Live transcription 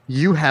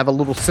You have a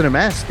little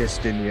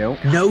Cinemasochist in you.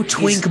 No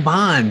twink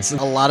bonds.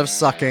 A lot of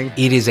sucking.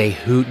 It is a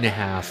hoot and a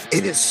half.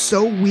 It is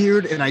so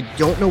weird, and I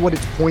don't know what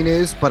its point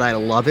is, but I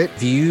love it.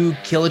 If you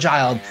kill a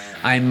child,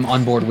 I'm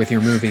on board with your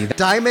movie.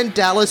 Diamond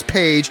Dallas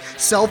Page,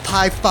 self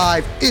high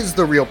five, is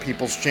the real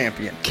people's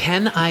champion.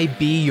 Can I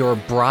be your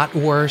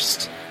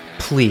bratwurst?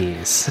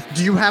 Please.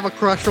 Do you have a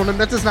crush on him?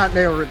 That does not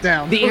narrow it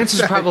down. The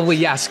answer is probably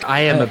yes. I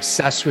am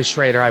obsessed with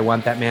Schrader. I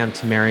want that man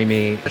to marry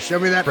me. Show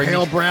me that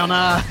pale brown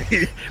eye.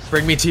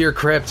 Bring me to your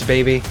crypt,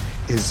 baby.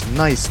 His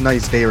nice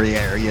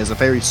derriere. He has a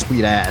very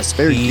sweet ass.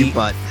 Very cute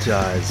butt.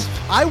 Does.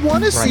 I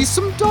want to see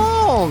some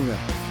dong.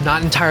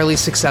 Not entirely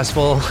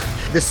successful.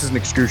 This is an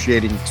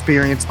excruciating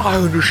experience. I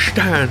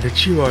understand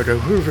that you are the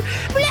Hoover.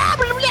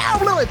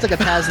 It's like a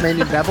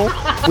Tasmanian devil.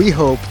 We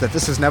hope that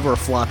this is never a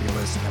floppy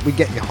listen, that we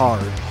get you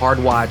hard. Hard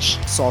watch.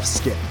 Soft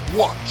skip.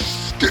 Watch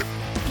Skip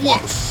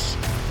Plus.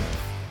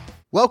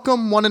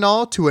 Welcome, one and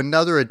all, to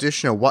another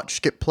edition of Watch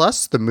Skip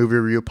Plus, the movie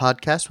review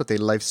podcast with a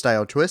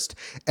lifestyle twist.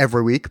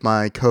 Every week,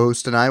 my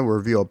co-host and I will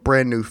review a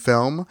brand new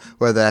film,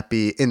 whether that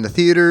be in the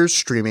theaters,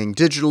 streaming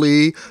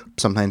digitally,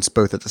 sometimes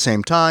both at the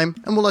same time,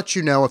 and we'll let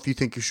you know if you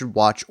think you should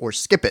watch or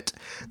skip it.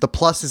 The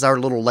plus is our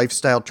little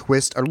lifestyle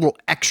twist, our little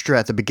extra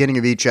at the beginning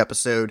of each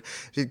episode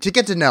to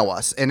get to know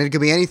us, and it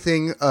could be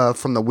anything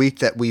from the week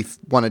that we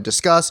want to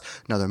discuss,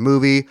 another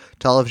movie,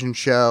 television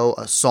show,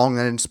 a song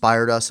that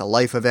inspired us, a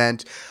life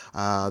event,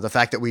 the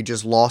fact that we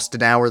just lost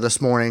an hour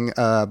this morning,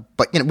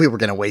 but we were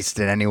going to waste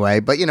it anyway,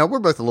 but we're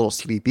both a little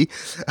sleepy.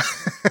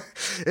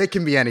 It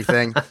can be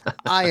anything.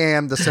 I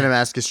am the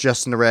Cinemasochist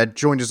Justin the Red,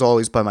 joined as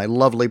always by my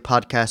lovely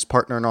podcast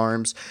partner in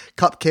arms,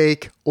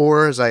 Cupcake,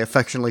 or as I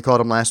affectionately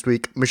called him last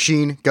week,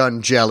 Machine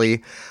Gun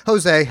Jelly.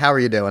 Jose, how are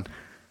you doing?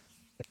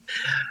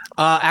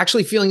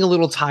 Actually feeling a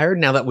little tired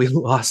now that we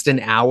lost an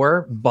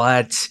hour,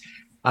 but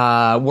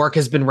work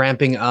has been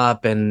ramping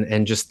up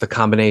and just the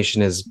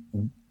combination has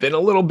been a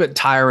little bit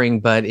tiring,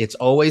 but it's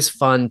always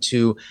fun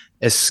to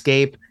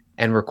escape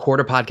and record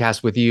a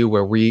podcast with you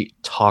where we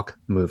talk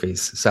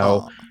movies.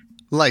 So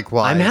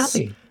likewise. I'm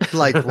happy.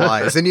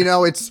 Likewise. And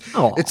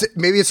it's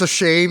maybe it's a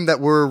shame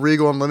that we're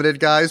Regal Unlimited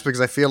guys,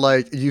 because I feel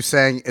like you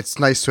saying it's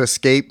nice to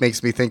escape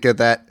makes me think of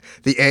that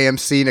the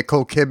AMC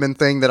Nicole Kidman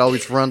thing that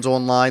always runs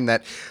online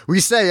that we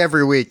say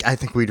every week. I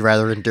think we'd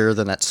rather endure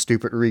than that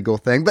stupid Regal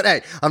thing. But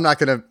hey, I'm not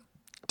going to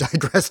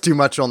digress too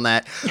much on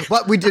that,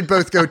 but we did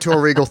both go to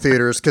our Regal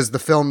theaters because the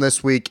film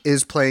this week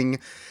is playing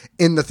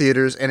in the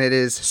theaters, and it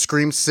is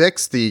Scream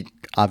 6, the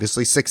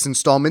obviously sixth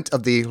installment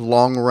of the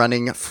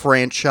long-running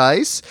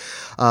franchise.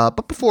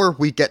 But before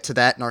we get to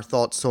that and our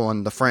thoughts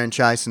on the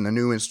franchise and the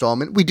new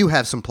installment, we do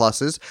have some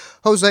pluses.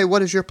 Jose,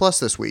 what is your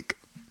plus this week?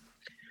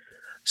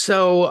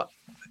 So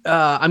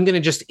I'm going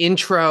to just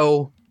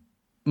intro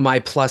my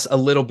plus a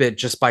little bit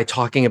just by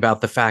talking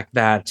about the fact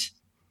that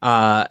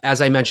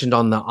as I mentioned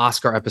on the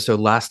Oscar episode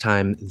last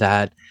time,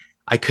 that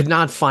I could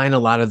not find a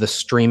lot of the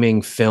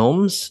streaming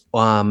films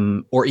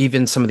or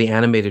even some of the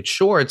animated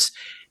shorts,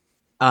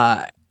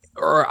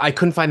 or I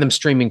couldn't find them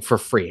streaming for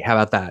free. How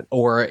about that?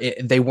 Or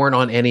they weren't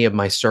on any of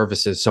my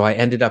services. So I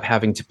ended up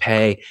having to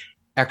pay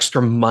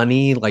extra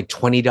money, like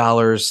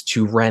 $20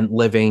 to rent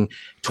Living,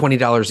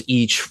 $20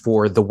 each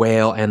for The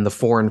Whale and the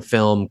foreign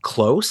film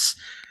Close.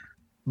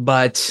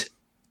 But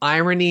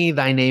irony,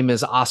 thy name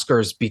is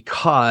Oscars,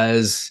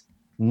 because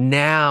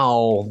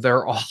now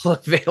they're all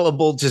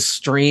available to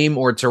stream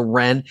or to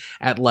rent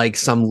at like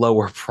some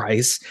lower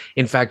price.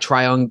 In fact,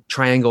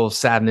 Triangle of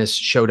Sadness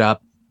showed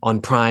up on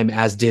Prime,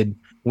 as did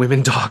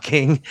Women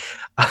Talking.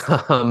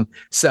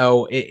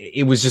 So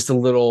it was just a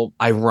little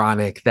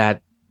ironic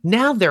that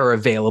now they're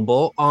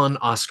available on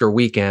Oscar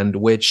weekend,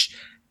 which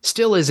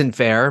still isn't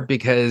fair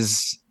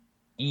because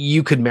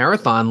you could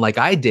marathon like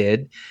I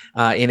did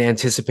in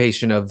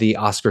anticipation of the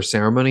Oscar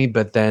ceremony.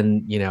 But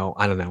then,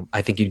 I don't know,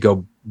 I think you'd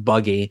go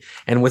buggy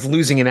and with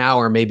losing an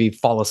hour, maybe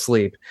fall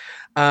asleep.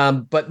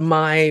 But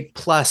my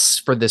plus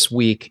for this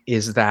week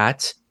is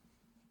that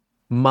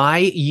My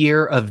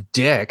Year of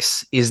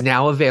Dicks is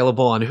now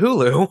available on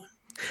Hulu.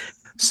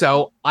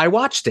 So I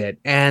watched it,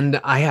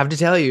 and I have to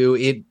tell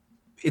you,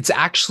 it's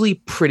actually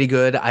pretty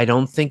good. I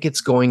don't think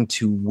it's going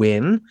to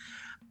win,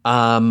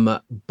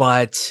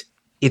 but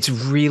it's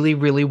really,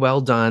 really well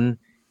done.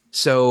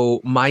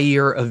 So My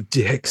Year of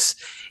Dicks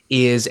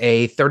is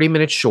a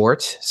 30-minute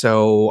short.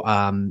 So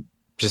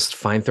just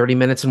find 30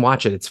 minutes and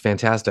watch it. It's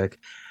fantastic.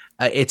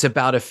 It's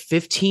about a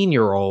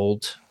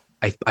 15-year-old,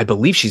 I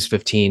believe she's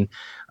 15,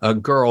 a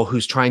girl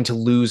who's trying to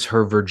lose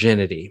her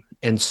virginity.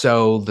 And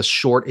so the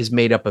short is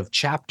made up of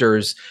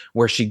chapters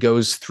where she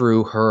goes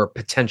through her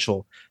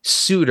potential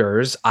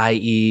suitors,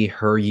 i.e.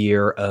 her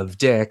year of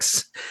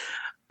dicks.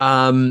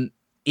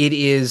 It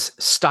is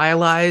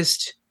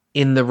stylized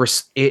in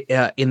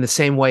the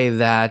same way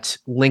that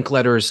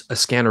Linkletter's A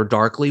Scanner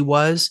Darkly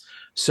was.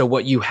 So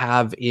what you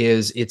have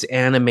is it's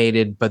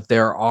animated, but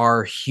there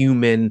are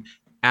human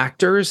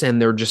actors and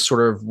they're just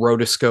sort of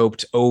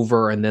rotoscoped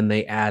over, and then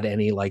they add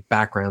any like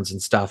backgrounds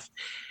and stuff.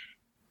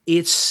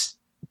 It's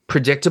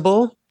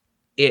predictable.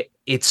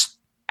 It's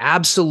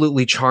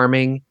absolutely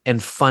charming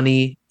and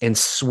funny and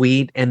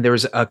sweet. And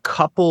there's a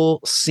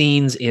couple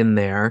scenes in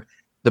there.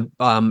 And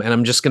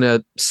I'm just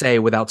gonna say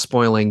without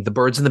spoiling, the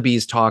birds and the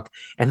bees talk,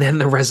 and then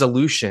the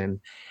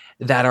resolution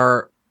that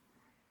are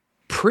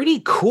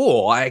pretty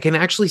cool. I can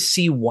actually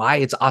see why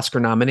it's Oscar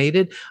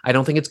nominated. I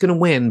don't think it's going to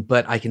win,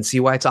 but I can see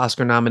why it's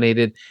Oscar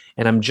nominated.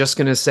 And I'm just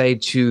going to say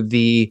to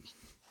the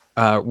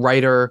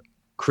writer,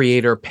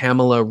 creator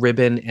Pamela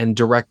Ribon, and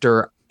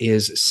director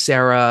is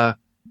Sarah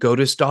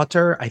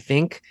Godesdottir, I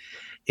think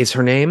is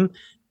her name.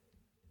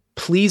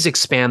 Please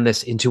expand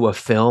this into a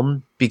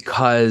film,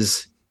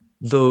 because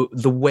the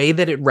way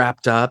that it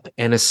wrapped up,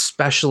 and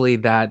especially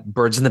that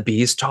birds and the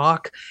bees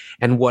talk,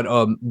 and what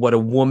a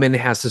woman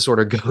has to sort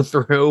of go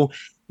through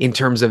in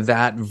terms of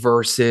that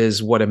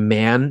versus what a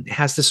man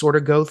has to sort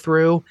of go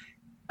through.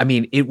 I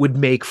mean, it would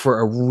make for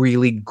a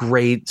really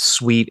great,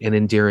 sweet, and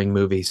endearing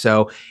movie.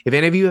 So if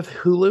any of you have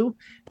Hulu,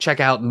 check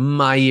out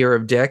My Year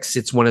of Dicks.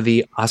 It's one of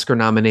the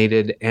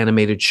Oscar-nominated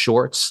animated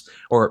shorts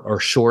or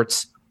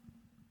shorts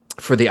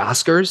for the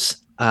Oscars.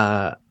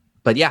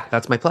 But yeah,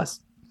 that's my plus.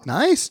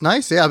 Nice.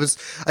 Yeah,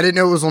 I didn't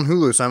know it was on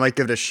Hulu, so I might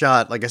give it a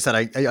shot. Like I said,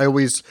 I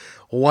always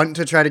want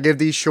to try to give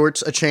these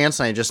shorts a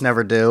chance, and I just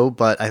never do.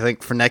 But I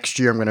think for next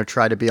year, I'm going to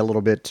try to be a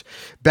little bit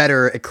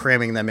better at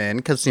cramming them in,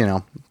 because,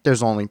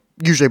 there's only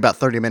usually about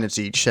 30 minutes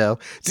each, so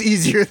it's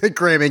easier than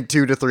cramming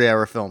 2 to 3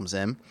 hour films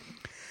in.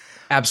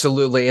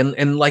 Absolutely.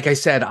 And like I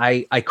said,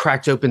 I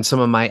cracked open some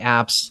of my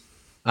apps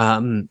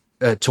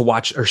to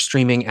watch, or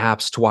streaming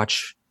apps to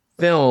watch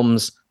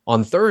films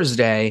on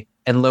Thursday.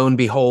 And lo and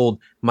behold,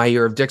 My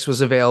Year of Dicks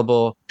was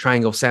available.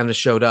 Triangle of Sadness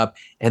showed up.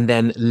 And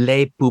then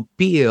Les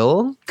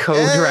Pupilles,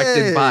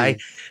 co-directed by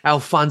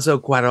Alfonso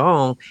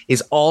Cuarón,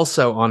 is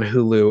also on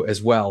Hulu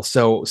as well.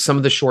 So some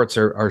of the shorts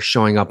are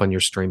showing up on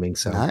your streaming.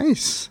 So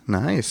Nice.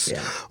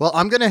 Yeah. Well,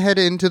 I'm going to head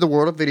into the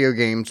world of video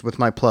games with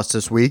my plus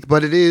this week,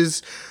 but it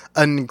is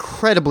an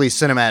incredibly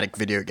cinematic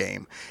video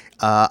game.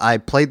 I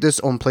played this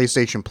on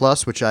PlayStation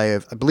Plus, which I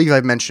believe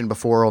I've mentioned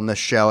before on this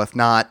show. If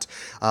not,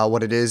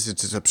 what it is,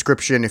 it's a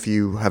subscription. If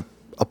you have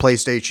a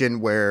PlayStation,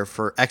 where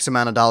for X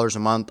amount of dollars a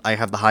month, I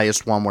have the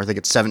highest one where I think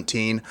it's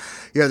 $17.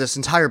 You have this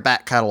entire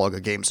back catalog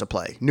of games to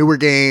play. Newer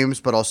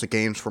games, but also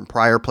games from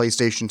prior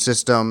PlayStation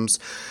systems.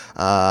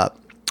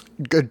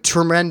 Good,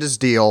 tremendous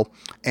deal.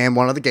 And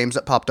one of the games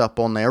that popped up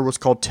on there was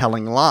called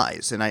Telling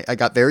Lies. And I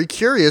got very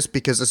curious,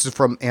 because this is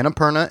from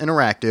Annapurna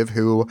Interactive,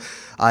 who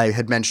I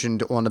had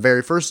mentioned on the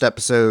very first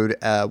episode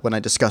when I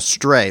discussed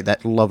Stray,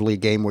 that lovely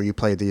game where you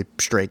play the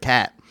stray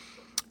cat.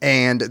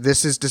 And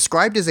this is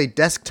described as a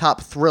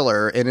desktop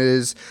thriller, and it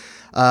is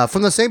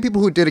from the same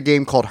people who did a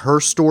game called Her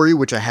Story,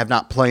 which I have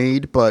not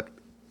played, but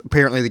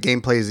apparently the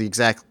gameplay is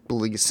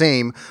exactly the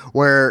same,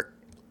 where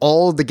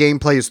all of the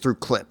gameplay is through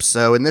clips.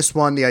 So in this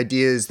one, the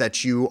idea is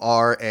that you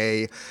are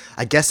a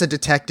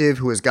detective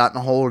who has gotten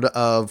a hold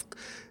of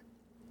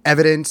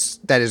evidence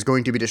that is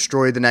going to be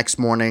destroyed the next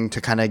morning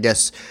to kind of,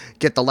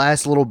 get the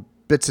last little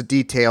bits of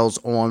details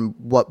on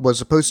what was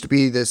supposed to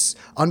be this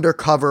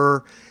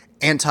undercover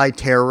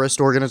anti-terrorist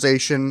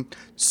organization.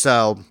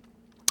 So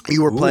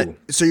you're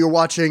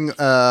watching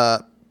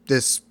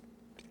this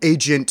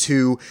agent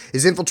who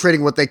is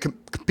infiltrating what they could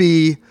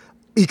be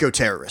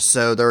eco-terrorists.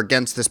 So they're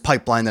against this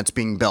pipeline that's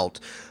being built.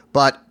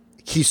 But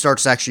he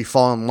starts to actually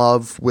fall in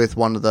love with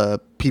one of the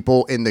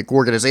people in the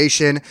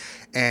organization,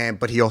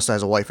 but he also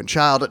has a wife and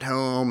child at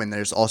home, and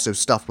there's also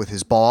stuff with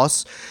his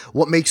boss.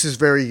 What makes this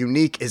very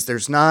unique is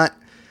there's not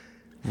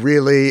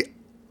really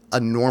a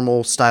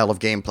normal style of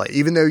gameplay.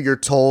 Even though you're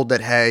told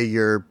that, hey,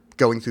 you're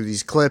going through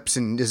these clips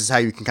and this is how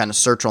you can kind of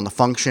search on the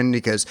function,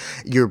 because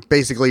you're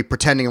basically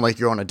pretending like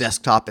you're on a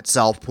desktop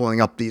itself, pulling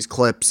up these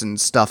clips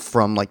and stuff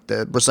from like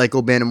the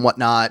recycle bin and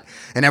whatnot.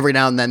 And every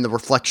now and then the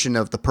reflection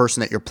of the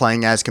person that you're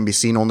playing as can be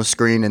seen on the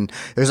screen. And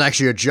there's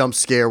actually a jump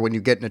scare when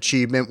you get an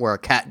achievement where a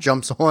cat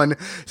jumps on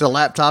the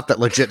laptop that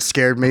legit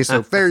scared me.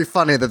 So very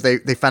funny that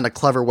they found a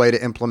clever way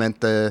to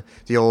implement the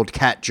old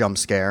cat jump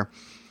scare.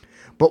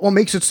 But what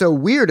makes it so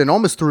weird and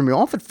almost threw me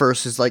off at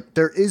first is like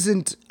there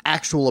isn't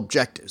actual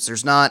objectives.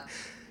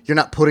 You're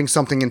not putting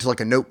something into like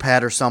a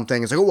notepad or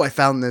something. It's like, oh, I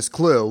found this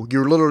clue.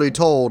 You're literally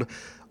told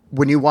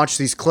when you watch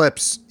these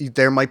clips,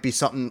 there might be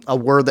a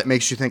word that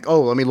makes you think,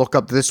 oh, let me look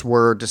up this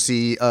word to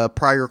see a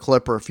prior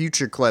clip or a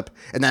future clip,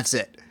 and that's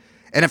it.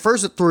 And at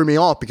first it threw me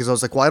off because I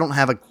was like, well, I don't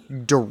have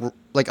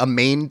a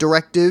main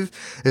directive.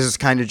 This is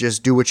kind of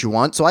just do what you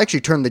want. So I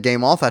actually turned the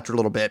game off after a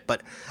little bit,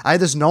 but I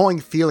had this gnawing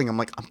feeling. I'm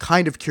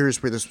kind of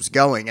curious where this was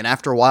going. And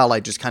after a while,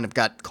 I just kind of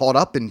got caught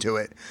up into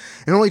it.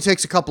 It only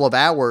takes a couple of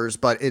hours,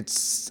 but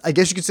I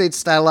guess you could say it's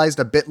stylized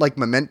a bit like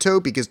Memento,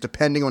 because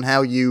depending on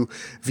how you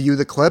view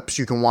the clips,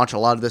 you can watch a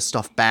lot of this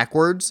stuff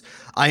backwards.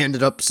 I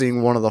ended up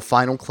seeing one of the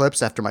final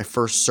clips after my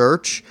first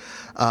search.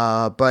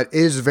 But it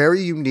is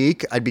very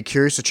unique. I'd be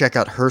curious to check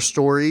out Her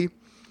Story.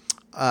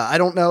 I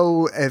don't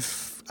know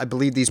I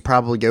believe these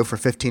probably go for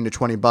 $15 to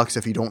 $20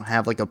 if you don't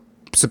have like a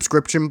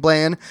subscription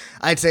plan.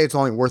 I'd say it's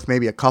only worth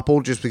maybe a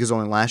couple just because it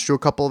only lasts you a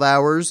couple of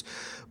hours.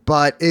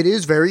 But it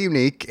is very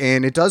unique,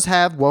 and it does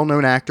have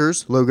well-known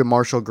actors. Logan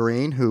Marshall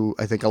Green, who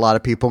I think a lot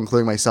of people,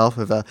 including myself,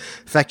 have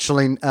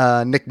affectionately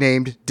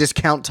nicknamed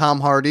Discount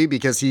Tom Hardy,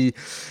 because he,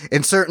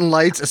 in certain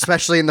lights,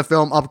 especially in the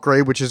film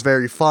Upgrade, which is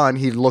very fun,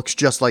 he looks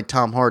just like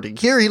Tom Hardy.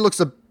 Here he looks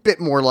a bit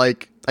more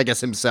like, I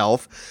guess,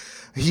 himself.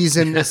 He's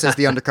in this as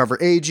the undercover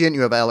agent.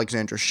 You have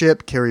Alexandra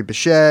Shipp, Carrie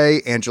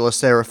Bechet, Angela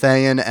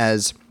Sarafian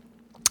as,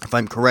 if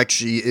I'm correct,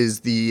 she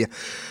is she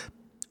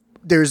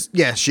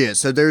is.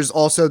 So there's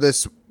also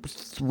this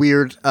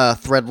weird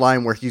thread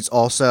line where he's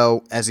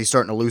also, as he's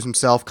starting to lose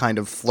himself, kind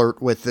of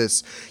flirt with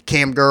this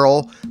cam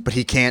girl, but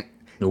he can't,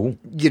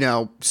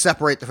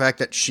 separate the fact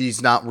that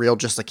she's not real,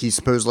 just like he's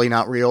supposedly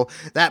not real.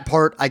 That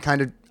part, I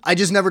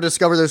just never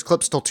discovered those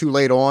clips till too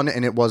late on,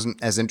 and it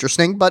wasn't as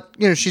interesting, but,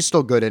 she's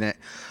still good in it.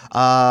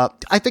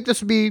 I think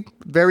this would be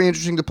very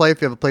interesting to play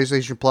if you have a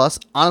PlayStation Plus.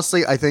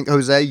 Honestly, I think,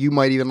 Jose, you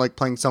might even like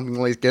playing something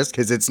like this,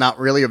 because it's not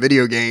really a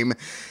video game,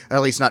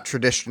 at least not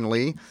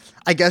traditionally.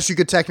 I guess you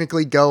could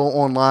technically go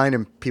online,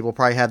 and people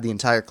probably have the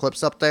entire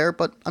clips up there,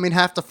 but,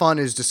 half the fun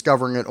is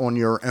discovering it on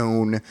your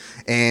own,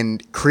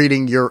 and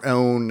creating your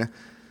own,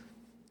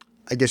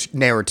 I guess,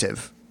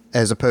 narrative,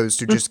 as opposed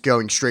to just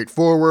going straight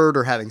forward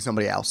or having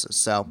somebody else's.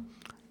 So,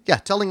 yeah,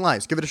 Telling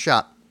Lies, give it a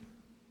shot.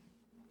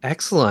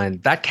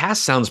 Excellent. That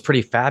cast sounds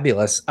pretty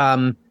fabulous.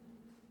 And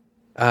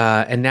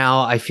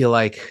now I feel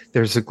like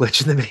there's a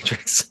glitch in the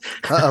Matrix.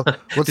 Uh-oh.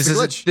 What's the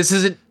glitch? This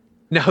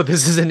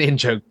is an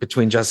in-joke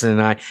between Justin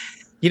and I.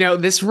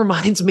 This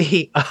reminds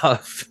me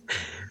of,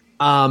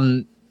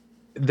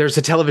 there's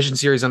a television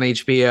series on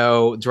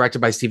HBO directed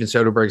by Steven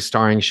Soderbergh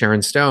starring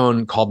Sharon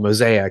Stone called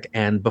Mosaic.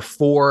 And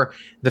before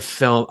the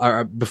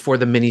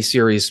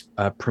miniseries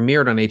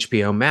premiered on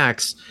HBO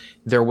Max,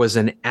 there was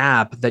an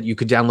app that you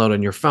could download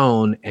on your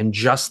phone. And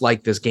just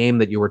like this game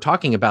that you were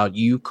talking about,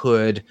 you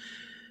could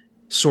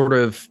sort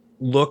of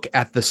look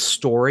at the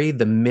story,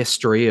 the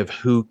mystery of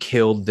who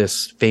killed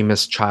this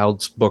famous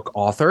child's book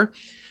author.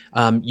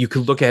 You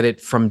could look at it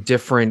from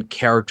different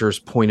characters'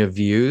 point of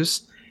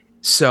views.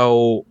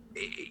 So,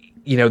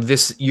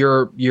 this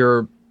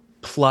your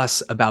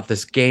plus about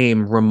this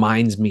game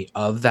reminds me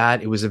of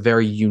that. It was a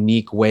very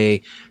unique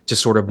way to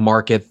sort of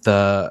market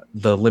the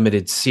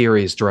limited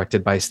series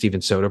directed by Steven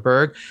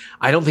Soderbergh.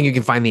 I don't think you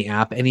can find the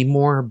app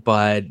anymore,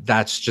 but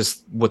that's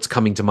just what's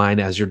coming to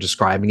mind as you're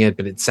describing it.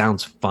 But it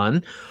sounds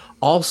fun.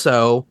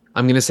 Also,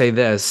 I'm going to say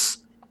this.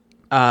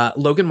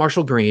 Logan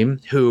Marshall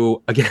Green,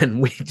 who, again,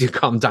 we do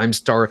call him Dime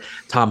Star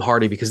Tom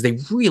Hardy because they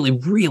really,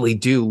 really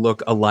do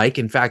look alike.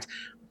 In fact,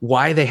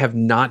 why they have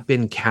not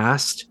been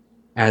cast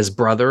as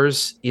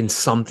brothers in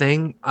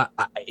something,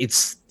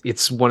 it's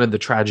one of the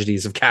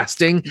tragedies of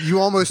casting. You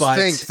almost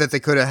think that they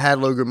could have had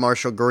Logan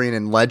Marshall Green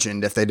in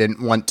Legend if they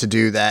didn't want to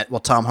do that.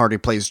 Well, Tom Hardy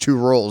plays two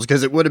roles,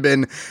 because it would have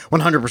been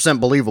 100%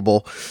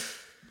 believable.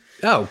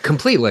 Oh,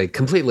 completely.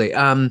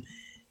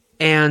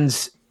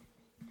 And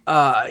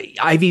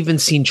I've even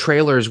seen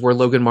trailers where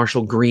Logan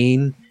Marshall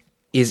Green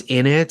is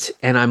in it,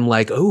 and I'm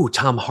like, oh,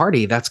 Tom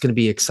Hardy, that's going to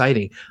be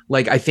exciting.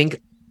 Like, I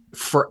think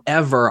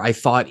forever I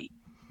thought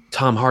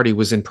Tom Hardy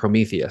was in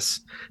Prometheus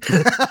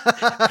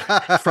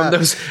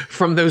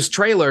from those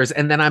trailers,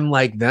 and then I'm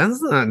like,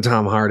 that's not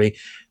Tom Hardy.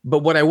 But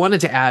what I wanted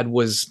to add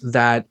was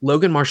that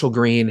Logan Marshall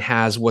Green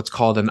has what's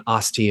called an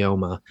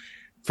osteoma.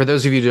 For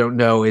those of you who don't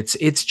know, it's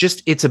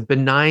a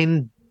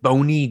benign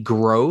bony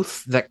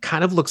growth that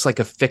kind of looks like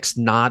a fixed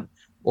knot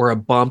or a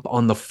bump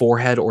on the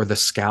forehead or the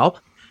scalp.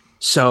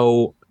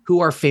 So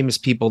who are famous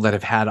people that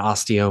have had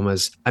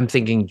osteomas? I'm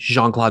thinking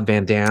Jean-Claude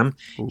Van Damme.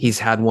 Ooh. He's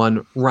had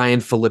one. Ryan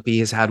Phillippe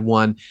has had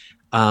one.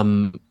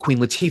 Queen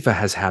Latifah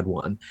has had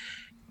one.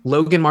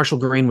 Logan Marshall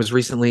Green was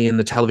recently in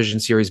the television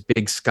series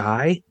Big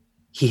Sky.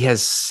 He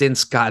has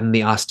since gotten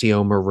the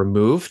osteoma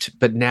removed,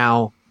 but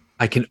now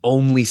I can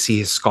only see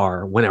his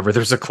scar whenever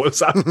there's a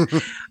close-up.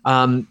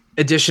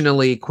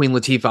 Additionally, Queen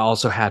Latifah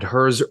also had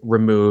hers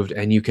removed,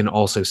 and you can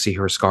also see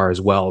her scar as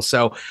well.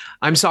 So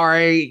I'm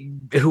sorry,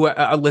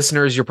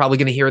 listeners, you're probably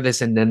going to hear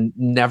this and then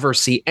never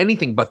see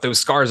anything but those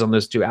scars on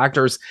those two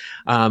actors.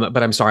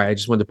 But I'm sorry, I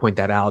just wanted to point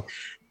that out.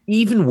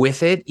 Even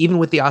with the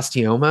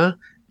osteoma,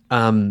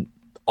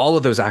 all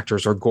of those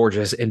actors are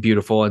gorgeous and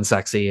beautiful and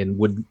sexy, and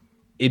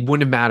it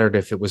wouldn't have mattered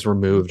if it was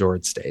removed or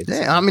it stayed.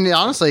 Yeah,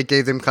 honestly, it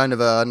gave them kind of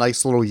a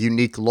nice little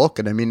unique look,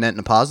 and I mean that in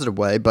a positive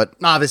way, but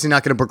obviously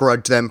not going to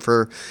begrudge them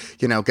for,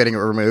 getting it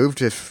removed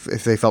if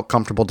they felt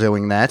comfortable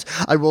doing that.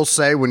 I will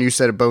say, when you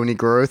said a bony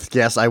growth,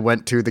 yes, I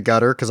went to the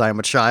gutter because I am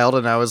a child,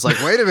 and I was like,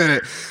 wait a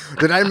minute,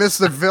 did I miss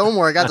the film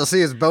where I got to see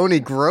his bony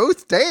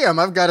growth? Damn,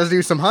 I've got to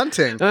do some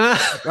hunting.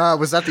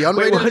 Was that the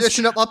unrated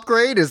edition of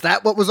Upgrade? Is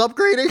that what was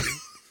upgrading?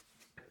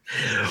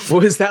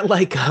 Was that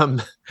like...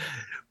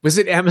 Was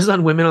it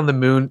Amazon Women on the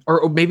Moon?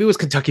 Or maybe it was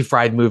Kentucky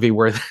Fried Movie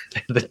where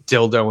the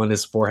dildo on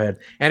his forehead.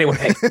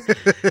 Anyway.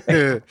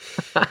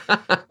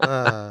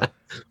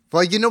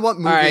 Well, you know what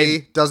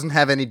movie doesn't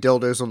have any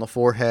dildos on the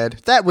forehead?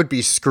 That would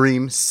be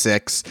Scream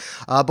 6.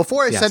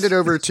 Before I send it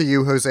over to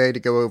you, Jose, to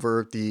go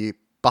over the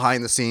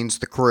behind the scenes,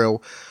 the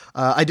crew,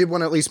 I did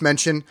want to at least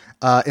mention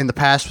in the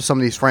past with some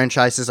of these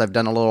franchises, I've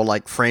done a little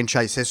like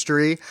franchise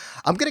history.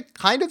 I'm going to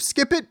kind of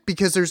skip it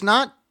because there's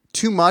not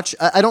too much.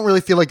 I don't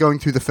really feel like going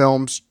through the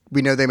films.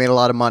 We know they made a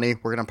lot of money.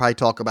 We're going to probably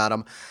talk about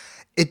them.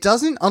 It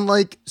doesn't,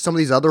 unlike some of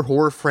these other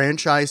horror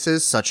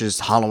franchises, such as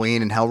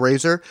Halloween and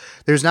Hellraiser,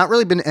 there's not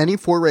really been any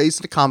forays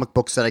into comic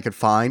books that I could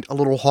find. A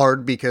little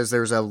hard because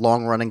there's a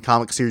long-running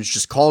comic series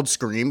just called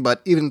Scream,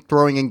 but even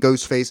throwing in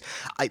Ghostface,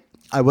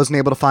 I wasn't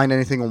able to find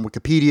anything on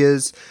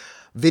Wikipedia's.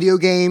 Video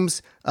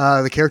games,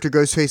 the character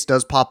Ghostface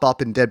does pop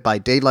up in Dead by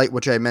Daylight,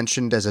 which I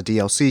mentioned as a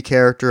DLC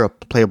character, a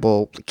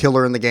playable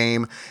killer in the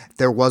game.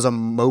 There was a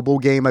mobile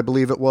game, I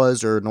believe it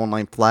was, or an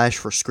online flash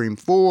for Scream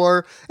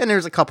 4, and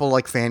there's a couple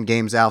like fan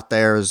games out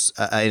there,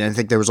 and I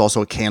think there was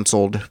also a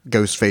canceled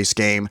Ghostface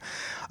game.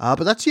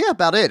 But that's,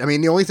 about it. I mean,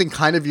 the only thing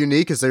kind of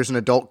unique is there's an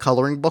adult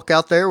coloring book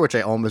out there, which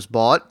I almost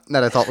bought,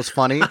 that I thought was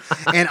funny,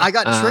 and I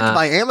got tricked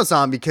by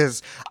Amazon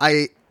because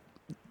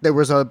there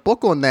was a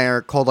book on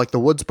there called like the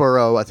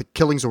Woodsboro, I think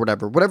Killings or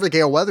whatever the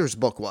Gale Weathers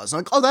book was. I'm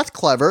like, oh, that's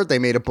clever. They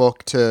made a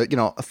book to,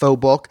 a faux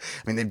book.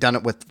 I mean, they've done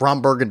it with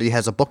Ron Burgundy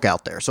has a book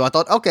out there. So I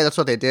thought, okay, that's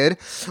what they did.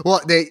 Well,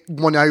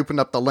 when I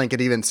opened up the link,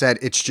 it even said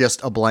it's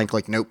just a blank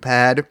like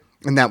notepad.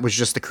 And that was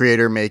just the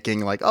creator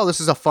making like, oh, this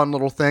is a fun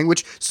little thing,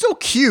 which so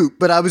cute,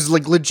 but I was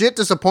like legit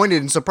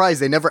disappointed and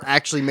surprised they never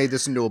actually made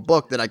this into a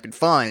book that I could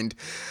find.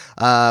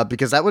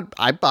 Because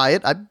I'd buy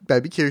it.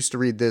 I'd be curious to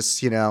read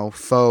this,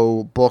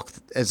 faux book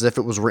as if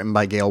it was written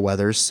by Gale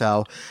Weathers.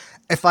 So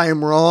if I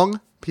am wrong,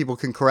 people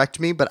can correct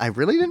me, but I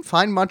really didn't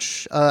find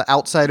much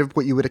outside of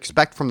what you would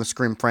expect from the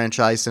Scream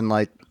franchise and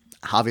like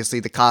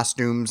obviously the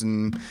costumes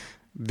and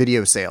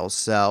video sales.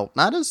 So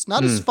not as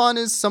fun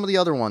as some of the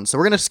other ones. So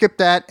we're going to skip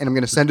that and I'm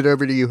going to send it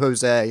over to you,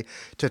 Jose,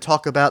 to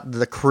talk about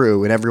the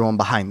crew and everyone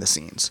behind the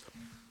scenes.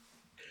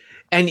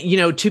 And,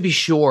 to be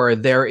sure,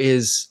 there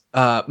is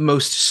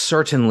most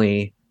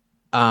certainly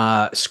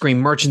Scream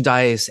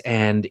merchandise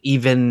and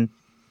even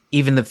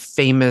the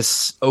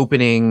famous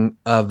opening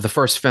of the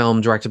first film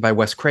directed by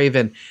Wes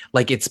Craven,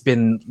 like it's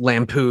been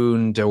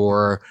lampooned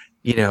or,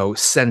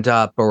 sent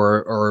up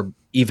or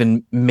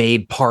even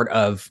made part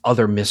of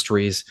other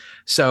mysteries.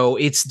 So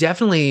it's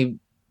definitely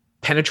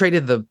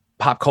penetrated the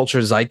pop culture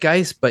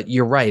zeitgeist, but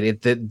you're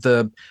right.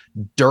 The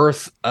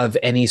dearth of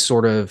any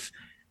sort of,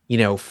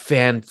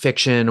 fan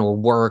fiction or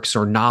works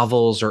or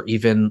novels or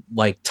even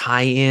like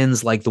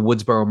tie-ins like the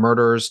Woodsboro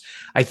Murders.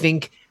 I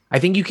think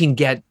you can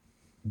get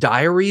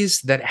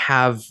diaries that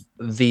have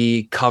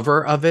the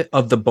cover of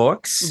the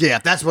books. Yeah,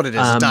 that's what it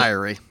is. A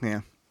diary.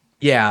 Yeah.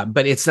 Yeah,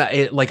 but it's not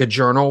like a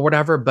journal or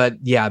whatever. But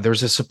yeah,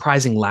 there's a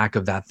surprising lack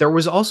of that. There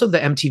was also the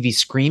MTV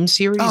Scream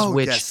series,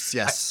 which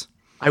yes.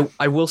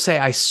 I will say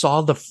I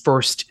saw the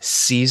first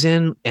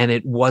season and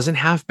it wasn't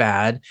half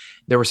bad.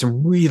 There were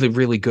some really,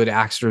 really good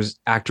actors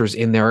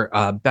in there.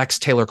 Bex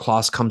Taylor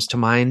Kloss comes to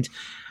mind.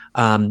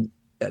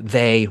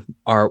 They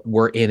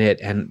were in it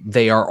and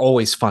they are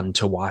always fun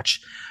to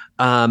watch.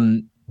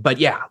 But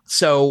yeah,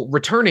 so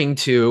returning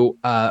to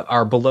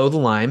our below the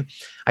line,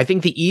 I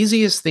think the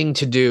easiest thing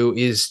to do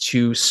is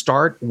to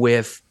start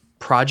with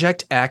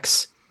Project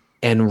X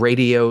and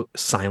Radio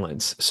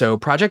Silence. So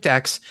Project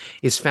X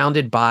is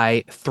founded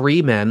by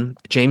three men,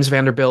 James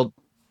Vanderbilt,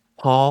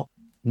 Paul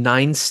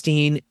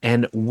Neinstein,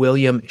 and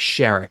William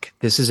Sherrick.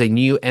 This is a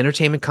new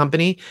entertainment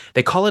company.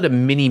 They call it a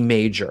mini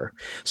major.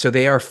 So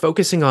they are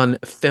focusing on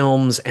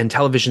films and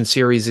television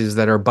series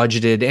that are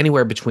budgeted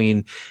anywhere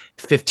between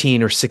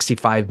 15 or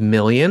 65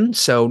 million.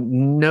 So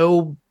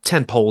no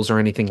tent poles or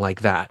anything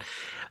like that.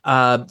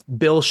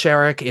 Bill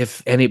Sherrick,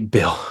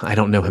 I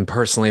don't know him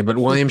personally, but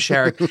William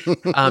Sherrick,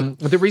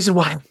 the reason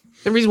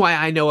why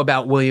I know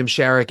about William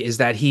Sherrick is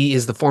that he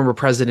is the former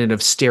president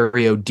of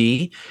Stereo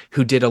D,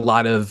 who did a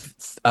lot of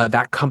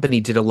that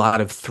company did a lot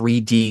of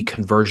 3D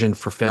conversion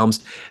for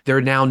films. They're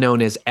now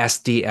known as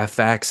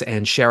SDFX,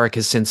 and Sherrick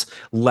has since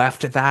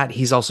left that.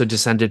 He's also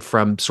descended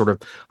from sort of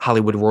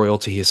Hollywood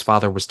royalty. His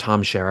father was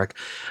Tom Sherrick.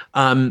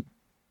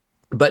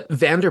 But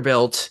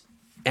Vanderbilt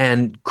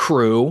and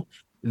crew,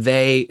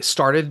 they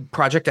started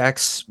Project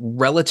X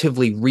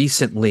relatively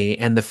recently,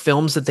 and the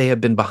films that they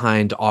have been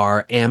behind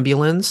are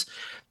Ambulance,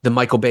 the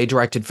Michael Bay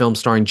directed film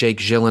starring Jake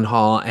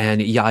Gyllenhaal and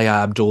Yahya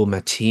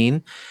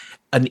Abdul-Mateen,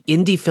 an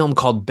indie film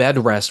called Bed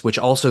Rest, which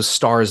also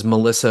stars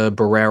Melissa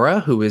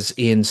Barrera, who is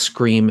in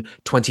Scream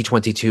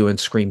 2022 and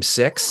Scream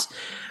 6.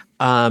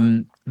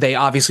 They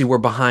obviously were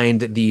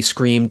behind the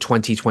Scream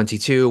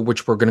 2022,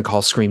 which we're going to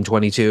call Scream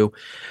 22.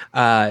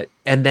 And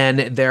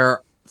then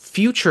their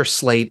future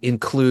slate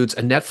includes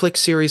a Netflix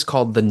series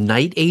called The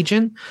Night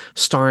Agent,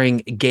 starring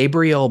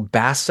Gabriel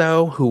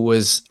Basso, who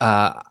was,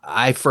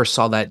 I first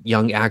saw that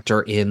young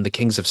actor in The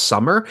Kings of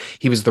Summer.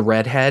 He was the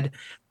redhead.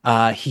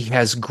 He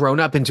has grown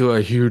up into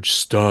a huge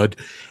stud,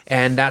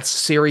 and that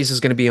series is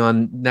going to be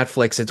on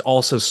Netflix. It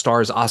also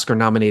stars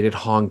Oscar-nominated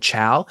Hong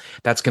Chow.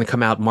 That's going to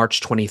come out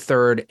March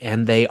 23rd,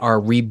 and they are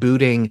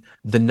rebooting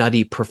The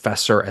Nutty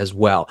Professor as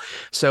well.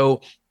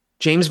 So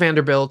James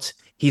Vanderbilt,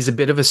 he's a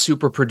bit of a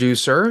super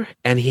producer,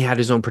 and he had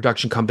his own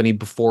production company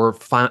before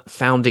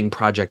founding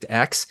Project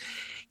X.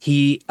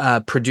 He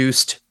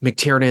produced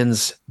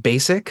McTiernan's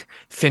Basic,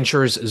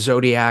 Fincher's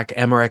Zodiac,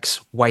 Emmerich's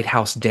White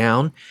House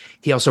Down.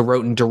 He also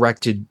wrote and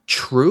directed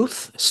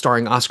Truth,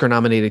 starring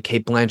Oscar-nominated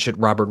Cate Blanchett,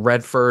 Robert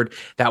Redford.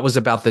 That was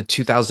about the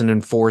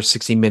 2004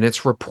 60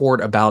 Minutes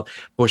report about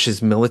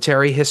Bush's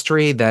military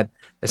history that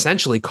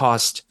essentially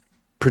cost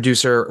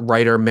producer,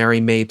 writer Mary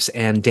Mapes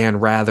and Dan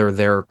Rather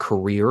their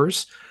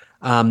careers.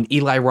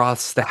 Eli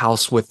Roth's The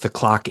House with the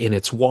Clock in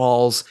Its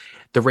Walls.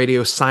 The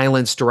Radio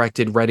Silence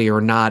directed Ready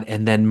or Not,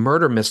 and then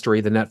Murder Mystery,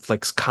 the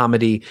Netflix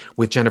comedy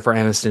with Jennifer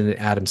Aniston and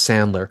Adam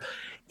Sandler.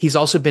 He's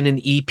also been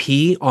an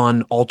EP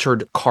on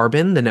Altered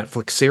Carbon, the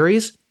Netflix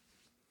series.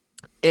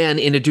 And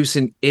in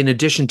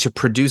addition to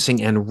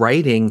producing and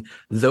writing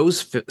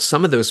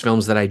some of those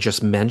films that I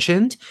just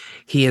mentioned,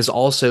 he has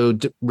also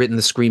written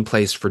the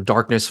screenplays for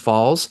Darkness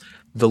Falls,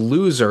 The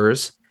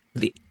Losers,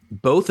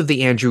 both of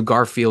the Andrew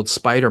Garfield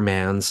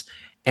Spider-Mans,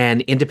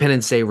 and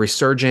Independence Day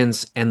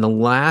Resurgence, and the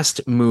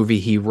last movie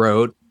he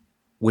wrote,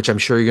 which I'm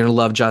sure you're going to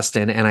love,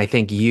 Justin, and I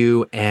think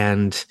you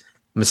and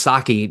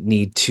Masaki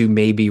need to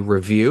maybe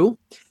review,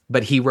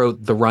 but he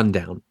wrote The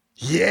Rundown.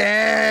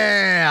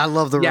 Yeah, I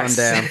love The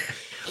Rundown.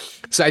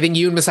 So I think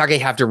you and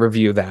Masaki have to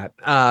review that.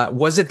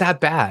 Was it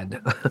that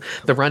bad?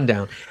 The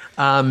Rundown.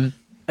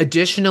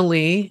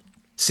 Additionally,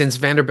 since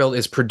Vanderbilt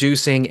is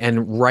producing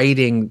and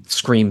writing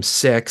Scream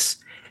 6,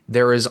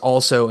 there is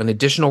also an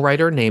additional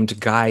writer named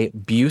Guy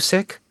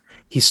Busick.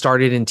 He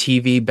started in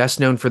TV,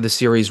 best known for the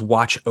series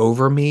Watch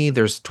Over Me.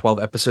 There's 12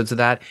 episodes of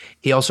that.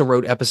 He also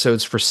wrote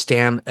episodes for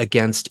Stand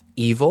Against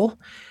Evil.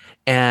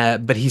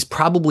 But he's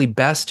probably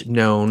best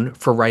known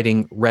for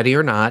writing Ready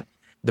or Not,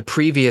 the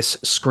previous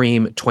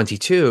Scream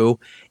 22.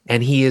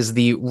 And he is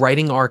the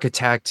writing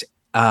architect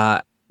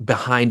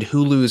behind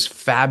Hulu's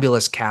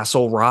fabulous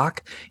Castle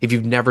Rock. If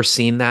you've never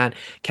seen that,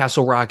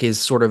 Castle Rock is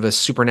sort of a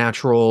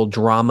supernatural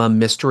drama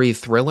mystery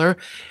thriller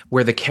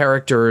where the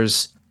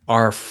characters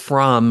are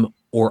from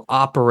or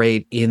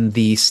operate in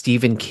the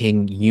Stephen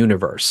King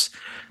universe.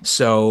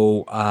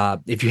 So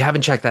if you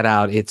haven't checked that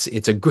out,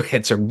 it's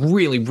a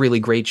really, really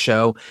great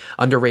show.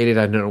 Underrated.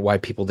 I don't know why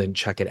people didn't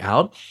check it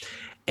out.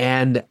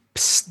 And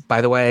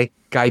by the way,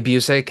 Guy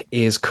Busick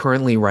is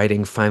currently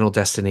writing Final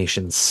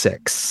Destination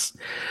 6.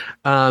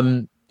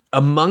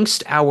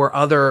 Amongst our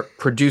other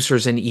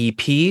producers and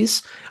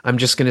EPs, I'm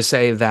just going to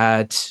say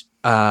that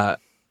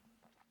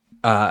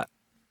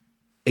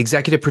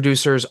executive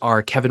producers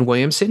are Kevin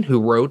Williamson, who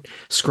wrote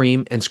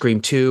Scream and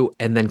Scream 2,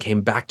 and then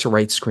came back to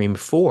write Scream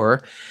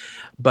 4.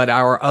 But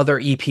our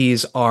other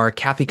EPs are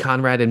Kathy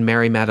Conrad and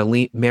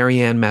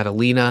Marianne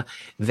Madalena.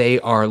 They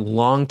are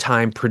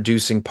longtime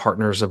producing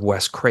partners of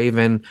Wes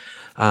Craven.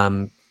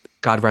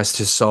 God rest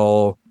his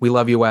soul. We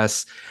love you,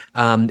 Wes.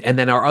 And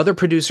then our other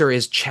producer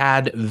is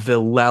Chad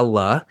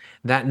Villela.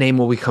 That name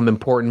will become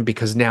important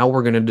because now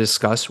we're going to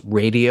discuss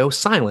Radio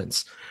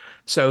Silence.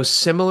 So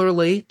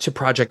similarly to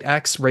Project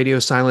X, Radio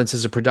Silence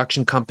is a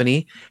production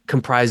company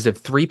comprised of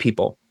 3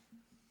 people: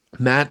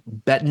 Matt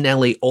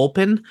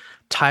Bettinelli-Olpin,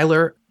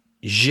 Tyler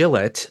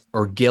Gillett,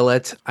 or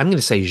Gillett. I'm going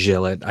to say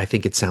Gillett. I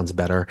think it sounds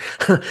better.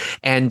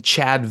 And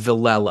Chad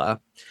Villela.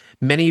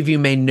 Many of you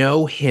may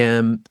know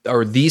him,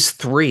 or these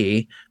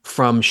 3,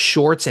 from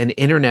shorts and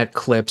internet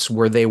clips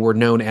where they were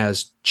known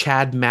as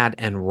Chad, Matt,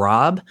 and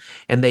Rob.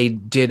 And they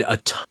did a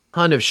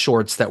ton of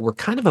shorts that were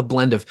kind of a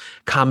blend of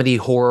comedy,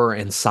 horror,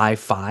 and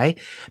sci-fi.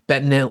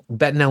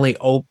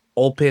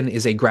 Bettinelli-Olpin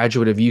is a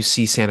graduate of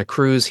UC Santa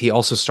Cruz. He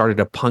also started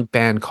a punk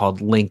band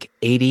called Link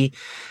 80.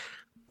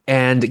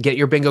 And get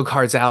your bingo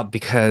cards out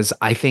because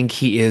I think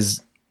he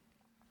is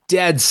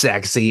dead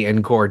sexy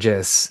and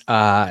gorgeous.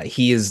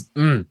 He is...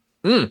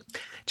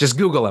 Just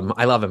Google him.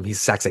 I love him.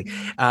 He's sexy.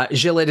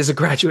 Gillett is a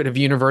graduate of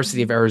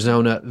University of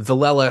Arizona.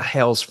 Villela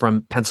hails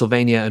from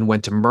Pennsylvania and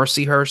went to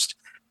Mercyhurst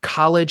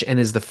College and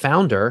is the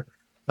founder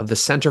of the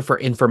Center for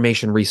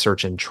Information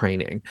Research and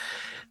Training.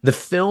 The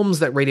films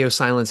that Radio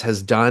Silence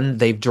has done,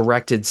 they've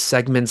directed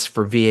segments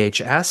for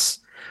VHS.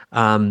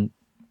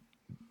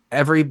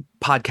 Every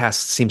podcast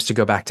seems to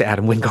go back to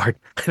Adam Wingard.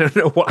 I don't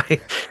know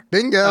why.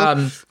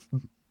 Bingo.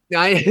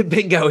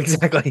 Bingo,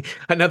 exactly.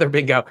 Another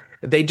bingo.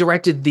 They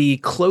directed the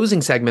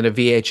closing segment of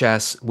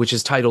VHS, which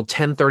is titled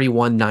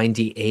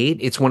 103198.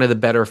 It's one of the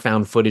better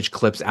found footage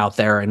clips out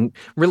there and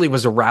really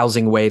was a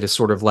rousing way to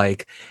sort of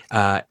like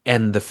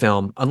end the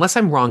film. Unless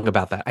I'm wrong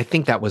about that. I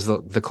think that was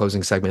the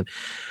closing segment.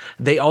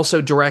 They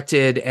also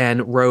directed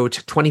and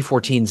wrote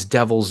 2014's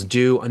Devil's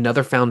Due,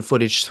 another found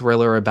footage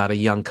thriller about a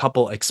young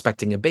couple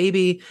expecting a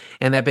baby,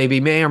 and that baby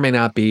may or may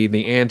not be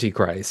the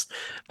Antichrist.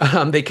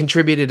 They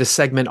contributed a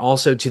segment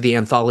also to the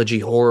anthology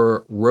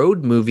horror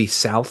road movie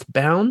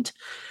Southbound.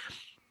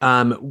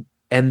 And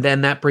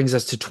then that brings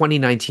us to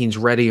 2019's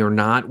Ready or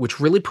Not, which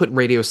really put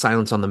Radio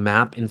Silence on the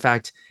map. In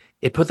fact,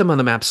 it put them on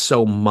the map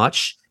so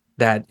much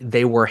that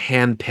they were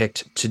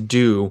handpicked to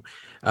do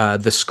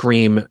the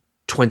Scream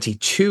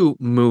 22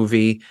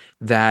 movie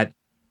that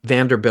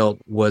Vanderbilt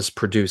was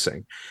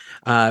producing.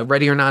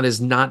 Ready or Not is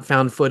not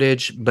found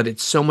footage, but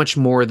it's so much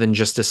more than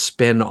just a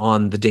spin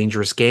on The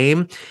Dangerous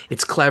Game.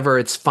 It's clever,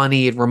 it's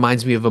funny, it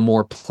reminds me of a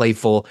more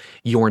playful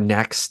You're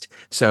Next.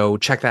 So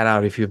check that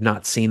out if you have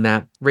not seen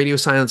that. Radio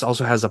Silence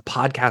also has a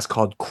podcast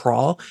called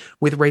Crawl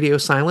with Radio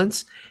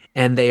Silence,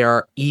 and they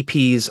are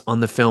EPs on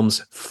the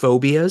films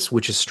Phobias,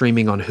 which is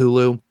streaming on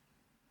Hulu.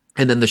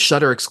 And then the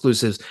Shudder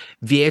exclusives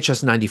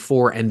VHS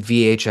 94 and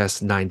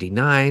VHS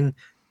 99.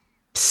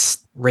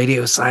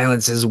 Radio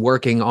Silence is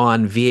working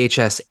on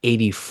VHS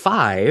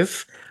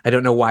 85. I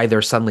don't know why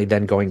they're suddenly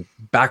then going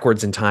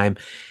backwards in time.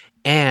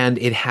 And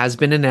it has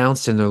been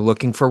announced, and they're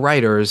looking for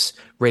writers.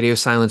 Radio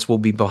Silence will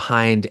be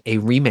behind a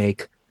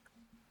remake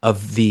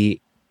of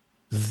the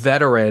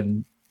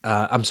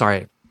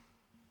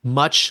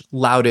much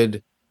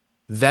lauded,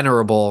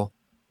 venerable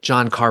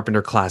John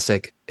Carpenter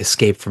classic,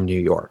 Escape from New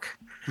York.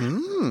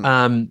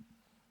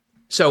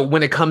 So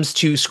when it comes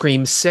to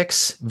Scream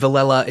 6,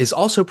 Villela is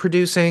also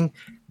producing.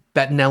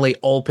 Bettinelli,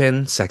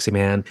 Olpin, sexy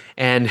man,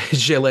 and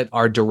Gillett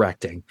are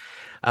directing.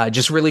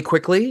 Just really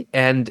quickly,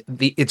 and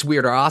it's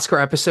weird. Our Oscar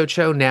episode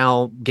show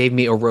now gave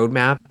me a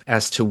roadmap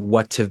as to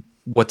what to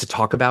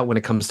talk about when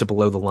it comes to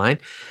Below the Line.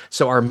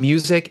 So our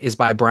music is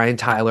by Brian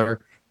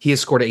Tyler. He has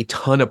scored a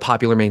ton of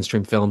popular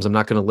mainstream films. I'm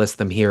not going to list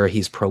them here.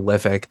 He's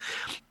prolific.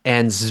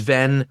 And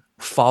Sven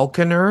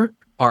Falconer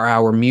are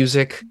our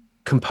music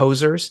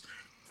composers.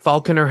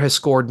 Falconer has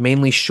scored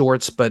mainly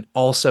shorts, but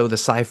also the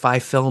sci-fi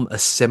film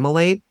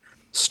Assimilate,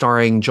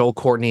 starring Joel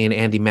Courtney and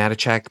Andy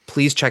Matichak.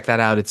 Please check that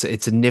out.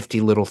 It's a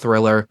nifty little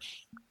thriller.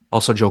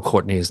 Also, Joel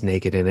Courtney is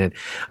naked in it.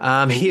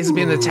 He has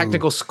been a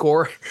technical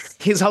score.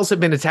 He's also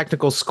been a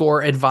technical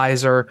score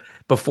advisor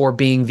before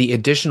being the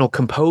additional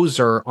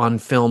composer on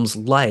films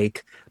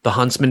like the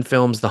Huntsman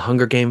films, the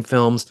Hunger Game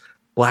films,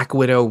 Black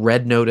Widow,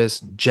 Red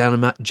Notice,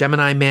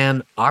 Gemini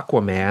Man,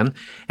 Aquaman,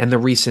 and the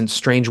recent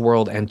Strange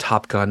World and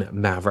Top Gun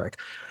Maverick.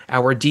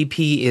 Our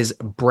DP is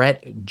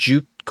Brett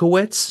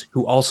Jukowitz,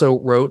 who also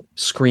wrote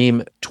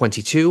Scream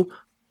 22.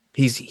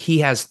 He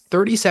has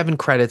 37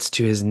 credits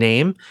to his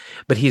name,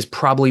 but he's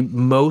probably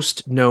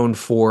most known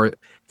for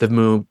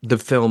the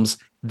films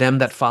Them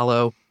That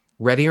Follow,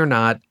 Ready or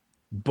Not,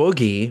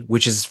 Boogie,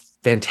 which is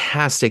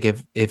fantastic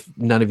if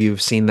none of you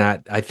have seen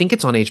that. I think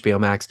it's on HBO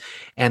Max,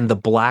 and The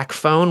Black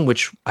Phone,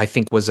 which I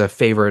think was a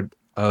favorite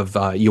of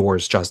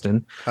yours,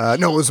 Justin.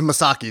 No, it was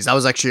Masaki's. I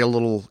was actually a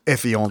little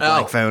iffy on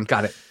Black Phone.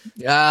 Got it.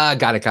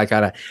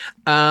 Got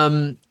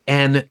it.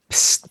 And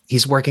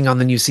he's working on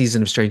the new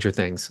season of Stranger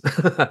Things.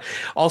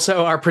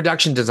 Also, our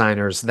production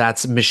designers,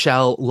 that's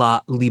Michelle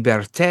La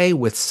Liberté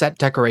with set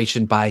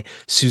decoration by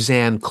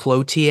Suzanne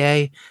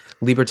Cloutier.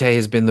 Liberté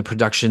has been the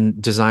production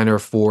designer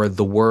for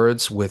The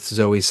Words with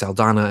Zoe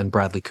Saldana and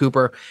Bradley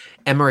Cooper,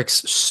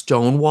 Emmerich's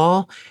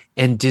Stonewall,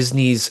 and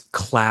Disney's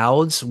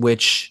Clouds,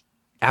 which,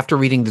 after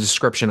reading the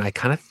description, I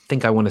kind of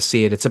think I want to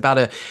see it. It's about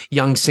a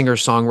young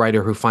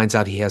singer-songwriter who finds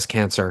out he has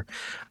cancer.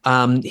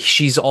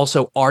 She's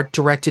also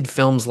art-directed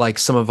films like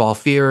Sum of All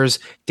Fears,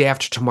 Day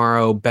After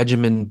Tomorrow,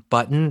 Benjamin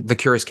Button, The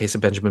Curious Case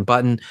of Benjamin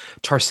Button,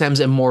 Tarsem's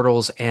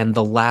Immortals, and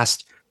the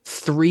last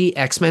 3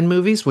 X-Men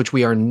movies, which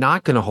we are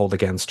not going to hold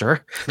against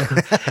her.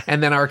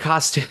 And then our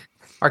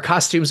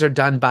costumes are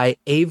done by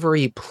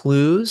Avery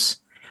Plews.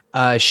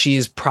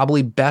 She's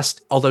probably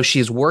best, although she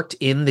has worked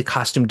in the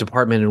costume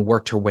department and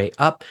worked her way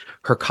up.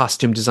 Her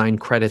costume design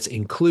credits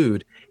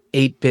include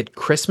 8-Bit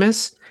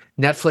Christmas,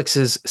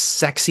 Netflix's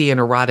Sexy and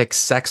Erotic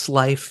Sex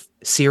Life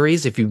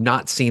series. If you've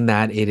not seen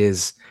that, it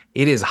is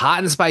hot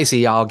and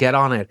spicy, y'all. Get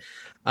on it.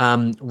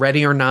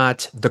 Ready or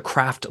Not, The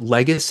Craft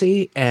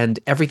Legacy, and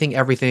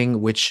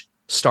Everything, which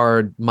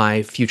starred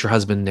my future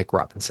husband, Nick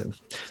Robinson.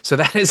 So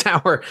that is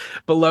our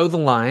Below the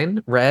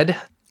Line. Red,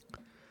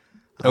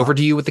 over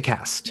to you with the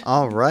cast.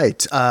 All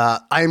right.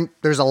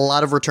 There's a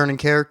lot of returning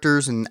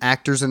characters and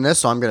actors in this,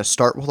 so I'm going to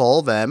start with all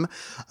of them.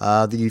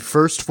 The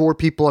first 4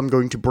 people I'm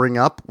going to bring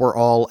up were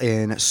all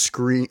in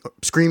Scream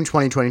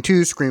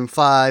 2022, Scream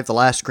 5, The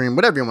Last Scream,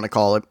 whatever you want to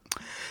call it.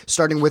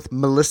 Starting with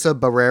Melissa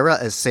Barrera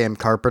as Sam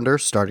Carpenter,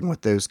 starting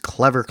with those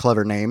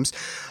clever names.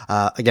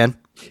 Again,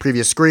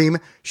 previous Scream.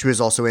 She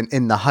was also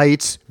in The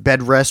Heights,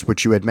 Bed Rest,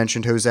 which you had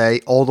mentioned, Jose,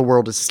 All the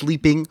World is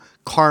Sleeping,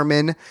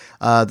 Carmen,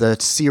 the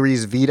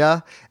series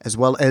Vida, as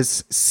well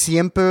as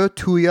Siempre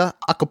Tuya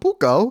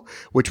Acapulco,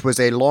 which was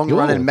a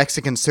long-running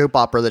Mexican soap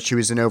opera that she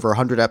was in over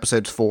 100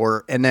 episodes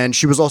for. And then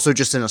she was also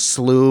just in a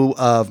slew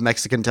of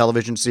Mexican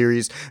television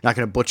series. Not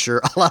going to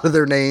butcher a lot of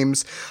their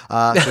names.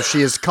 So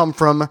she has come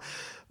from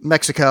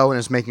Mexico and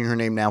is making her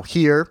name now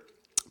here,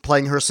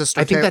 playing her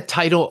sister. I think that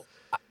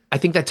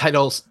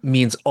title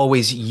means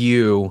always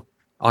you,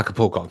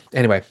 Acapulco.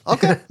 Anyway.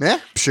 Okay. Yeah,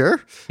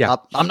 sure. Yeah.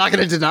 I'm not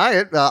going to deny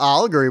it.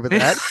 I'll agree with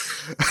that.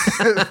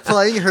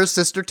 Playing her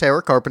sister,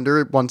 Tara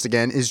Carpenter, once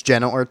again, is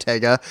Jenna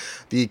Ortega,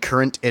 the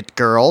current It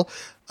Girl.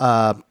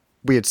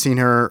 We had seen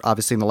her,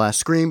 obviously, in The Last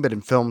Scream, but in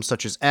films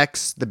such as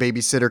X, The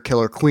Babysitter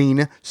Killer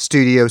Queen,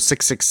 Studio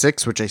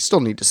 666, which I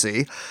still need to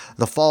see,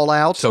 The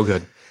Fallout. So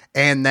good.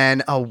 And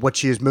then what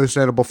she is most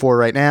notable for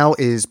right now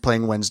is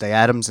playing Wednesday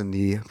Addams in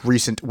the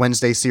recent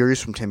Wednesday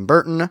series from Tim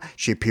Burton.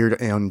 She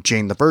appeared on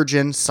Jane the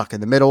Virgin, Stuck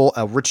in the Middle,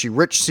 a Richie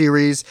Rich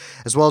series,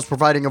 as well as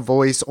providing a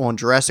voice on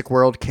Jurassic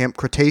World Camp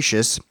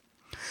Cretaceous.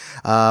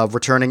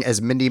 Returning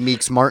as Mindy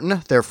Meeks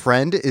Martin, their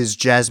friend is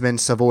Jasmine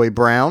Savoy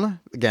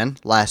Brown. Again,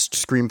 last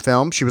Scream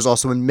film. She was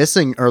also in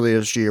Missing earlier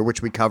this year,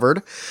 which we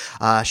covered.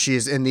 She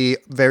is in the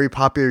very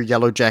popular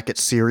Yellow Jacket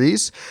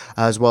series,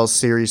 as well as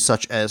series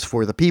such as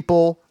For the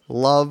People,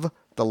 Love,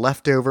 The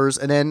Leftovers,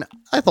 and then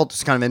I thought this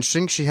was kind of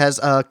interesting. She has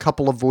a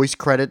couple of voice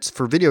credits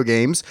for video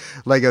games: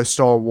 Lego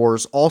Star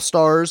Wars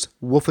All-Stars,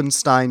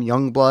 Wolfenstein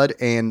Youngblood,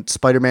 and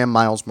Spider-Man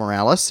Miles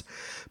Morales.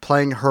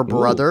 Playing her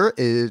brother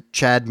is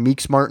Chad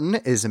Meeks Martin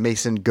is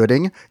Mason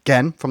Gooding,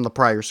 again from the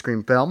prior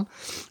Scream film,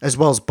 as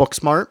well as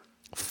Booksmart.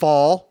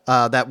 Fall,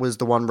 that was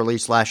the one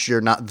released last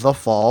year, not The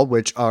Fall,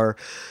 which our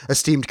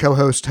esteemed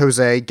co-host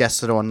Jose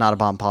guested on Not a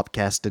Bomb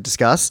podcast to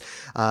discuss.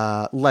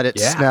 Let It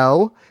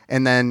Snow.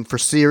 And then for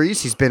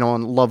series, he's been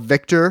on Love,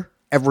 Victor,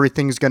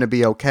 Everything's Gonna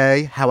Be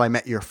Okay, How I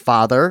Met Your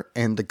Father,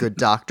 and The Good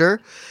Doctor.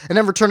 And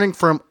then returning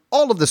from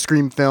all of the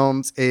Scream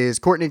films is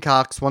Courtney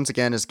Cox, once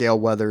again as Gail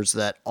Weathers,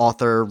 that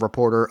author,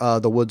 reporter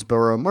of the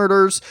Woodsboro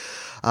Murders.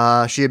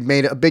 She had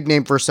made a big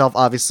name for herself,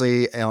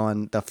 obviously,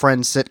 on the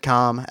Friends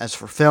sitcom. As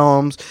for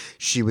films,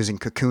 she was in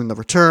Cocoon the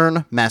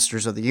Return,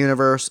 Masters of the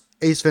Universe,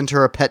 Ace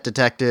Ventura, Pet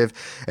Detective,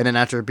 and then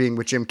after being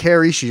with Jim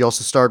Carrey, she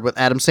also starred with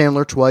Adam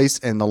Sandler twice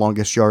in The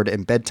Longest Yard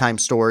and Bedtime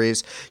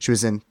Stories. She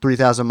was in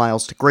 3,000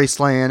 Miles to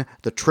Graceland,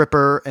 The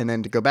Tripper, and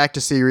then to go back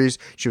to series,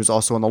 she was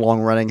also in the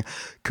long-running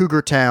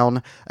Cougar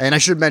Town. And I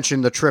should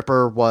mention The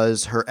Tripper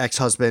was her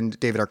ex-husband,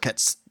 David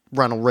Arquette's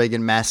Ronald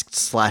Reagan masked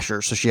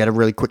slasher, so she had a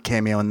really quick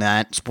cameo in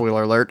that.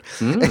 Spoiler alert.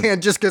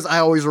 And just because I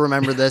always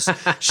remember this,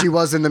 she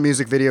was in the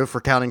music video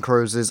for Counting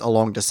Crows' A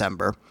Long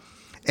December.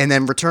 And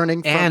then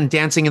returning from... And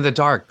Dancing in the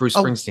Dark, Bruce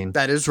Springsteen.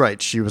 That is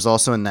right. She was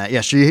also in that.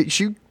 Yeah, she.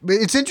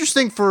 It's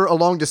interesting for A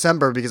Long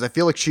December because I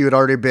feel like she had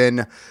already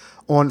been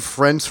on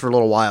Friends for a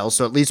little while.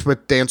 So at least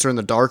with Dancer in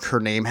the Dark, her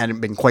name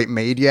hadn't been quite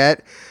made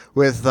yet.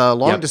 With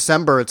Long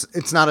December,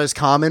 it's not as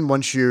common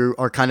once you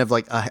are kind of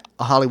like a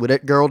Hollywood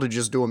it girl to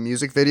just do a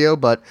music video.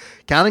 But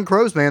Counting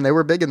Crows, man, they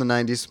were big in the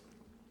 90s.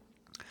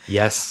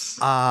 Yes.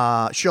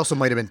 She also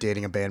might have been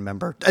dating a band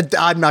member.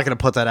 I'm not going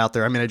to put that out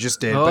there. I mean, I just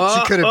did, but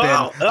she could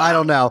have been. I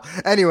don't know.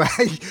 Anyway,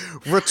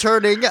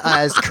 returning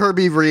as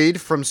Kirby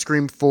Reed from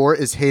Scream 4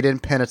 is Hayden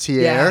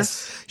Panettiere.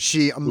 Yes.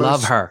 She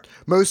love her.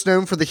 Most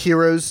known for the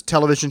Heroes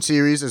television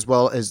series, as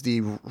well as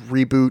the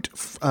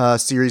reboot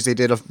series they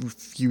did a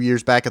few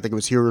years back. I think it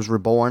was Heroes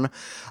Reborn.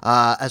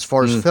 As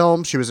far as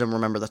film, she was in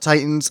Remember the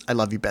Titans, I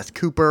Love You, Beth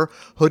Cooper,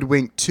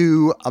 Hoodwink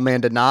 2,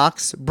 Amanda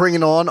Knox, Bring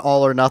It On,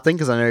 All or Nothing,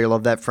 because I know you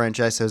love that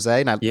franchise,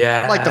 Jose, and I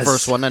like the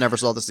first one. I never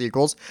saw the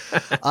sequels.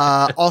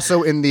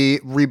 Also in the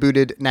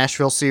rebooted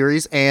Nashville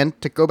series, and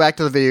to go back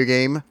to the video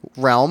game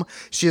realm,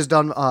 she has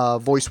done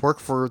voice work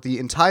for the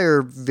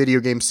entire video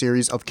game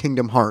series of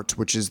Kingdom Hearts,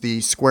 which is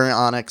the Square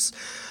Enix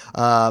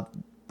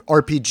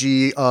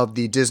RPG of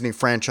the Disney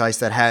franchise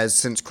that has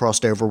since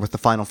crossed over with the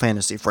Final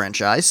Fantasy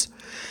franchise.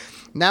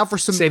 Now for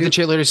some... Save the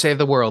cheerleader, save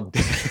the world.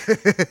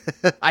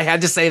 I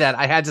had to say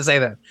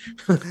that.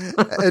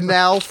 And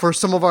now for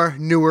some of our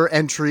newer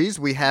entries,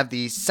 we have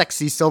the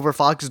sexy silver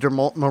fox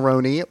Dermot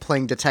Mulroney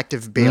playing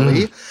Detective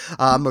Bailey,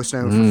 most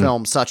known for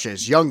films such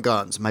as Young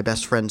Guns, My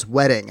Best Friend's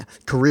Wedding,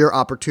 Career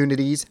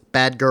Opportunities,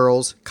 Bad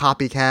Girls,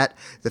 Copycat,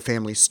 The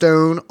Family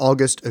Stone,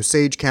 August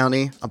Osage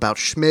County, About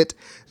Schmidt,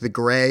 The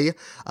Grey,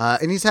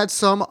 and he's had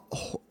some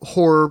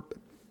horror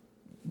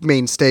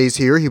mainstays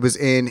here. He was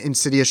in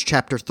Insidious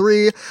Chapter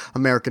 3,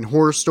 American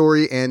Horror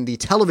Story, and the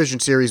television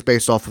series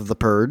based off of The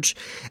Purge,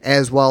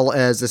 as well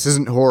as, this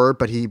isn't horror,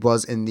 but he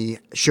was in the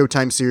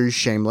Showtime series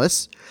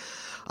Shameless.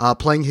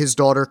 Playing his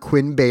daughter,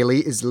 Quinn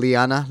Bailey, is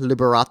Liana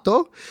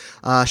Liberato.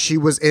 She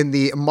was in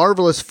the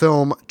marvelous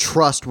film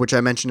Trust, which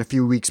I mentioned a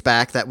few weeks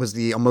back. That was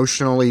the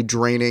emotionally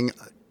draining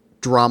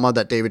drama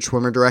that David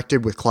Schwimmer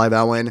directed with Clive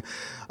Owen.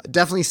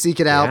 Definitely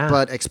seek it out,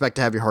 but expect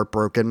to have your heart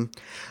broken.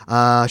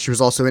 She was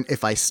also in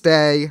If I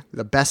Stay,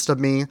 The Best of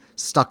Me,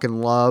 Stuck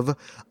in Love,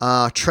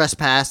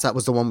 Trespass. That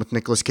was the one with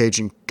Nicolas Cage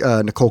and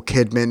Nicole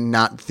Kidman,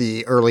 not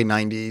the early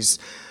 90s.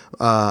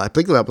 I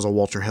think that was a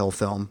Walter Hill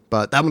film,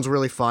 but that one's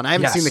really fun. I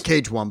haven't seen the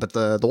Cage one, but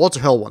the Walter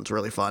Hill one's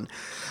really fun.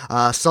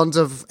 Sons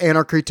of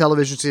Anarchy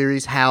television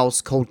series, House,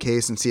 Cold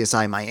Case, and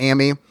CSI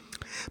Miami.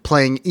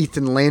 Playing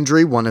Ethan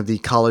Landry, one of the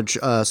college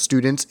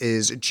students,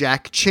 is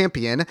Jack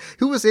Champion,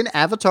 who was in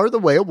Avatar: The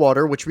Way of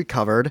Water, which we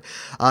covered.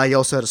 He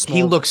also had a small...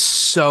 He looks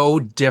so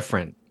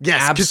different.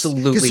 Yes,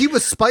 absolutely. Because he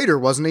was Spider,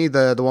 wasn't he?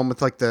 The one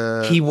with like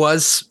the... He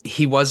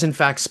was in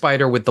fact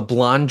Spider with the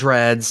blonde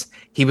dreads.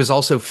 He was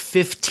also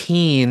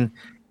 15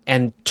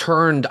 and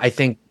turned, I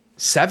think,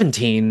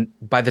 17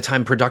 by the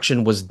time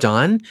production was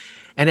done.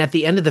 And at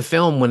the end of the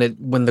film,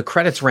 when the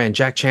credits ran,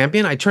 Jack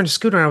Champion, I turned to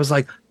Scooter and I was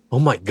like, oh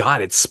my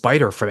God, it's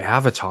Spider from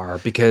Avatar,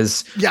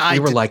 because we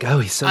were like, oh,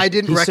 he's so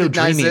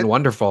dreamy and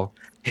wonderful.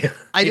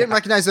 I didn't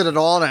recognize it at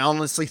all, and I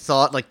honestly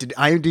thought, like, did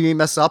IMDb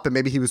mess up, and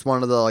maybe he was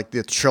one of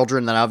the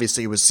children that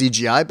obviously was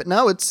CGI, but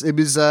no, it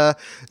was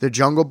the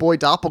Jungle Boy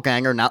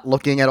doppelganger, not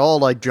looking at all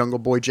like Jungle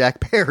Boy Jack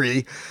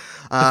Perry.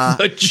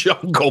 The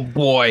Jungle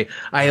Boy,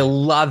 I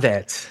love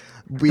it.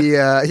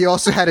 He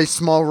also had a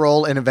small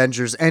role in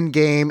Avengers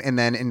Endgame, and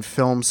then in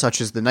films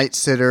such as The Night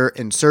Sitter,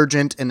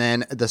 Insurgent, and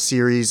then the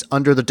series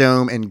Under the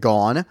Dome and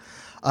Gone.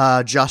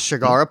 Josh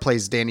Shigara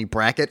plays Danny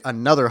Brackett,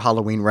 another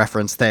Halloween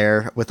reference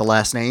there with the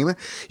last name.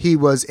 He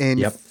was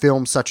in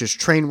films such as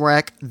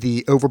Trainwreck,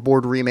 the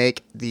Overboard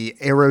remake, the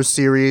Arrow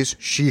series,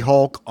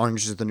 She-Hulk,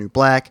 Orange is the New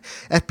Black,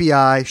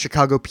 FBI,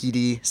 Chicago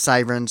PD,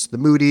 Sirens, The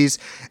Moodies,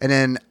 and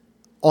then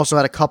also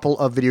had a couple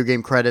of video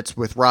game credits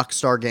with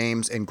Rockstar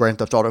Games in Grand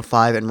Theft Auto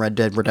 5 and Red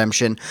Dead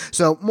Redemption.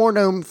 So more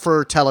known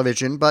for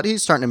television, but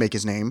he's starting to make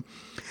his name.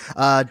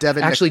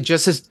 Devin, actually,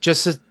 just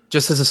as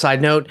a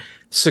side note,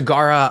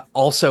 Segara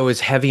also is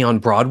heavy on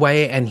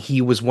Broadway, and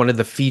he was one of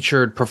the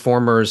featured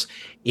performers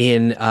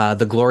in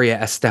the Gloria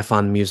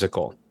Estefan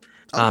musical.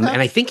 And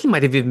I think he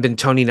might have even been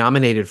Tony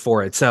nominated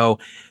for it. So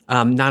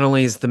not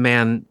only is the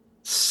man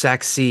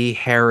sexy,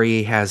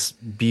 hairy, has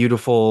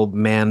beautiful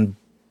man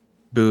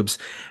boobs,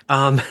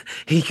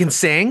 he can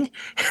sing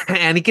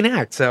and he can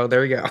act. So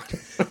there we go.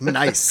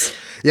 Nice.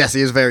 Yes,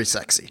 he is very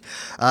sexy.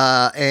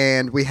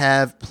 And we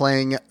have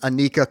playing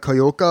Anika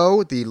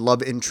Koyoko, the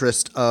love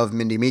interest of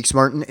Mindy Meeks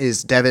Martin,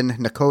 is Devin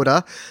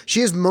Nakoda.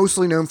 She is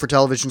mostly known for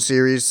television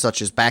series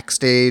such as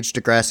Backstage,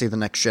 Degrassi The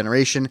Next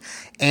Generation,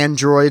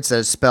 Androids, that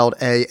is spelled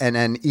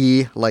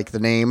A-N-N-E, like the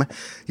name,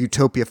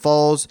 Utopia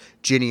Falls,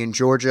 Ginny in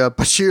Georgia,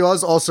 but she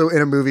was also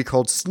in a movie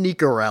called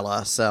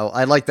Sneakerella, so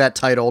I like that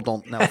title.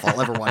 Don't know if I'll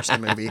ever watch the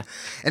movie.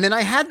 And then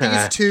I had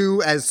these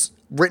two as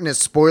written as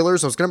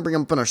spoilers. I was going to bring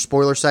them up in our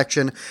spoiler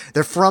section.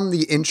 They're from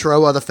the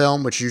intro of the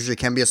film, which usually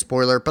can be a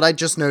spoiler, but I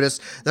just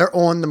noticed they're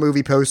on the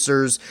movie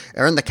posters,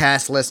 they're in the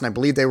cast list, and I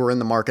believe they were in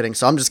the marketing,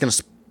 so I'm just going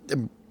to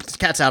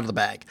cat's out of the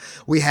bag.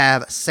 We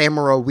have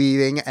Samara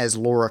Weaving as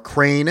Laura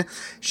Crane.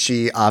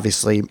 She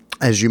obviously,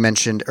 as you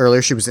mentioned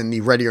earlier, she was in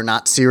the Ready or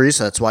Not series,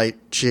 so that's why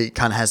she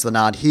kind of has the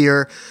nod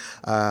here.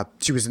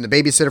 She was in the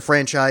Babysitter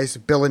franchise,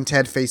 Bill and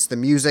Ted Face the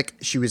Music.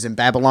 She was in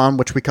Babylon,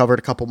 which we covered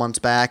a couple months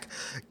back.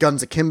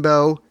 Guns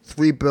Akimbo,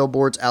 3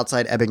 Billboards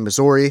Outside Ebbing,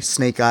 Missouri,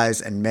 Snake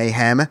Eyes, and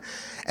Mayhem.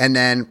 And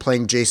then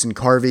playing Jason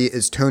Carvey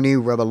is Tony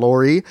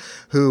Revolori,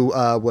 who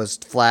was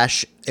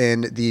Flash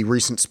in the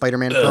recent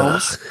Spider-Man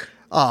films.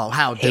 Oh,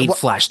 how hate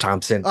Flash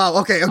Thompson.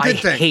 Oh, okay, a good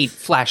thing. I hate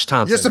Flash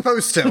Thompson. You're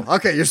supposed to.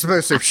 Okay, you're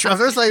supposed to. I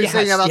was like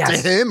saying about to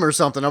him or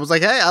something. I was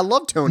like, hey, I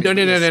love Tony.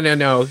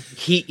 No.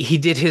 He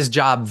did his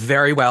job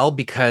very well,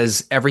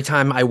 because every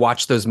time I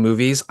watch those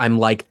movies, I'm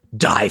like,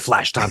 die,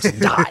 Flash Thompson,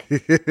 die.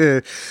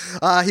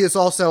 He is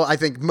also, I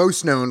think,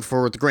 most known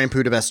for the Grand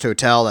Budapest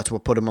Hotel. That's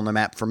what put him on the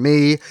map for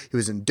me. He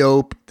was in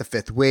Dope, The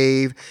Fifth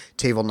Wave,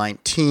 Table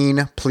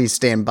 19, Please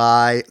Stand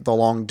By, The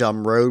Long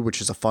Dumb Road,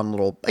 which is a fun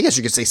little, I guess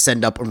you could say,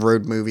 send-up of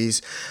road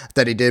movies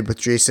that he did with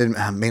Jason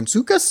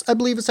Mantzoukas, I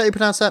believe is how you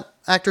pronounce that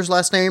actor's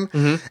last name.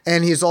 Mm-hmm.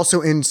 And he is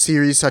also in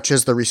series such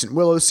as the recent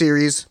Willow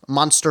series,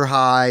 Monster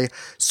High,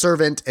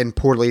 Servant, and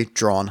Poorly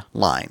Drawn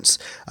Lines.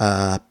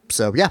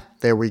 So yeah,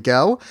 there we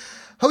go.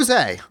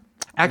 Jose.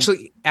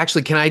 Actually,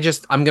 can I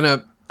just, I'm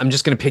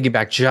just gonna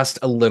piggyback just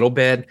a little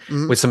bit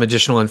with some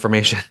additional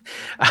information.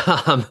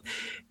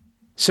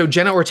 So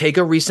Jenna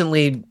Ortega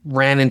recently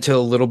ran into a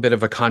little bit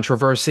of a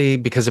controversy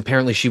because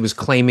apparently she was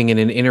claiming in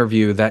an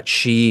interview that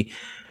she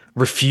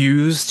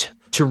refused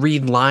to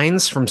read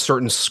lines from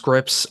certain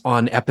scripts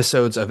on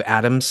episodes of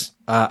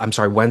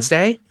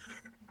Wednesday.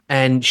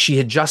 And she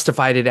had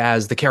justified it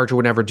as the character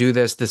would never do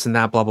this and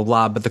that, blah, blah,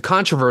 blah. But the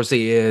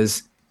controversy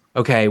is,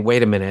 okay,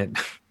 wait a minute.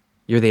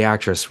 You're the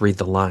actress, read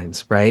the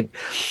lines, right?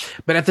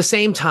 But at the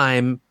same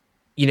time,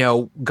 you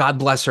know, God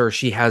bless her,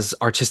 she has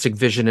artistic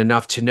vision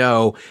enough to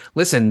know,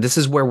 listen, this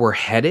is where we're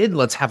headed.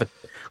 Let's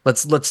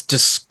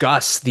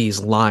discuss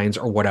these lines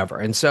or whatever.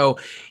 And so,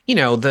 you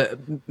know, the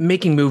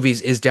making movies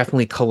is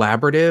definitely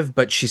collaborative,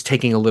 but she's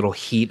taking a little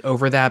heat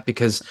over that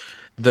because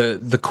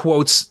the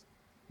quotes,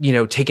 you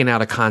know, taken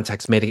out of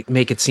context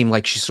make it seem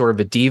like she's sort of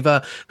a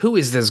diva. Who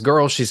is this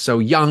girl? She's so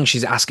young.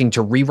 She's asking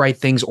to rewrite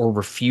things or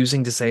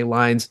refusing to say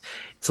lines.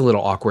 It's a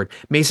little awkward.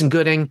 Mason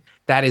Gooding,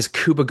 that is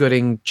Cuba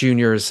Gooding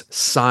Jr.'s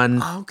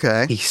son.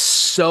 Okay. He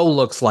so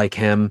looks like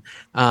him.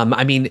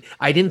 I mean,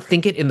 I didn't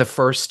think it in the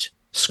first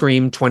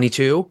Scream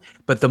 22,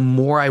 but the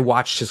more I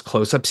watched his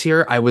close-ups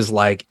here, I was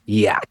like,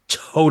 yeah,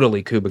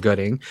 totally Cuba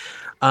Gooding.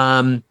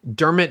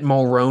 Dermot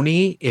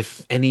Mulroney,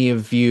 if any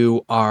of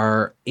you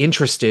are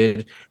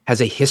interested, has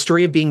a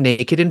history of being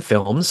naked in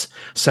films.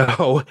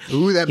 So,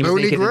 ooh, that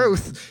bony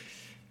growth.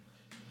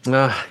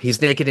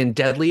 He's naked in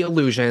Deadly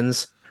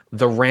Illusions,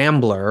 The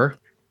Rambler,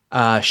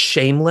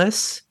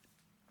 Shameless,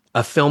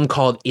 a film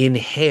called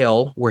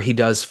Inhale, where he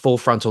does full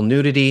frontal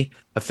nudity,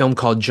 a film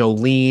called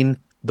Jolene,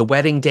 The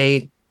Wedding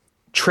Date,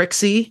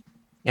 Trixie,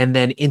 and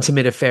then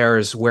Intimate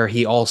Affairs, where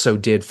he also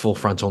did full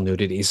frontal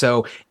nudity.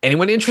 So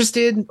anyone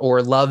interested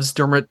or loves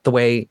Dermot the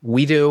way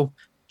we do,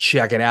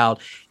 check it out.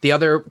 The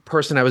other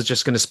person I was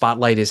just going to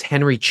spotlight is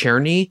Henry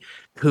Czerny,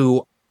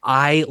 who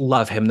I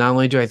love him. Not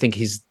only do I think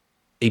he's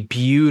a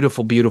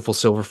beautiful, beautiful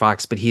silver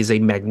fox, but he's a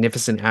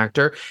magnificent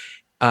actor.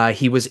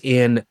 He was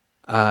in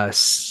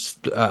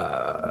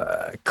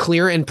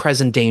Clear and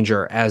Present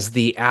Danger as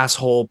the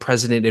asshole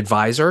president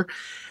advisor.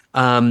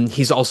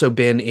 He's also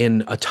been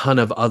in a ton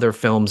of other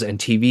films and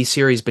TV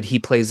series, but he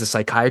plays the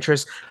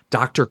psychiatrist,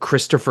 Dr.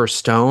 Christopher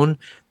Stone,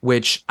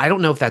 which I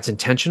don't know if that's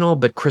intentional,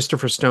 but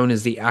Christopher Stone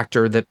is the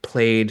actor that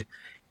played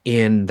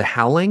in The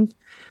Howling,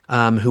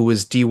 who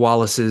was Dee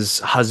Wallace's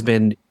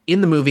husband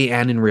in the movie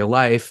and in real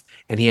life,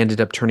 and he ended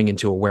up turning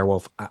into a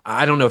werewolf.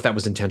 I don't know if that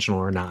was intentional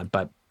or not,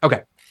 but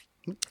okay.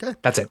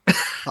 That's it.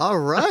 All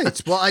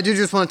right. Well, I do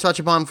just want to touch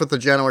upon with the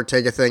Jenna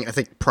Ortega thing. I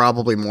think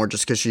probably more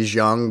just because she's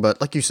young, but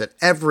like you said,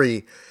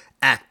 every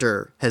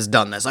actor has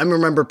done this. I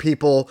remember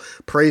people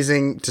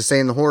praising, to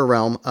say in the horror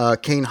realm,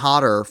 Kane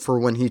Hodder for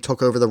when he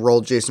took over the role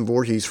of Jason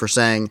Voorhees for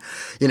saying,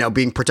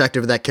 being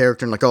protective of that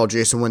character and like, oh,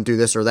 Jason wouldn't do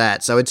this or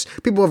that. So it's,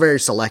 people are very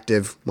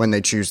selective when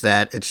they choose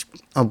that. It's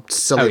a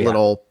silly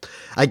little,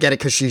 I get it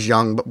because she's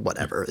young, but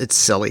whatever. It's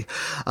silly.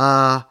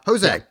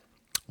 Jose. Yeah.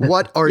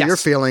 What are your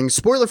feelings,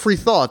 spoiler-free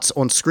thoughts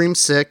on Scream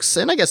 6,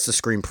 and I guess the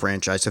Scream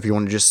franchise, if you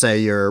want to just say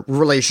your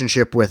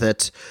relationship with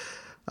it.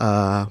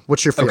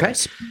 What's your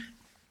feelings? Okay.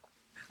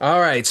 All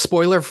right,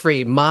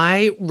 spoiler-free.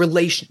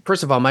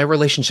 First of all, my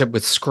relationship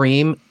with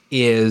Scream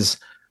is,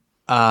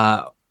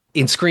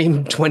 in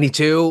Scream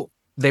 22,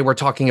 they were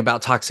talking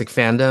about toxic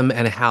fandom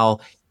and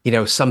how,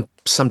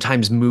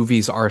 sometimes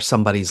movies are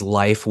somebody's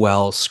life.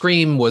 Well,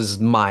 Scream was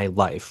my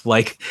life.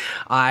 Like,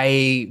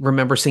 I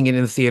remember seeing it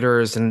in the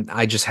theaters, and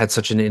I just had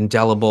such an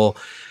indelible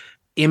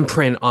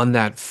imprint on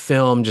that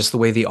film, just the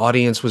way the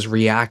audience was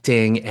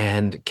reacting,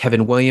 and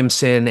Kevin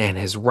Williamson and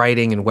his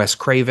writing, and Wes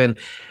Craven.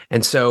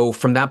 And so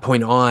from that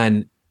point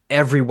on,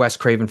 every Wes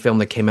Craven film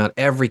that came out,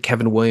 every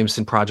Kevin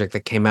Williamson project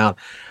that came out,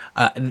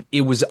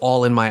 it was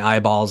all in my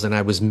eyeballs, and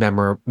I was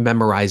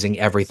memorizing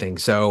everything.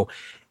 So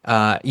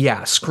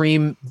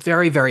Scream,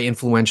 very, very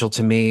influential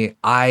to me.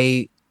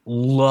 I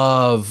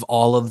love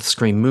all of the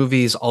Scream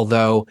movies,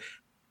 although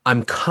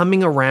I'm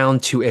coming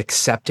around to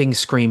accepting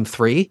Scream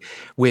 3,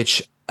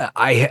 which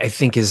I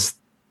think is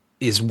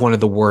one of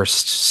the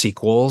worst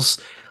sequels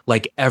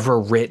like ever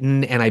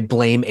written, and I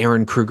blame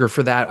Aaron Kruger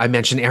for that. I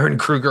mentioned Aaron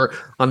Kruger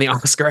on the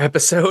Oscar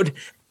episode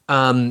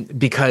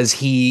because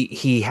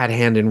he had a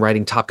hand in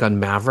writing Top Gun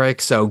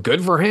Maverick, so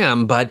good for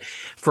him. But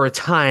for a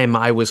time,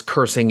 I was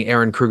cursing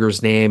Aaron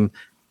Kruger's name,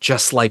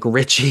 just like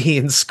Richie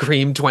in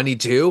Scream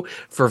 22,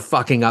 for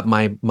fucking up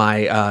my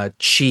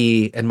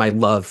chi and my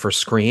love for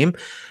Scream.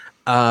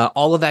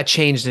 All of that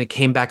changed, and it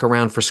came back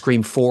around for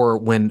Scream 4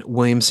 when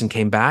Williamson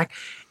came back.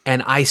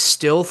 And I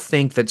still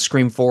think that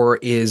Scream 4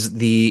 is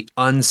the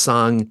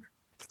unsung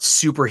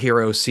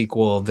superhero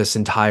sequel of this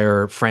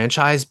entire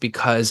franchise,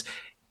 because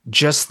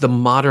just the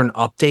modern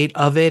update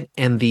of it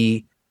and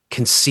the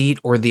conceit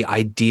or the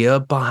idea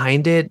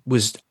behind it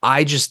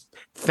I just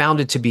found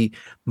it to be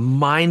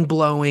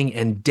mind-blowing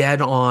and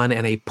dead on,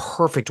 and a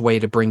perfect way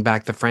to bring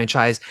back the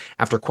franchise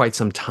after quite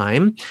some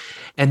time.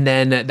 And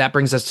then that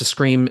brings us to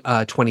Scream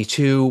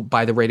 22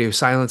 by the Radio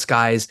Silence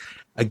guys.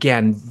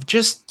 Again,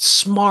 just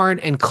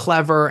smart and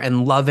clever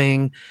and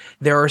loving.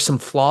 There are some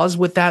flaws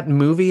with that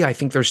movie. I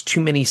think there's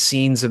too many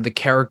scenes of the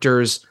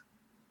characters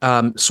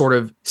sort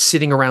of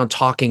sitting around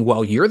talking,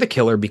 well, you're the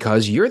killer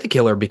because,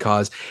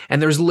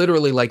 and there's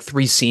literally like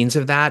 3 scenes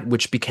of that,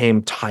 which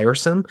became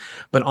tiresome.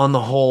 But on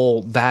the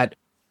whole, that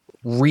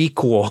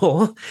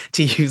requel,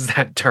 to use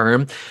that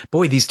term,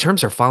 boy, these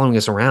terms are following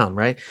us around,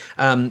 right?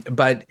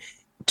 But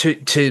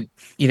to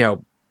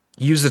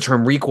use the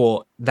term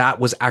requel, that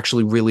was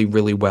actually really,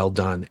 really well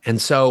done.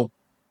 And so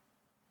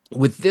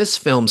with this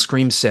film,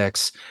 Scream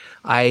 6,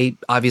 I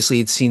obviously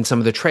had seen some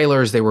of the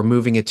trailers. They were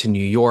moving it to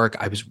New York.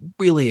 I was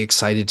really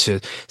excited to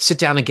sit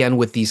down again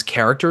with these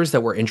characters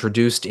that were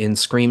introduced in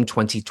Scream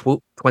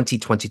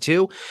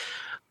 2022.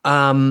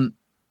 And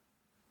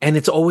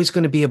it's always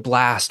going to be a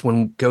blast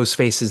when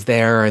Ghostface is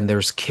there and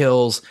there's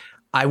kills.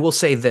 I will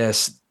say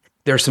this.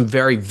 There's some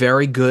very,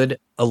 very good,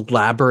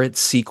 elaborate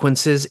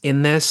sequences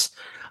in this,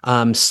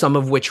 some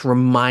of which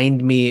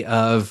remind me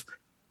of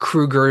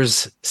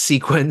Kruger's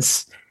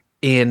sequence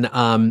in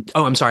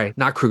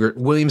not Kruger,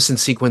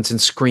 Williamson's sequence in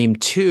Scream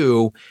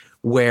 2,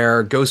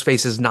 where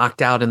Ghostface is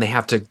knocked out and they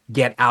have to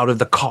get out of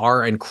the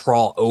car and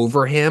crawl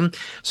over him.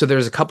 So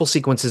there's a couple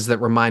sequences that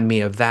remind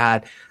me of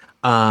that.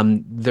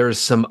 There's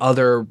some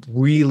other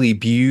really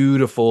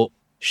beautifully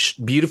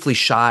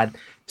shot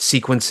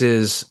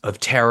sequences of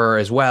terror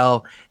as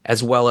well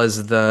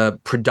as the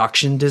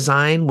production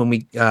design. When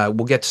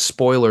we'll get to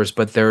spoilers,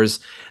 but there's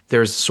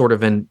sort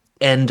of an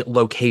end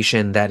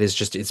location that is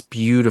just, it's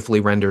beautifully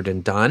rendered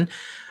and done.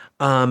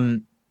 But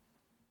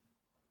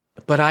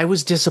I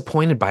was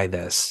disappointed by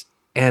this.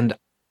 And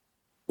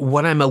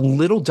what I'm a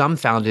little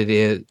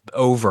dumbfounded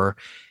over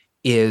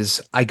is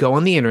I go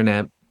on the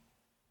internet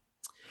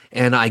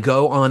and I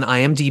go on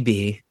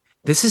IMDb.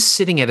 This is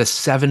sitting at a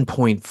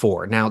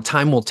 7.4. Now,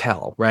 time will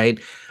tell, right?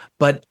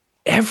 But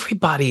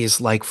everybody is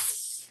like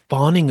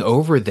fawning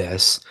over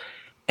this.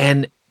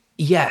 And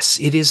yes,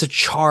 it is a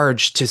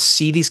charge to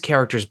see these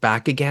characters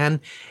back again,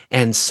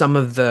 and some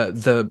of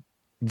the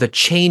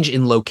change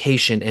in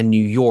location in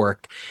New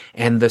York,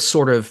 and the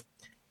sort of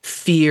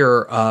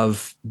fear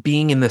of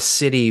being in the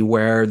city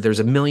where there's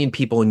a million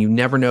people and you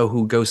never know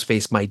who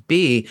Ghostface might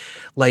be.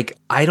 Like,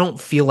 I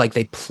don't feel like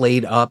they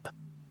played up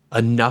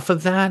enough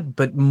of that,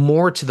 but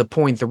more to the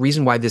point, the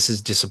reason why this is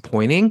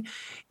disappointing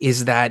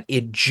is that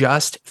it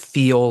just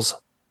feels,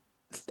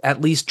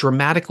 at least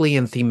dramatically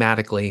and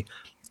thematically,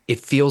 it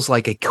feels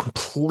like a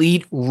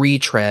complete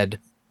retread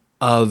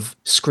of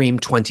Scream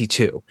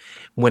 22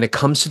 when it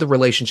comes to the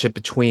relationship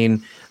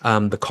between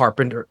the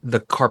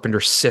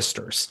Carpenter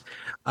sisters.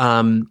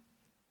 And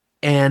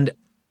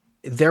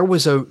there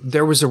was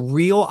a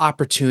real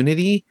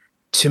opportunity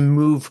to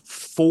move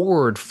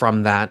forward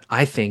from that,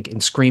 I think, in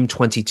Scream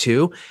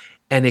 22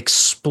 and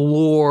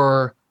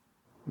explore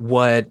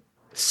what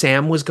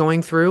Sam was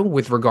going through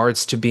with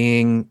regards to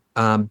being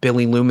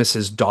Billy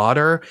Loomis's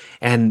daughter,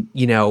 and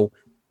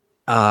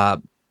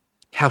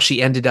how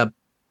she ended up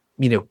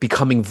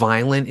becoming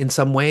violent in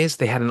some ways.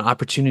 They had an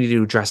opportunity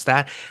to address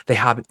that. They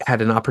had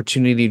an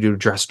opportunity to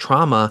address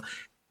trauma,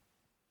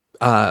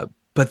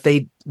 but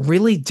they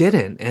really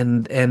didn't.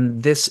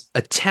 And this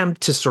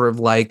attempt to sort of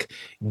like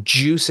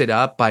juice it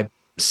up by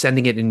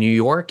sending it in New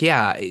York,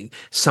 yeah,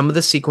 some of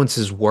the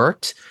sequences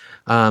worked,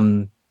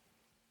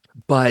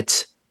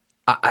 but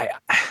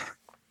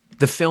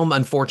the film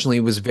unfortunately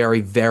was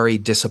very, very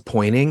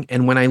disappointing.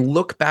 And when I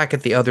look back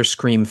at the other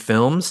Scream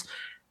films,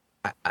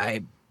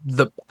 I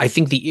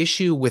think the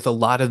issue with a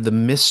lot of the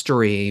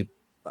mystery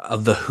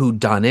of the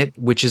whodunit,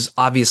 which is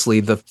obviously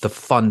the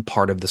fun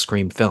part of the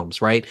Scream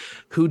films, right?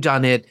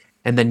 Whodunit,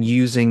 and then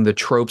using the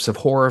tropes of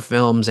horror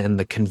films and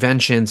the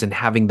conventions and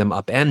having them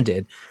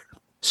upended.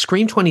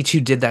 Scream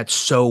 22 did that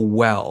so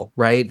well,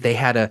 right? They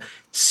had a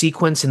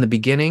sequence in the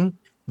beginning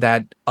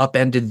that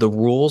upended the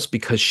rules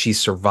because she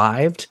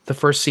survived the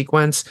first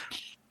sequence.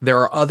 There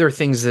are other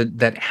things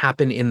that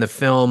happen in the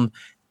film.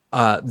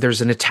 There's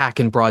an attack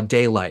in broad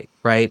daylight,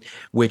 right?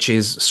 Which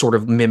is sort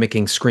of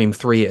mimicking Scream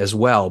 3 as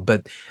well.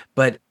 But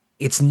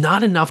it's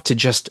not enough to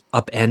just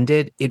upend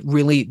it.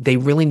 They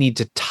really need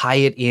to tie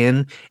it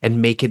in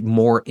and make it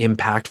more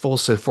impactful.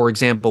 So, for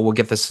example, we'll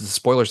get this to the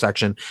spoiler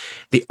section.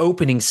 The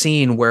opening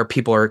scene where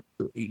people are,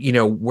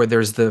 where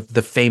there's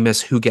the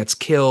famous who gets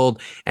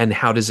killed and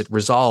how does it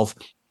resolve.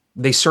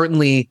 They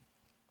certainly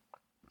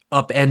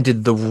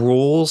upended the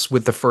rules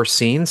with the first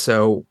scene.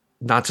 So,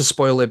 not to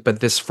spoil it, but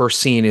this first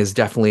scene is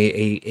definitely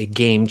a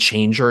game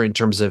changer in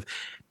terms of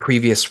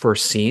previous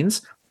first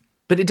scenes.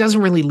 But it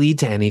doesn't really lead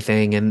to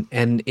anything,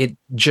 and it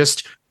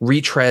just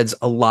retreads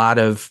a lot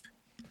of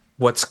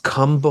what's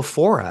come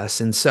before us.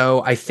 And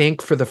so I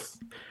think for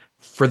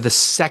the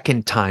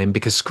second time,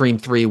 because Scream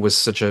 3 was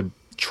such a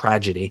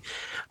tragedy,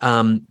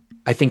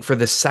 I think for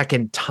the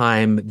second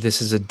time,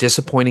 this is a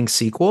disappointing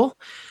sequel.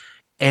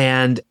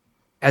 And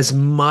as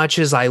much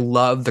as I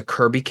love the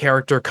Kirby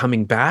character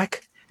coming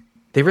back,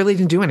 they really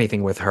didn't do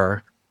anything with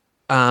her,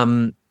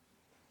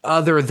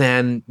 other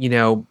than,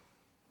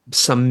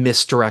 some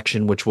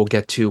misdirection, which we'll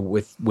get to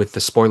with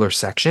the spoiler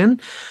section.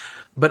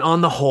 But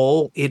on the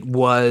whole, it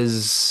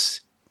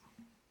was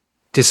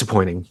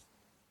disappointing.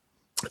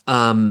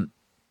 And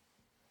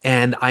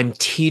I'm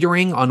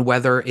teetering on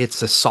whether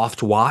it's a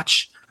soft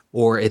watch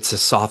or it's a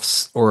soft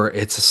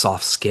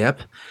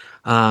skip.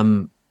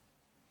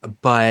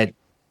 But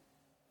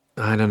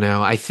I don't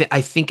know. I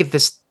think at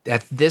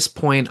this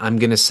point, I'm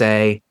going to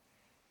say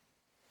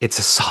it's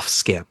a soft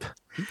skip.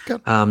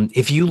 Okay.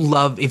 If you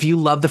love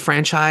the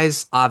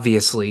franchise,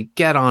 obviously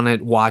get on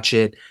it, watch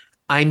it.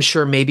 I'm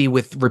sure maybe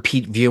with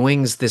repeat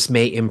viewings, this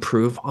may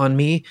improve on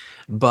me,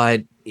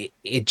 but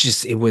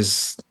it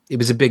was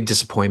a big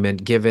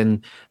disappointment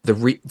given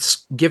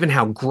given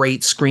how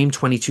great Scream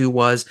 22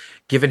 was,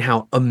 given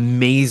how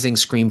amazing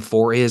Scream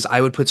 4 is.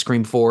 I would put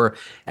Scream 4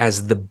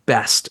 as the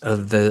best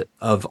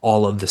of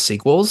all of the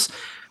sequels.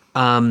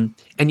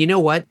 And you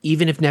know what?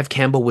 Even if Nev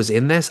Campbell was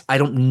in this, I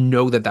don't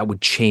know that would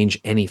change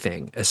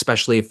anything,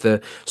 especially if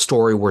the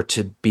story were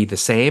to be the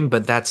same.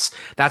 But that's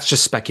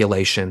just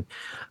speculation.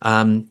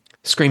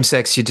 Scream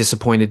 6, you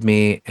disappointed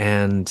me,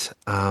 and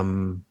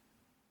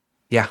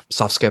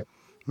soft skip.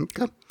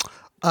 Okay.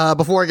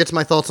 Before I get to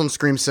my thoughts on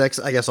Scream 6,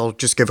 I guess I'll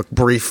just give a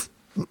brief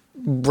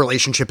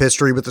relationship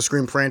history with the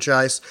Scream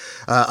franchise.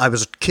 I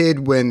was a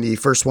kid when the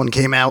first one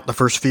came out, the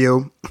first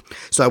few,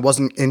 so I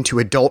wasn't into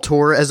adult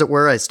horror, as it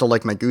were. I still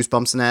like my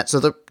Goosebumps and that.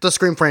 So the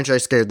Scream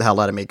franchise scared the hell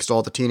out of me because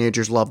all the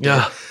teenagers loved it.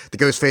 The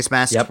Ghostface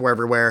masks were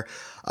everywhere.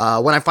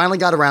 When I finally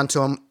got around to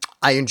them,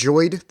 I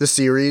enjoyed the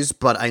series,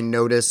 but I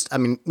noticed,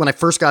 when I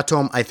first got to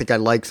them, I think I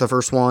liked the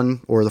first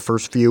one or the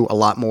first few a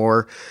lot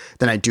more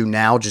than I do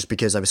now, just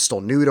because I was still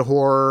new to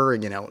horror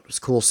and, it was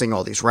cool seeing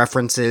all these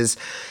references.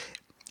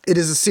 It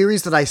is a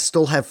series that I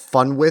still have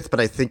fun with, but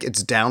I think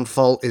its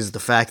downfall is the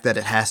fact that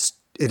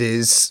it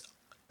is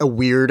a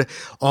weird,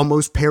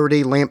 almost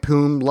parody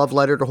lampoon love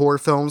letter to horror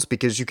films,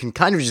 because you can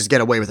kind of just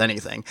get away with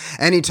anything.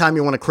 Anytime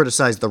you want to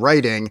criticize the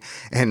writing,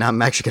 and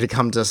I'm actually going to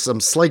come to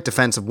some slight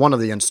defense of one of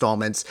the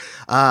installments,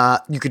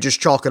 you could just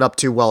chalk it up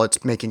to, well,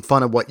 it's making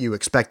fun of what you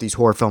expect these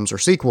horror films or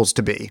sequels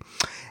to be.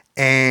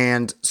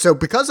 And so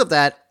because of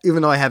that,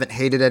 even though I haven't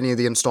hated any of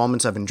the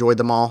installments, I've enjoyed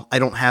them all. I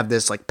don't have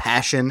this like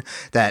passion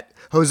that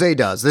Jose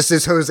does. This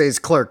is Jose's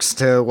Clerks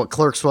to what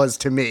Clerks was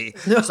to me.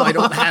 So I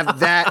don't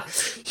have that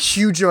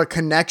huge of a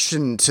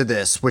connection to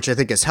this, which I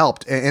think has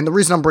helped. And the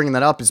reason I'm bringing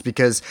that up is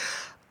because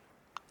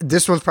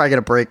this one's probably going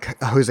to break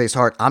Jose's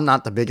heart. I'm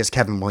not the biggest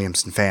Kevin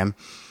Williamson fan.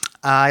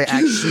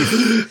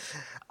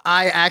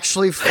 I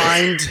actually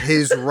find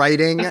his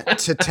writing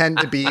to tend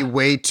to be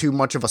way too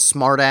much of a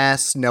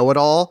smartass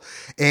know-it-all,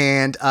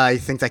 and I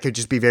think that could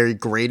just be very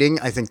grating.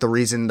 I think the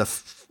reason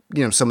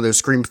some of those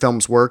Scream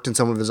films worked and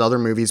some of his other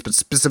movies, but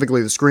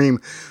specifically the Scream,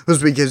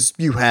 was because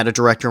you had a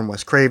director in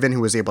Wes Craven who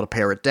was able to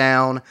pare it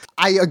down.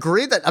 I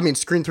agree that,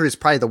 Scream 3 is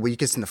probably the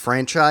weakest in the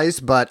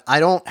franchise, but I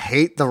don't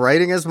hate the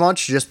writing as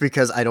much just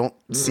because I don't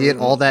see it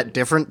all that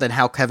different than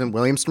how Kevin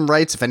Williamson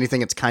writes. If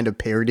anything, it's kind of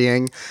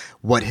parodying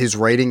what his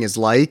writing is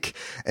like,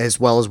 as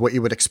well as what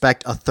you would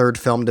expect a third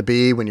film to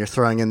be when you're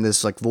throwing in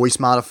this like voice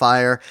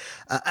modifier.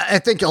 I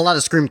think a lot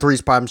of Scream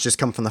 3's problems just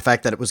come from the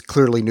fact that it was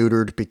clearly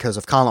neutered because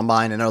of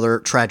Columbine and other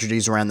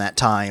tragedies around that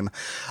time.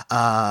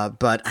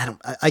 But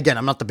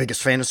I'm not the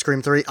biggest fan of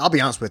Scream 3. I'll be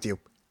honest with you.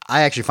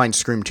 I actually find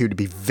Scream 2 to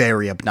be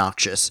very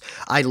obnoxious.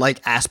 I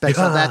like aspects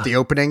of that, the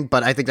opening,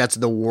 but I think that's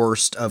the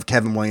worst of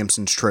Kevin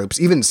Williamson's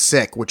tropes. Even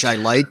Sick, which I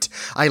liked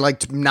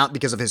not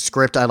because of his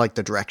script, I liked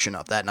the direction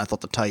of that, and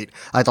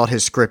I thought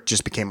his script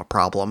just became a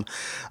problem.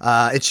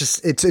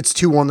 It's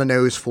too on the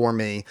nose for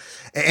me.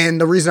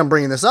 And the reason I'm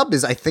bringing this up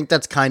is I think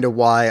that's kind of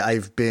why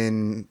I've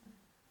been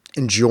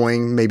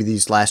enjoying maybe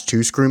these last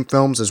two Scream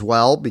films as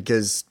well,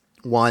 because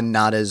one,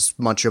 not as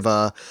much of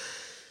a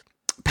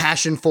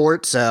passion for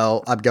it,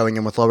 so I'm going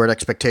in with lowered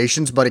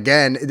expectations. But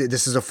again,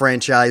 this is a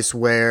franchise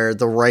where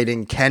the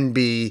writing can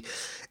be,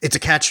 it's a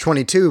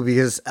catch-22,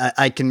 because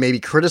I can maybe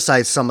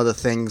criticize some of the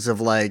things of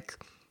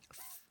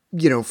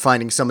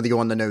finding some of the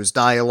on-the-nose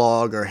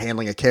dialogue or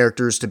handling of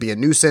characters to be a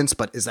nuisance,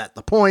 but is that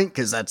the point?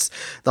 Because that's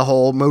the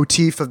whole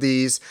motif of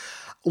these.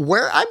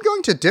 Where I'm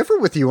going to differ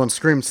with you on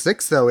Scream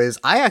 6, though, is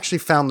I actually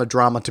found the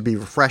drama to be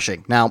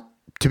refreshing. Now,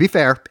 to be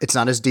fair, it's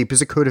not as deep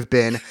as it could have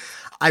been.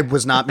 I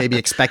was not maybe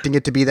expecting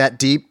it to be that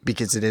deep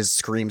because it is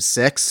Scream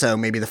 6, so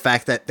maybe the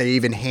fact that they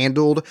even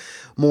handled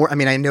more,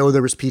 I know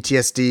there was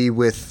PTSD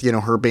with,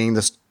 her being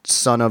the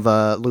son of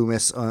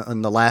Loomis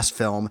in the last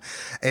film,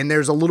 and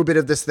there's a little bit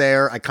of this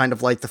there. I kind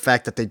of like the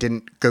fact that they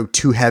didn't go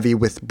too heavy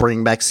with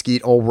bringing back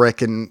Skeet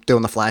Ulrich and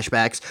doing the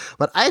flashbacks,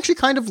 but I actually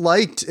kind of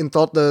liked and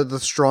thought the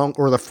strong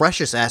or the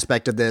freshest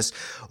aspect of this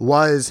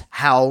was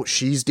how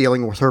she's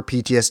dealing with her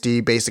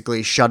PTSD,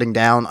 basically shutting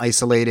down,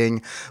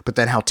 isolating, but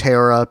then how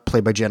Tara,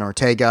 played by Jenna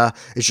Ortega,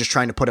 is just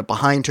trying to put it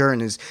behind her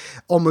and is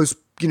almost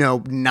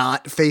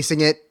not facing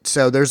it.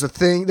 So there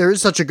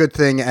is such a good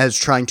thing as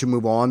trying to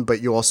move on,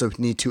 but you also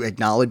need to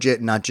acknowledge it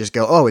and not just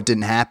go, oh, it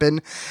didn't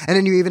happen. And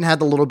then you even had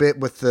the little bit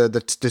with the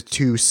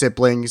two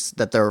siblings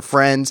that they're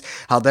friends,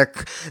 how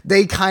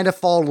they kind of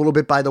fall a little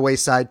bit by the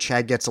wayside.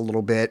 Chad gets a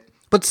little bit,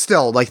 but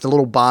still, like the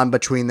little bond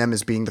between them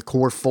as being the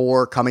core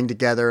four coming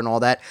together and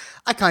all that.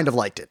 I kind of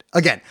liked it.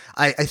 Again,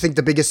 I think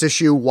the biggest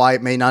issue why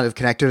it may not have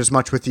connected as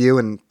much with you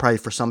and probably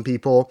for some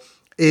people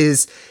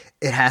is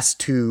it has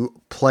to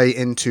play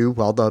into,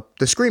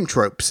 the Scream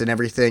tropes and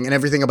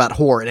everything about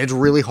horror. And it's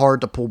really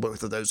hard to pull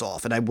both of those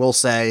off. And I will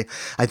say,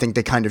 I think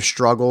they kind of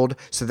struggled.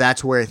 So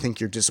that's where I think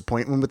your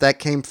disappointment with that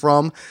came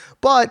from.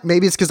 But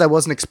maybe it's because I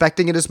wasn't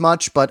expecting it as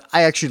much, but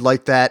I actually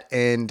liked that.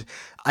 And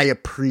I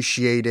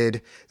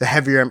appreciated the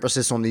heavier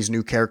emphasis on these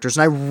new characters.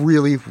 And I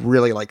really,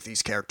 really like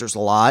these characters a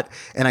lot.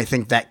 And I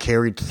think that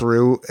carried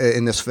through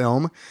in this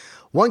film.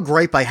 One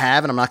gripe I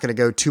have, and I'm not going to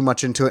go too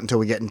much into it until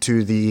we get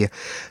into the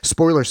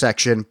spoiler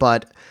section,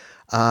 but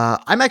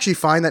I'm actually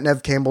fine that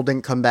Neve Campbell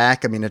didn't come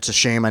back. It's a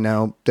shame. I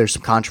know there's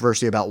some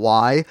controversy about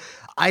why.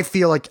 I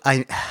feel like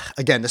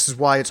this is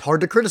why it's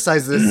hard to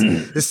criticize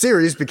this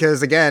series,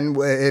 because again,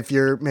 if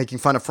you're making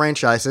fun of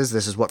franchises,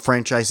 this is what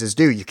franchises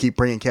do. You keep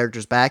bringing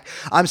characters back.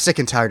 I'm sick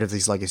and tired of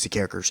these legacy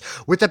characters.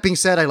 With that being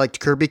said, I liked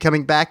Kirby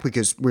coming back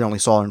because we only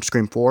saw her in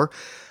Scream 4.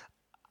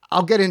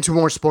 I'll get into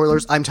more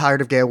spoilers. I'm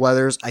tired of Gale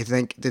Weathers. I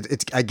think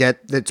that I get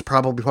it's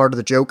probably part of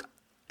the joke.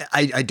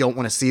 I don't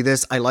want to see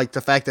this. I like the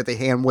fact that they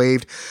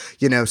hand-waved,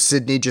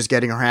 Sydney just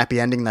getting her happy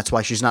ending. That's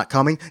why she's not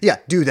coming. Yeah,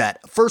 do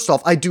that. First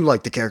off, I do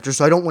like the characters,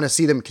 so I don't want to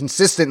see them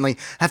consistently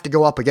have to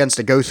go up against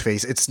a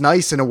Ghostface. It's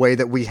nice in a way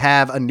that we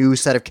have a new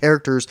set of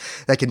characters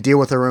that can deal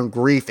with their own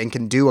grief and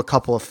can do a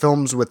couple of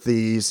films with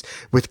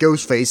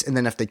Ghostface, and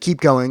then if they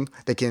keep going,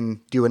 they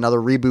can do another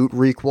reboot,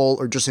 requel,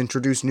 or just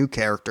introduce new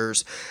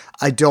characters.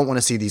 I don't want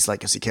to see these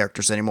legacy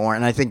characters anymore,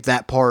 and I think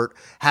that part,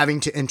 having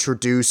to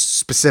introduce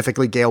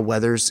specifically Gale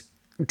Weathers,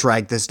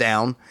 dragged this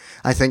down,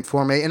 I think,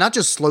 for me, and not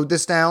just slowed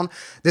this down.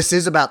 This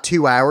is about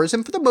 2 hours,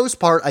 and for the most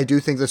part, I do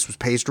think this was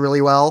paced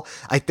really well.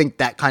 I think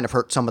that kind of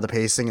hurt some of the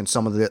pacing and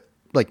some of the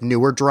like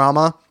newer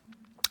drama.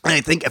 And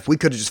I think if we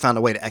could have just found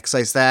a way to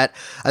excise that,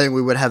 I think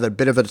we would have a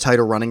bit of a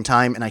tighter running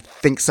time, and I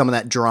think some of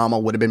that drama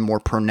would have been more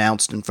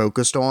pronounced and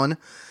focused on.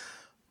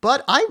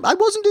 But I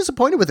wasn't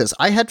disappointed with this.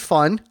 I had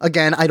fun.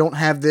 Again, I don't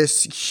have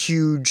this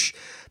huge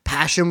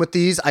passion with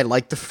these. I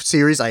like the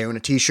series. I own a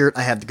t-shirt.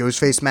 I have the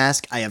Ghostface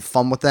mask. I have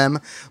fun with them.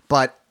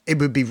 But it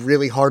would be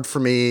really hard for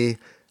me.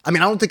 I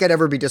mean, I don't think I'd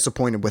ever be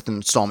disappointed with an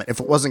installment. If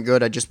it wasn't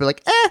good, I'd just be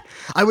like,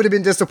 I would have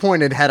been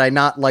disappointed had I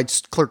not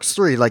liked Clerks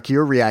 3 like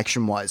your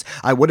reaction was.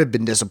 I would have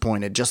been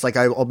disappointed, just like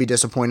I'll be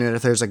disappointed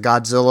if there's a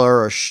Godzilla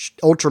or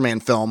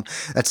Ultraman film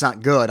that's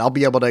not good. I'll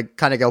be able to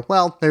kind of go,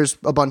 well, there's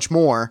a bunch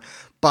more,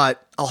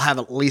 but I'll have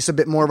at least a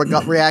bit more of a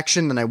gut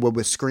reaction than I would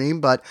with Scream.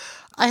 But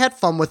I had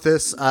fun with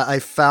this. I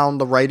found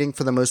the writing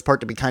for the most part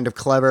to be kind of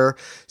clever,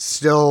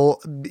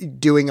 still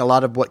doing a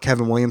lot of what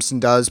Kevin Williamson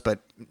does, but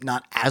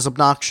not as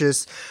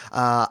obnoxious.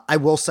 I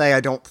will say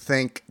I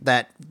think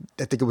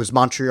it was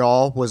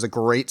Montreal was a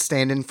great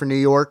stand-in for New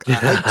York.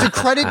 To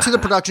credit to the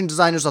production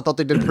designers, I thought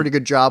they did a pretty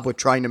good job with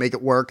trying to make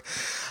it work.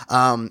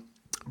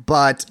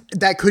 But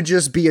that could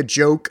just be a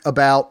joke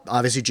about,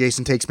 obviously,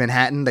 Jason Takes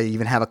Manhattan. They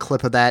even have a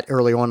clip of that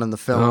early on in the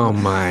film. Oh,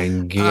 my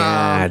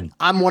God.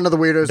 I'm one of the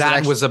weirdos.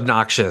 That was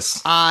obnoxious.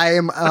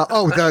 I'm,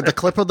 the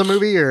clip of the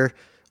movie or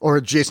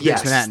Jason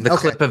Takes Manhattan? The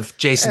clip of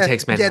Jason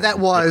Takes Manhattan. Yeah, that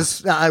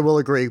was, I will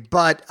agree.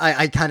 But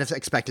I kind of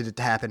expected it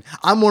to happen.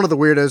 I'm one of the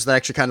weirdos that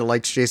actually kind of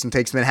likes Jason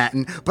Takes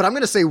Manhattan. But I'm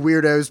going to say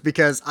weirdos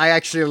because I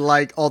actually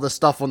like all the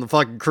stuff on the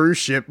fucking cruise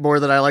ship more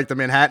than I like the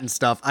Manhattan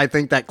stuff. I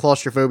think that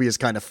claustrophobia is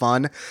kind of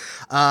fun.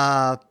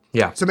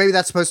 Yeah. So maybe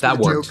that's supposed to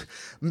be a worked.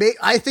 joke.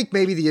 I think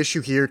maybe the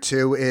issue here,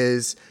 too,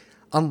 is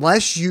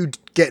unless you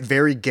get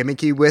very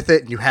gimmicky with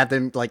it and you have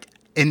them, like,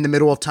 in the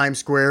middle of Times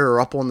Square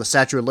or up on the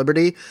Statue of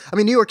Liberty. I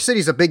mean, New York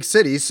City's a big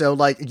city, so,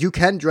 like, you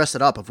can dress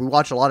it up. If we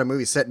watch a lot of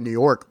movies set in New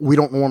York, we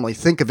don't normally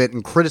think of it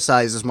and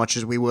criticize as much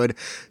as we would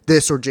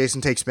this or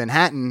Jason Takes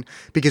Manhattan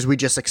because we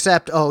just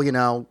accept, we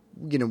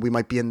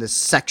might be in this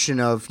section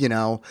of,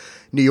 New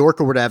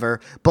York or whatever.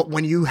 But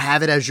when you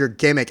have it as your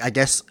gimmick, I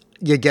guess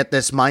you get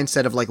this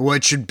mindset of like, well,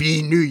 it should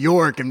be New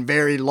York and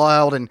very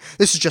loud, and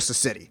this is just a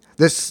city.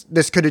 This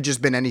could have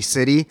just been any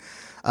city.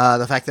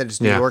 The fact that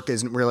it's New York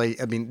isn't really,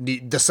 I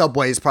mean, the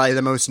subway is probably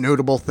the most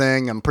notable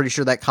thing. I'm pretty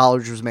sure that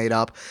college was made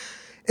up.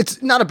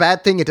 It's not a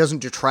bad thing. It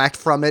doesn't detract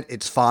from it.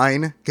 It's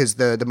fine because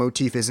the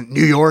motif isn't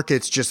New York.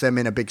 It's just them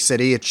in a big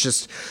city. It's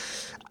just,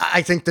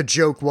 I think the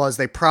joke was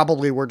they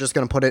probably were just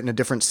going to put it in a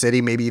different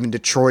city, maybe even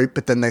Detroit,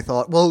 but then they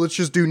thought, well, let's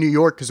just do New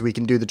York because we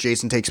can do the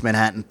Jason Takes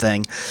Manhattan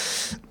thing.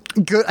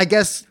 Good, I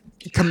guess,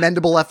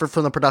 commendable effort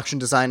from the production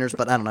designers,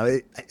 but I don't know.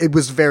 It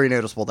was very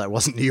noticeable that it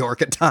wasn't New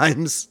York at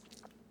times.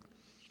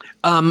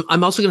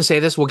 I'm also going to say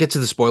this. We'll get to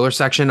the spoiler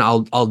section.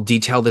 I'll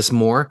detail this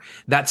more.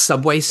 That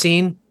subway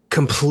scene,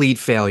 complete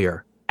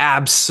failure.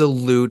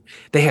 Absolute.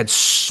 They had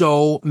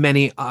so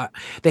many.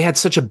 They had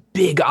such a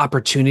big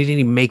opportunity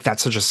to make that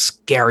such a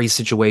scary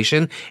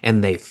situation,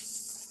 and they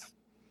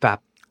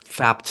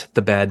fapped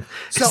the bed.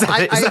 So is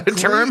that a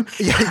term?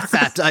 Yeah,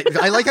 fapped.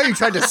 I like how you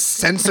tried to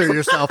censor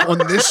yourself on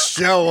this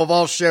show of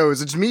all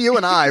shows. It's me, you,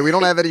 and I. We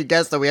don't have any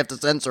guests that we have to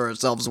censor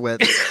ourselves with.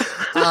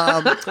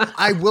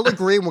 I will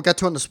agree, and we'll get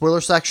to it in the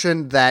spoiler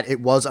section, that it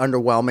was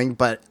underwhelming,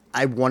 but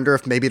I wonder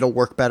if maybe it'll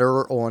work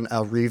better on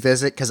a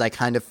revisit, because I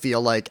kind of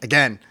feel like,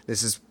 again,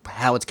 this is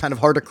how it's kind of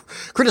hard to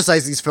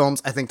criticize these films.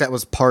 I think that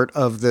was part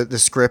of the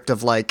script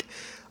of, like,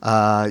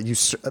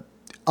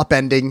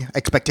 upending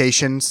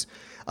expectations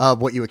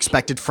of what you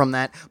expected from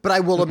that. But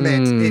I will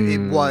admit,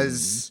 it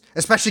was,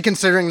 especially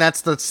considering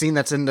that's the scene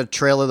that's in the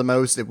trailer the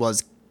most, it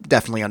was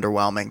definitely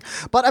underwhelming.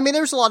 But I mean,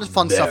 there's a lot of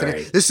fun stuff in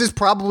it. This is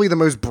probably the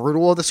most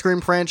brutal of the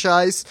Scream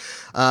franchise.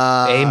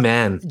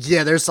 Amen.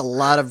 Yeah, there's a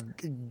lot of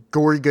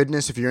gory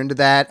goodness if you're into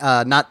that.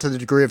 Not to the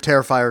degree of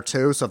Terrifier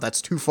 2, so if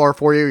that's too far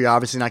for you, you're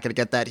obviously not going to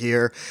get that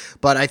here.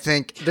 But I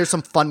think there's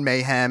some fun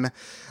mayhem,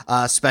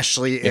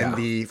 especially in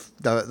the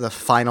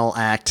final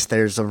act.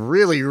 There's a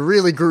really,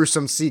 really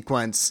gruesome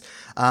sequence.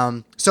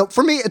 So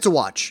for me, it's a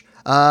watch.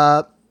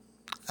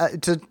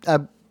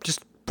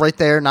 Just right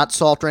there, not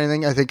soft or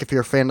anything. I think if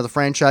you're a fan of the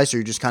franchise or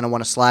you just kind of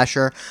want a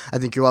slasher, I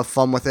think you'll have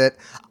fun with it.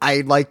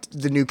 I liked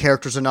the new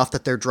characters enough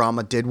that their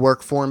drama did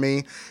work for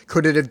me.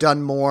 Could it have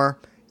done more?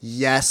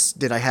 Yes.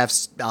 Did I have,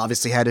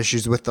 obviously had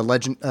issues with the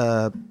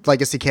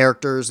legacy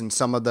characters and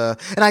some of the,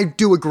 and I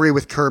do agree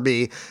with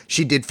Kirby.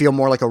 She did feel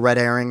more like a red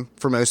herring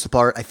for most of the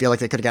part. I feel like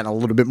they could have gotten a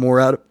little bit more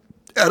out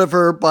of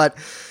her, but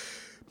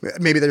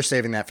maybe they're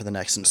saving that for the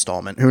next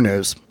installment. Who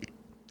knows?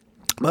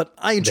 But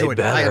I enjoyed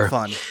it. I had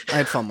fun. I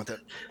had fun with it.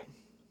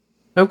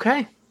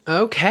 Okay.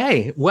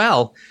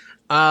 Well,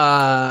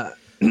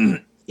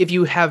 if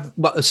you have,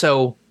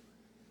 so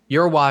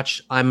your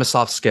watch, I'm a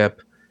soft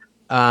skip.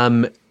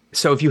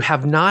 So if you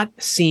have not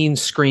seen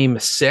Scream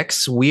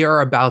 6, we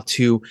are about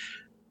to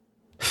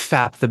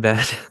fap the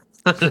bed.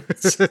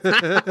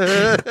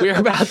 we're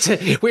about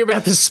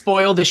to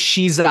spoil the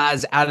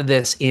shizaz out of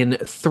this in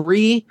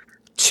 3,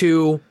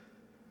 2,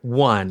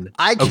 one.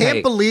 I can't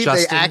Okay, believe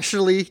Justin, they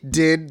actually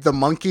did the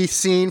monkey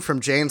scene from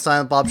Jay and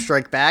Silent Bob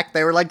Strike Back.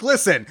 They were like,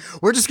 listen,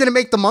 we're just going to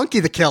make the monkey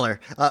the killer.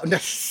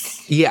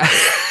 Yeah.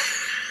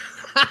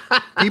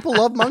 People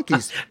love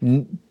monkeys.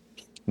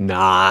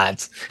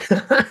 Not.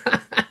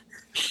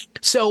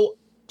 So,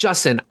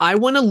 Justin, I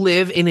want to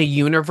live in a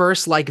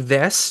universe like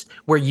this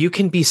where you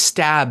can be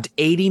stabbed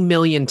 80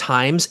 million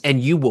times and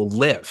you will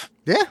live.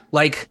 Yeah.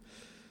 Like,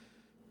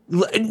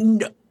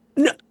 no,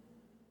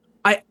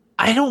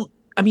 I don't.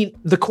 I mean,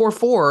 the core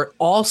four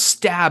all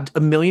stabbed a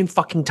million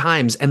fucking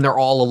times and they're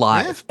all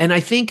alive. Yeah. And I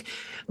think,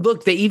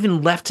 look, they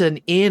even left an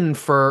in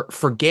for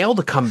Gale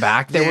to come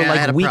back. They were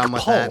like weak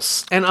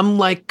pulse. And I'm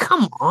like,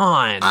 come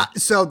on.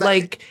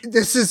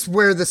 This is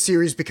where the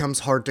series becomes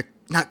hard to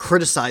not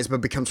criticize,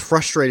 but becomes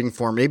frustrating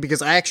for me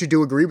because I actually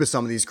do agree with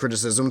some of these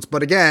criticisms.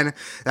 But again,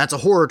 that's a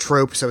horror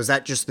trope. So is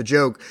that just the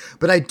joke?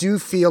 But I do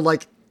feel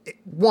like,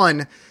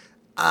 one,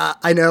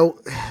 I know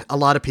a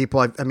lot of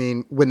people, I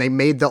mean, when they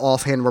made the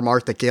offhand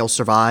remark that Gale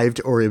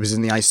survived or it was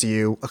in the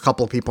ICU, a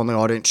couple of people in the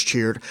audience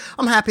cheered.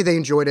 I'm happy they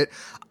enjoyed it.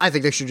 I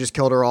think they should just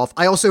killed her off.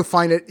 I also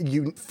find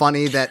it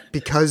funny that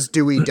because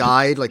Dewey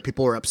died, like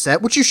people are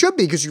upset, which you should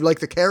be because you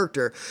like the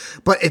character.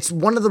 But it's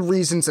one of the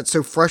reasons that's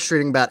so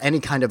frustrating about any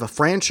kind of a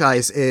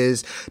franchise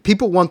is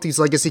people want these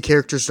legacy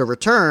characters to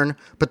return,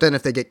 but then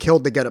if they get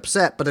killed, they get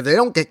upset. But if they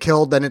don't get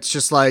killed, then it's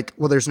just like,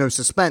 well, there's no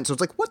suspense. So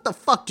it's like, what the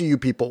fuck do you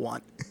people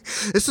want?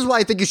 This is why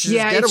I think you should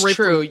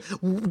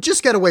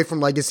just get away from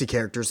legacy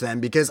characters then,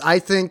 because I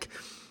think,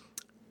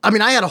 I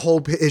mean, I had a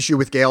whole issue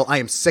with Gale. I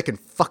am sick and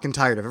fucking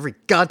tired of every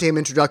goddamn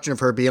introduction of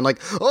her being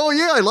like, oh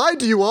yeah, I lied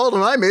to you all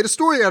and I made a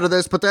story out of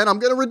this, but then I'm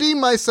going to redeem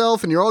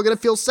myself and you're all going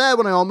to feel sad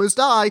when I almost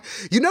die.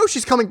 You know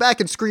she's coming back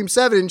in Scream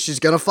 7 and she's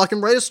going to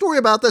fucking write a story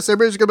about this.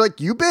 Everybody's going to be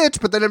like, you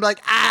bitch, but then I'm like,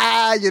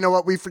 you know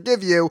what, we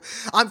forgive you.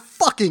 I'm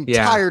fucking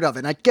tired of it.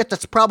 And I get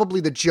that's probably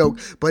the joke,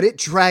 but it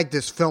dragged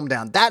this film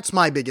down. That's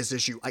my biggest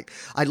issue.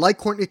 I like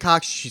Courtney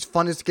Cox. She's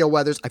fun as Gale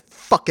Weathers. I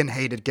fucking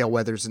hated Gale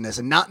Weathers in this,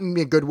 and not in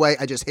a good way.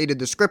 I just hated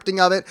the scripting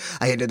of it.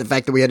 I hated the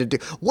fact that we had to do...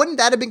 Wouldn't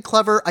that have been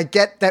clever? I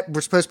get that we're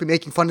supposed to be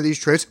making fun of these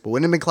tropes, but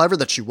wouldn't it have been clever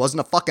that she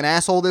wasn't a fucking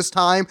asshole this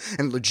time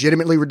and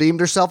legitimately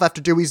redeemed herself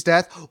after Dewey's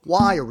death?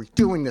 Why are we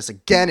doing this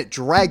again? It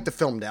dragged the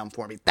film down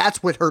for me.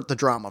 That's what hurt the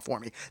drama for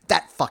me.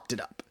 That fucked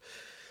it up.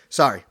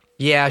 Sorry.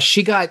 Yeah,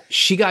 she got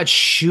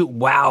shoot.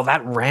 Wow,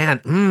 that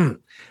rant.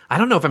 I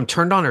don't know if I'm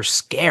turned on or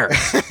scared.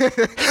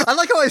 I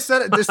like how I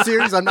said it in this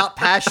series I'm not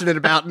passionate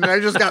about, and I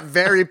just got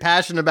very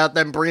passionate about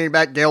them bringing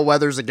back Gale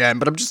Weathers again,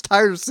 but I'm just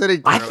tired of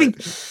sitting through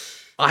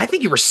I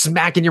think you were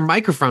smacking your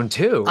microphone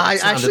too. I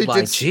actually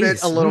did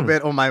spit a little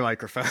bit on my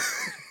microphone.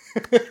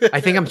 I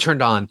think I'm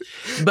turned on.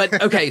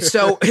 But okay,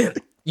 so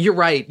you're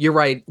right.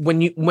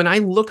 When I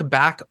look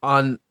back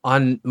on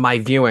my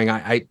viewing,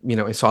 I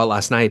saw it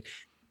last night.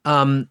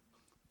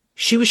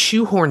 She was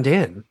shoehorned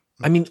in.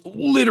 I mean,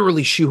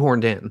 literally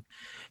shoehorned in.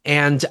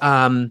 And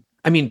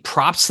I mean,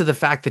 props to the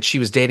fact that she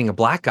was dating a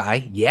black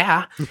guy.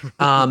 Yeah.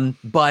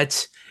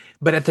 But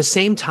at the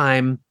same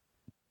time,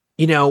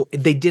 you know,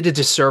 they did a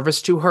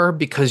disservice to her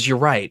because you're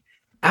right.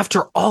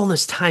 After all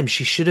this time,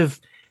 she should have.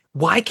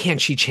 Why can't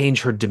she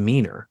change her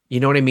demeanor? You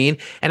know what I mean?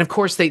 And of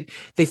course, they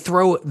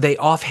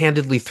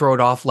offhandedly throw it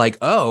off like,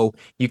 oh,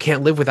 you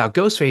can't live without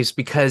Ghostface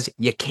because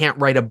you can't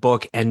write a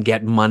book and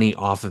get money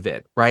off of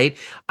it, right?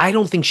 I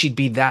don't think she'd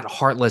be that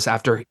heartless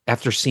after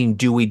seeing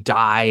Dewey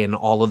die and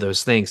all of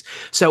those things.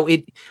 So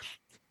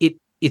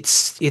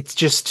it's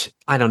just,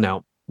 I don't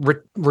know.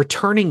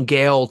 Returning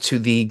Gale to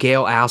the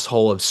Gale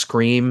asshole of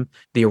Scream,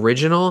 the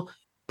original,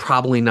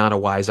 probably not a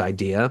wise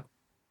idea.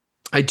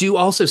 I do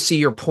also see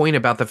your point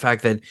about the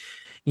fact that,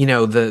 you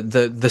know,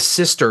 the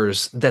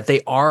sisters, that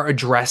they are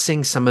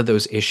addressing some of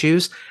those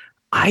issues.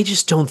 I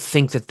just don't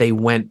think that they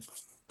went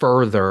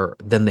further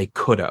than they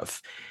could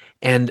have.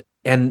 And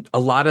a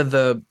lot of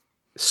the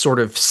sort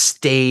of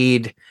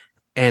staid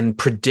and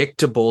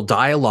predictable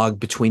dialogue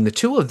between the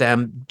two of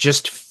them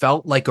just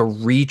felt like a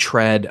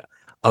retread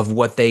of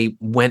what they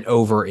went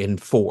over in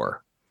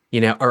 4. You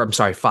know, or I'm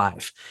sorry,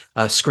 5,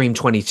 Scream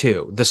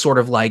 22, the sort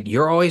of like,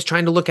 you're always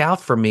trying to look out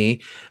for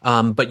me,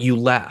 but you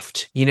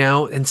left, you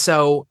know? And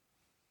so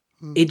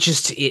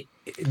the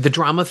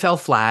drama fell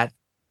flat.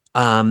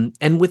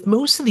 And with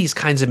most of these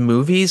kinds of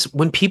movies,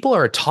 when people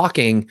are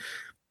talking,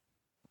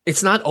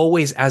 it's not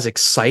always as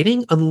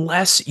exciting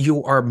unless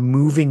you are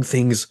moving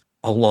things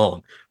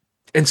along.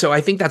 And so I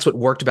think that's what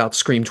worked about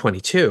Scream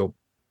 22.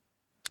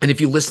 And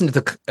if you listen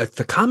to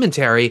the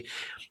commentary,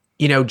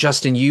 you know,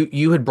 Justin,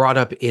 you had brought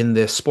up in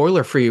the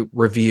spoiler-free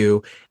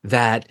review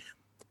that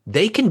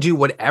they can do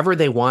whatever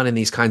they want in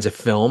these kinds of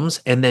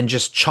films and then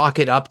just chalk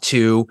it up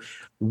to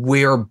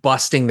we're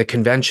busting the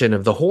convention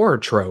of the horror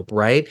trope,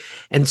 right?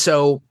 And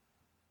so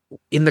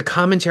in the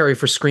commentary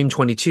for Scream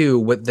 22,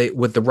 what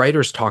the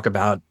writers talk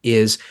about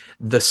is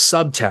the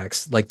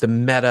subtext, like the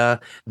meta,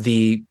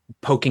 the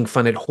poking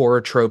fun at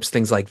horror tropes,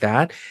 things like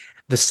that.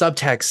 The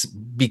subtext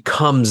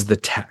becomes the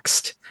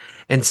text.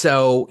 And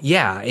so,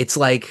 yeah, it's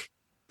like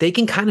they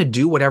can kind of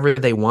do whatever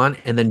they want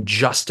and then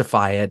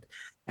justify it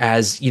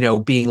as,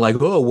 being like,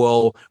 oh,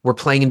 well, we're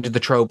playing into the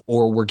trope,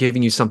 or we're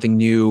giving you something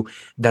new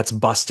that's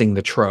busting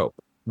the trope.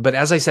 But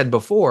as I said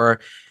before,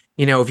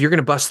 if you're going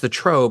to bust the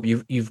trope,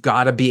 you've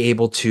got to be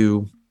able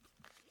to,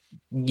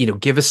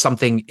 give us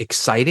something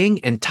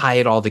exciting and tie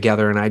it all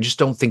together. And I just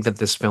don't think that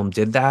this film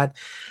did that.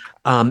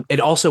 It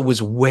also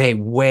was way,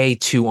 way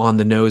too on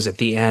the nose at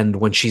the end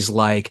when she's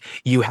like,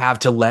 "You have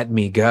to let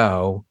me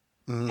go."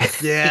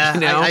 Yeah,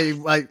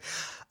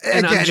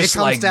 And again, I'm just it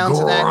comes down to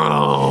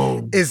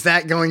groan. that. Is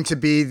that going to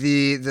be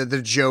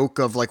the joke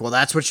of like, well,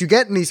 that's what you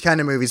get in these kind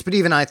of movies? But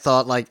even I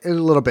thought like a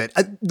little bit.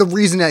 The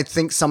reason I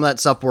think some of that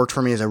stuff worked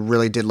for me is I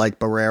really did like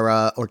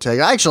Barrera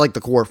Ortega. I actually like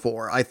the core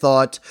four. I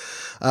thought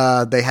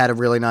they had a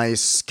really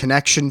nice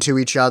connection to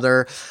each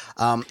other.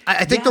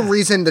 I think the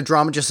reason the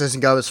drama just doesn't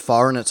go as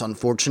far, and it's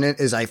unfortunate,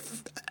 is I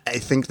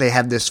think they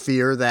have this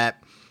fear that,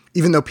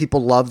 even though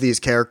people love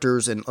these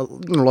characters and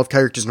love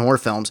characters in horror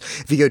films,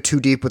 if you go too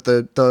deep with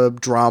the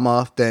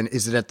drama, then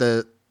is it at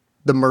the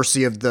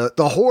mercy of the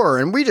horror?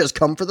 And we just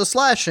come for the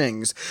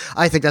slashings.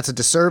 I think that's a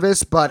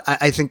disservice, but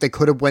I think they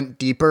could have went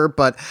deeper.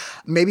 But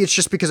maybe it's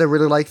just because I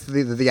really like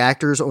the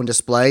actors on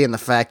display, and the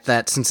fact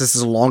that since this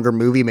is a longer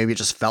movie, maybe it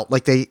just felt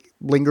like they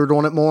lingered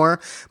on it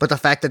more. But the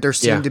fact that there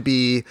seemed to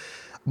be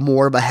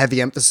more of a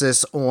heavy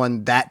emphasis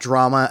on that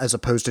drama as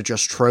opposed to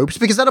just tropes,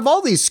 because out of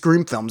all these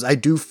Scream films, I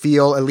do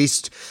feel, at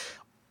least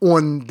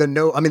on the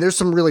nose, I mean, there's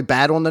some really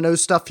bad on the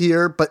nose stuff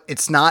here, but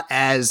it's not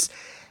as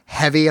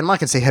heavy. I'm not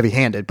going to say heavy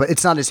handed, but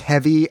it's not as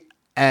heavy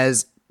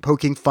as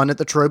poking fun at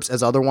the tropes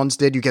as other ones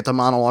did. You get the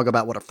monologue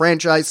about what a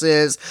franchise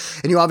is,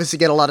 and you obviously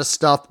get a lot of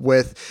stuff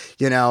with,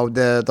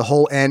 the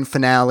whole end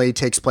finale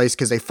takes place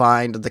because they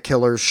find the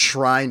killer's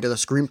shrine to the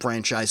Scream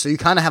franchise. So you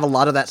kind of have a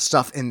lot of that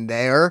stuff in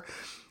there.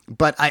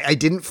 But I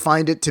didn't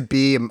find it to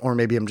be, or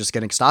maybe I'm just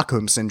getting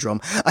Stockholm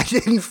syndrome, I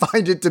didn't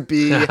find it to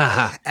be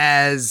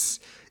as,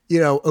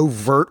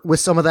 overt with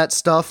some of that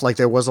stuff. Like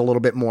there was a little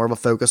bit more of a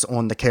focus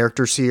on the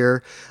characters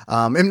here.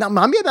 And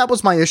maybe that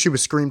was my issue with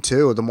Scream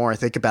 2, the more I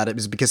think about it,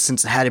 is because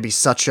since it had to be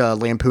such a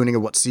lampooning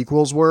of what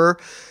sequels were,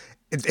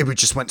 it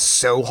just went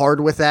so hard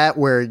with that,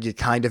 where you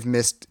kind of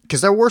missed, because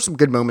there were some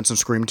good moments in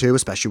Scream 2,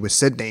 especially with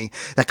Sydney,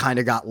 that kind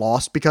of got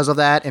lost because of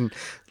that. And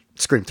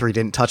Scream 3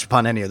 didn't touch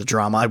upon any of the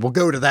drama. I will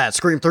go to that.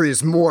 Scream 3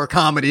 is more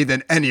comedy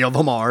than any of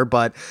them are,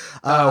 but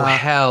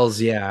hells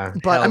yeah.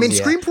 But I mean,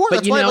 Scream 4, but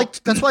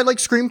that's why I like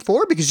Scream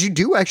 4, because you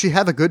do actually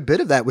have a good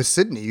bit of that with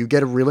Sydney. You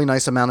get a really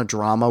nice amount of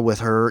drama with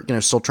her,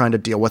 still trying to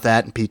deal with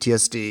that and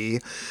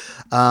PTSD.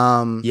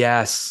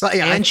 Yes. But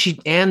yeah,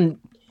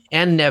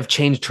 and Nev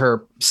changed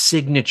her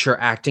signature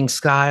acting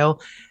style.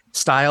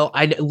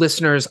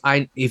 Listeners,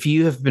 if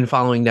you have been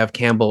following Nev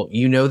Campbell,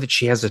 you know that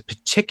she has a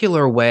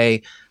particular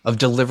way of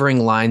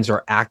delivering lines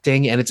or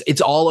acting, and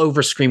it's all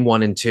over Scream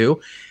 1 and 2.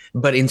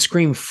 But in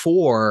Scream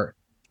 4,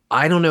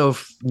 I don't know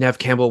if Nev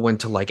Campbell went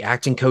to like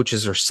acting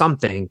coaches or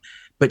something,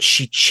 but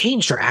she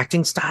changed her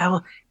acting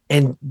style,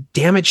 and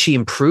damn it, she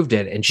improved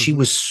it. And she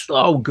was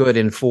so good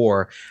in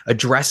 4,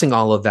 addressing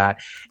all of that.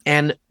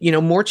 And,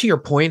 more to your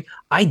point,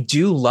 I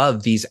do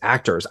love these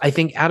actors. I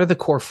think out of the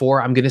core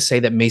 4, I'm going to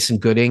say that Mason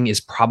Gooding is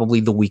probably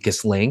the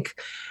weakest link,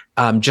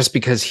 just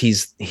because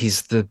he's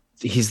the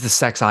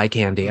sex eye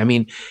candy. I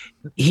mean,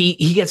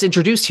 he gets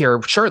introduced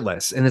here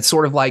shirtless, and it's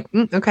sort of like,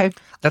 okay,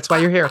 that's why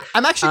you're here.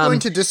 I'm actually going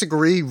to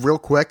disagree real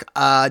quick.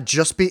 And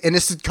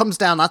this comes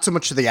down not so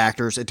much to the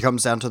actors, it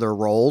comes down to their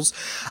roles.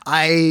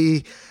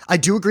 I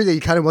do agree that he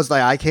kind of was the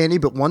eye candy,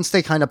 but once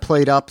they kind of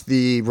played up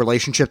the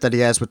relationship that he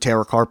has with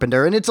Tara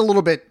Carpenter, and it's a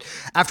little bit,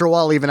 after a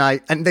while,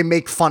 and they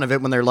make fun of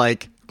it when they're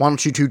like, why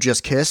don't you two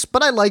just kiss?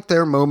 But I like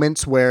their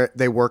moments where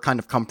they were kind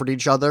of comfort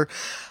each other.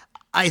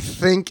 I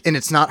think, and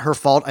it's not her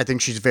fault, I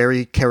think she's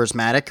very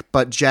charismatic,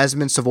 but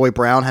Jasmine Savoy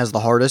Brown has the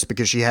hardest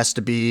because she has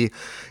to be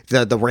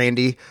the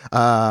Randy,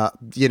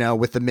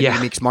 with the Minnie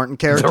Meeks Martin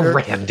character. The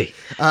Randy.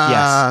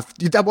 Yes.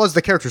 That was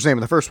the character's name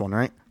in the first one,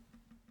 right?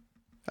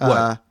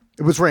 What?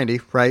 It was Randy,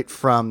 right?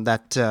 From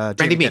that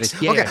Randy Meeks.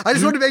 Yeah, okay, I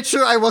just wanted to make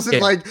sure I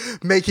wasn't like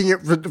making it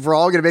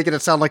wrong and making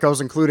it sound like I was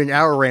including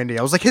our Randy.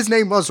 I was like, his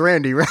name was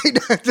Randy, right?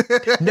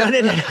 No.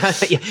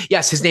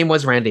 Yes, his name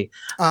was Randy.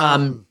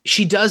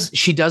 She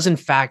does in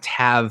fact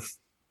have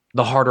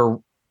the harder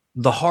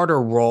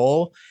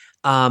role.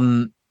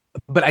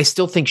 But I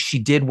still think she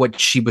did what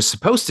she was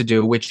supposed to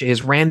do, which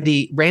is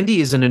Randy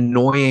is an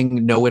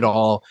annoying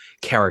know-it-all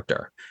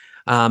character.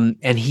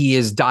 And he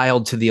is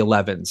dialed to the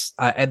 11s.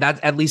 And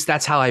at least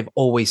that's how I've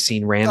always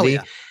seen Randy.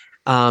 Oh,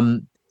 yeah.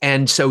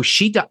 And so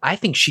I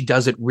think she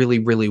does it really,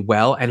 really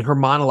well. And her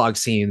monologue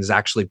scene is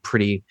actually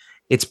pretty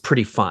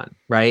fun.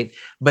 Right.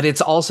 But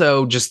it's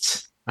also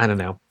just, I don't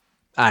know.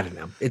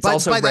 It's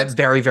also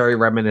very, very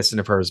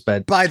reminiscent of hers.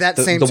 But by that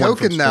same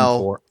token,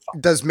 though,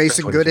 does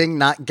Mason Gooding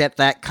not get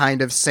that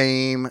kind of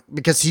same,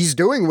 because he's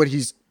doing what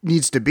he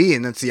needs to be,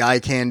 and that's the eye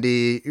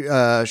candy,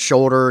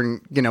 shoulder,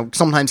 and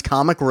sometimes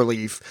comic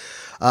relief.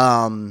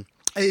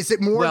 Is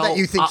it more that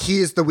you think he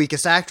is the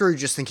weakest actor, or you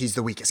just think he's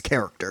the weakest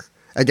character?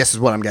 I guess is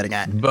what I'm getting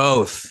at.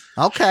 Both.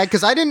 Okay,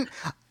 because I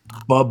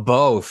But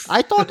both.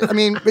 I thought, I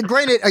mean,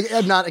 granted,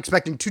 I'm not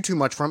expecting too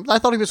much from him. I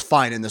thought he was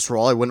fine in this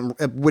role. I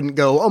wouldn't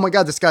go, oh my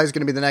God, this guy's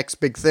going to be the next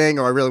big thing,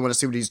 or I really want to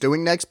see what he's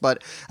doing next.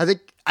 But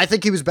I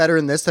think he was better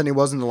in this than he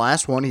was in the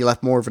last one. He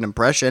left more of an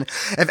impression.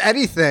 If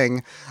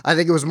anything, I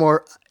think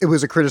it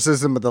was a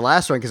criticism of the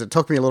last one because it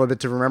took me a little bit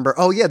to remember,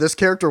 oh yeah, this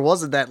character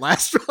wasn't that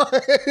last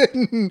one.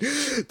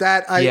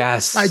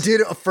 I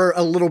did for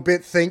a little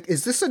bit think,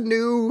 is this a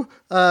new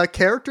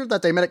character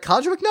that they met at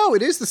college? Like, no,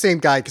 it is the same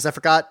guy because I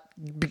forgot.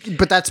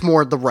 But that's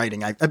more the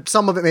writing.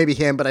 Some of it may be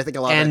him, but I think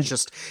a lot of it's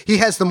just he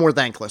has the more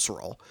thankless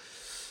role.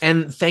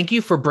 And thank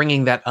you for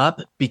bringing that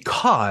up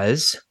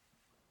because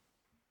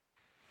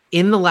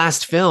in the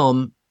last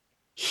film,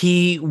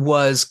 he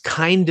was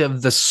kind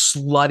of the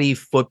slutty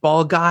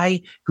football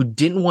guy who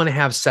didn't want to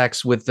have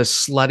sex with the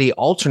slutty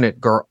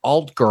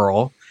alt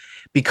girl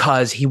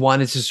because he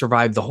wanted to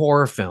survive the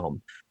horror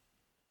film.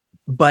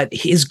 But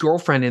his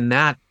girlfriend in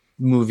that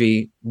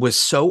movie was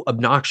so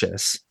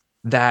obnoxious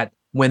that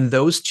when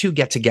those two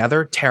get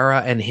together,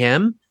 Tara and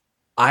him,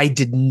 I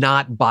did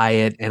not buy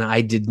it, and I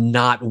did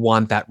not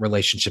want that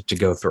relationship to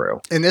go through.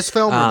 In this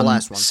film or the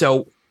last one?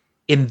 So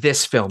in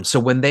this film. So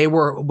when they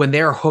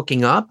were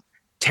hooking up,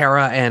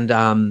 Tara and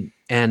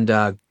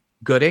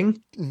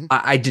Gooding, mm-hmm.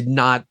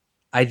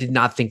 I did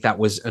not think that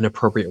was an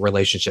appropriate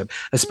relationship,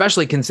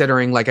 especially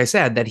considering, like I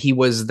said, that he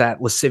was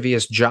that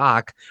lascivious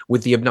jock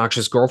with the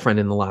obnoxious girlfriend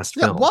in the last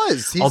film. It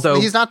was. Although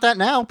he's not that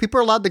now.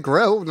 People are allowed to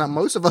grow. Now,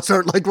 most of us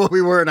aren't like what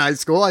we were in high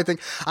school. I think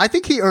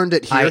he earned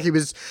it here. He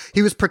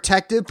was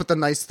protective, but the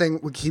nice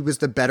thing, he was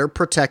the better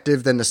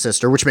protective than the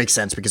sister, which makes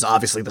sense because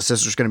obviously the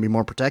sister's going to be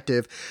more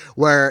protective,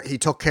 where he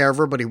took care of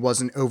her, but he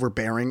wasn't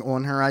overbearing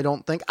on her, I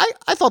don't think.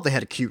 I thought they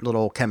had a cute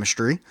little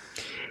chemistry.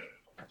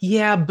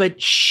 Yeah,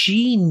 but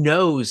she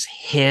knows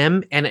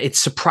him, and it's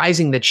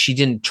surprising that she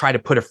didn't try to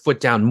put her foot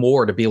down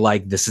more to be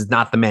like, this is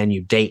not the man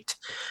you date.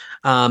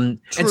 True, and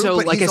so,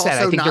 like I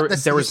said, I think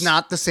there was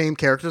not the same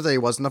character that he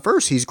was in the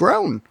first. He's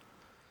grown.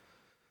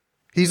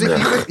 He's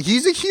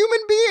a human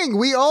being.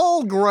 We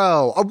all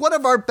grow. One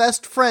of our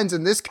best friends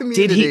in this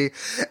community.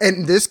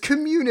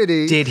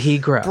 Did he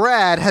grow?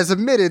 Brad has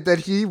admitted that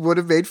he would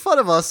have made fun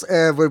of us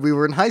when we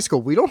were in high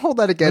school. We don't hold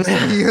that against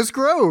him. He has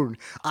grown.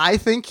 I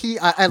think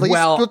at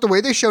least with the way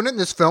they've shown it in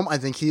this film, I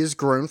think he has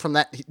grown from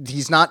that.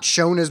 He's not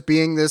shown as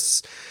being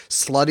this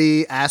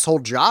slutty asshole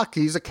jock.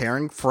 He's a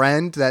caring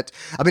friend that,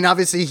 I mean,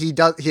 obviously he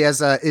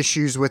has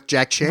issues with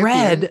Jack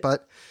Champion,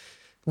 but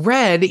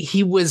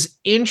he was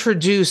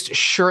introduced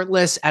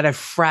shirtless at a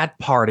frat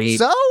party,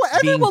 so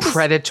being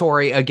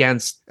predatory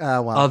against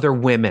other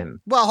women.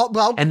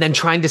 Well, and then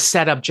trying to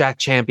set up Jack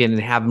Champion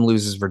and have him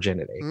lose his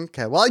virginity.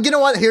 Okay, well, you know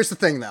what? Here's the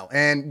thing, though,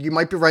 and you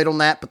might be right on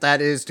that, but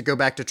that is, to go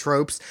back to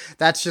tropes,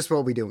 that's just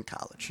what we do in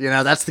college. You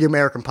know, that's the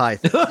American Pie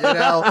thing. You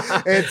know,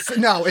 it's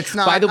not.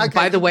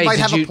 By the way, you might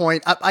have a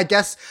point. I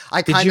guess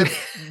I kind of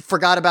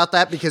forgot about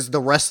that because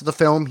the rest of the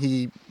film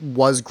he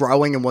was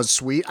growing and was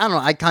sweet. I don't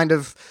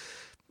know.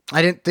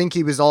 I didn't think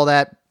he was all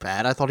that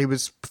bad. I thought he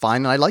was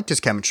fine, and I liked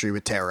his chemistry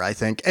with Tara, I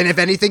think. And if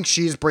anything,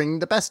 she's bringing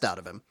the best out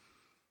of him.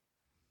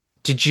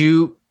 Did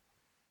you...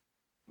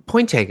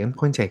 Point taken.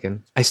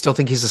 I still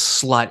think he's a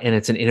slut, and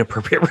it's an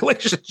inappropriate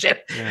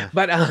relationship. Yeah.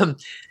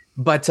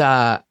 But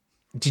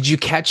did you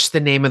catch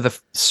the name of the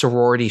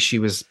sorority she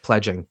was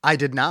pledging? I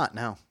did not,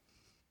 no.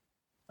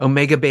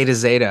 Omega Beta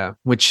Zeta,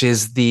 which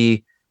is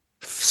the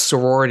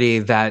sorority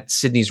that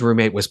Sydney's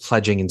roommate was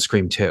pledging in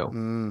Scream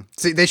 2.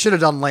 See, they should have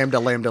done Lambda,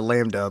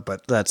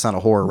 but that's not a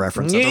horror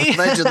reference. That's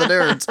Revenge of the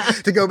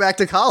Nerds to go back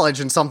to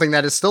college and something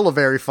that is still a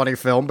very funny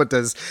film, but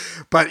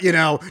you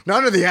know,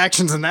 none of the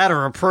actions in that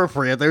are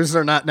appropriate. Those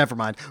are not, never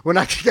mind. We're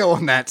not going to go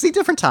on that. See,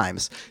 different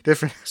times.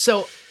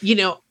 So, you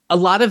know, a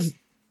lot of,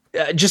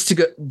 just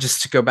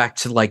to go back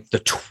to like the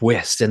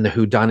twist and the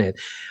whodunit,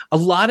 a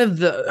lot of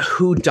the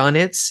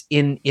whodunits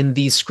in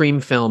these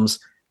Scream films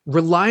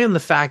rely on the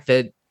fact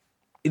that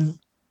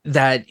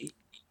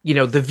you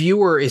know, the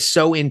viewer is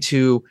so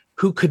into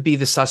who could be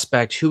the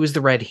suspect, who is the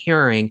red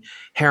herring,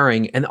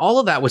 and all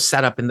of that was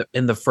set up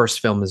in the first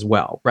film as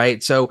well,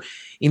 right? So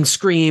in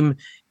Scream,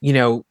 you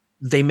know,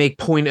 they make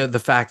point of the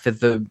fact that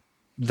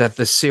that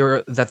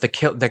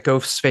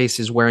Ghostface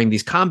is wearing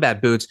these combat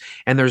boots,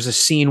 and there's a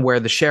scene where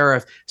the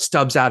sheriff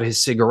stubs out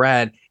his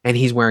cigarette and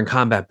he's wearing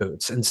combat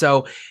boots, and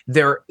so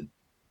they're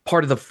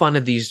part of the fun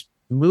of these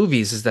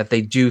movies is that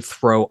they do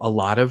throw a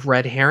lot of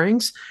red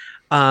herrings.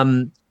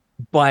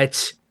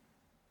 But,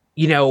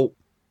 you know,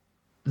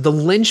 the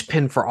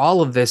linchpin for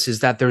all of this is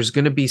that there's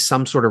going to be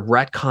some sort of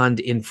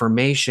retconned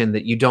information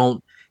that you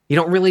don't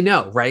really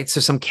know, right?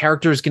 So some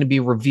character is going to be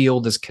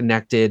revealed as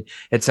connected,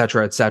 et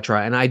cetera, et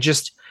cetera. And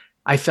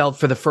I felt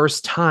for the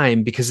first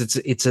time, because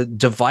it's a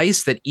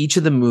device that each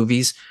of the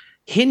movies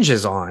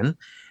hinges on,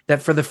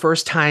 that for the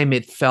first time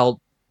it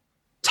felt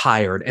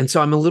tired. And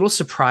so I'm a little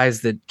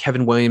surprised that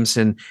Kevin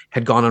Williamson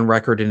had gone on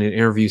record in an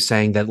interview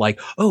saying that, like,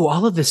 oh,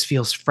 all of this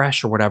feels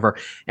fresh or whatever.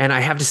 And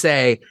I have to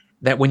say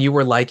that when you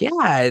were like,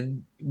 yeah,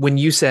 when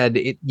you said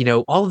it, you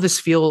know, all of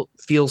this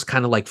feels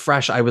kind of like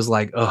fresh, I was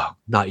like, oh,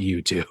 not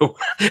you too.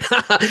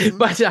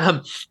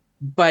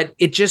 But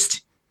it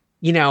just,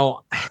 you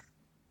know,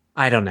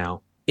 I don't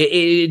know.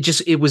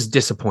 It was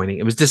disappointing.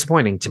 It was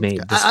disappointing to me,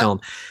 this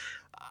film.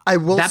 I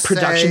will that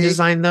production say,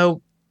 design,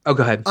 though. Oh,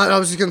 go ahead. I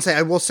was just gonna say,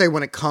 I will say,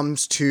 when it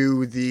comes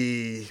to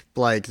the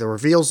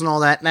reveals and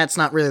all that, that's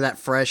not really that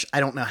fresh. I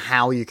don't know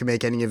how you can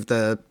make any of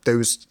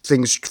those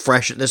things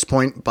fresh at this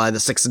point by the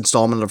sixth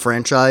installment of the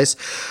franchise.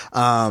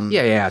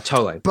 Yeah,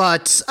 totally.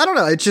 But I don't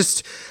know. It's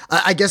just,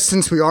 I guess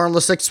since we are on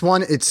the sixth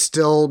one, it's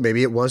still,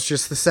 maybe it was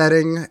just the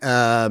setting.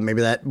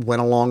 Maybe that went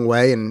a long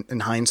way in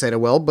hindsight. It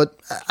will, but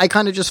I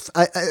kind of just,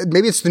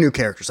 maybe it's the new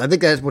characters. I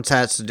think that's what it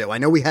has to do. I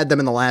know we had them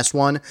in the last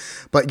one,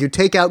 but you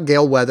take out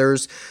Gale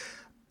Weathers.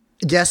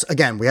 Yes,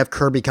 again, we have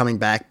Kirby coming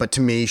back, but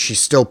to me, she's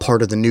still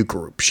part of the new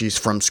group. She's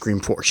from Scream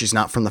 4. She's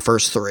not from the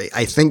first three.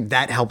 I think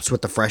that helps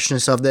with the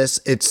freshness of this.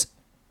 It's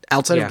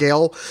outside of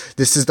Gale,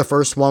 this is the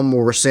first one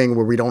where we're seeing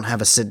where we don't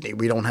have a Sydney,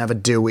 we don't have a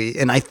Dewey,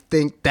 and I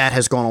think that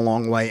has gone a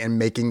long way in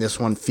making this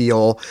one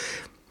feel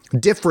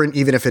different,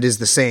 even if it is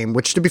the same,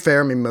 which, to be fair,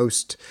 I mean,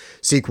 most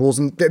sequels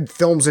and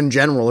films in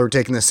general are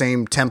taking the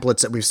same templates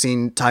that we've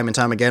seen time and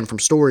time again from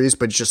stories,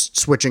 but just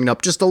switching it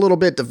up just a little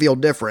bit to feel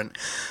different.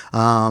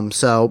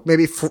 So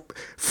maybe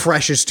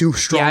fresh is too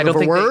strong of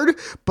a word,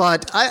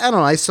 but I don't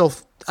know.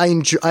 I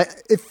enjoy.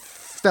 It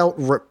felt.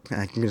 I'm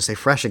going to say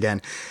fresh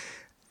again.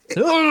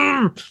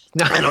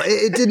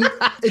 It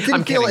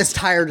didn't feel as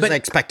tired as I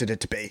expected it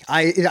to be.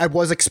 I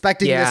was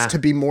expecting this to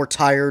be more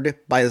tired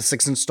by the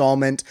sixth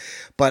installment,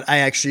 but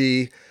I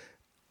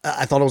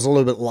thought it was a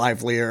little bit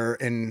livelier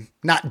and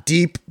not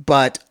deep,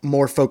 but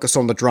more focused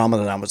on the drama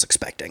than I was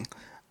expecting.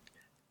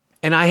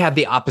 And I had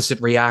the opposite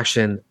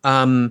reaction.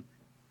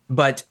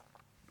 But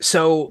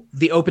so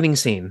the opening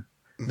scene,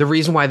 the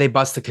reason why they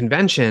bust the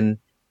convention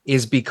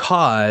is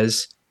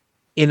because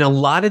in a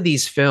lot of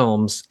these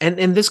films, and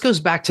this goes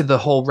back to the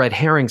whole red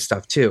herring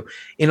stuff too.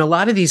 In a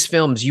lot of these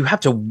films, you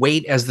have to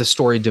wait as the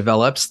story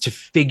develops to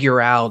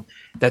figure out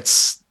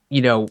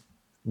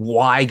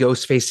why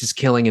Ghostface is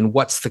killing and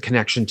what's the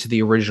connection to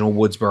the original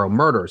Woodsboro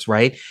murders,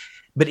 right?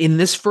 But in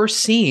this first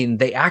scene,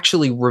 they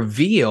actually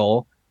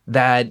reveal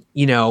that,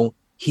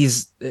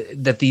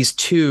 that these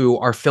two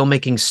are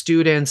filmmaking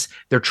students.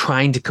 They're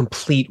trying to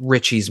complete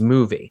Richie's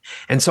movie.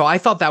 And so I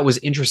thought that was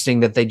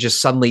interesting that they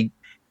just suddenly,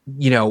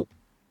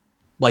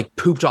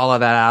 pooped all of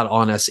that out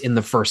on us in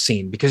the first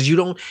scene, because you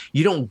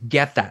don't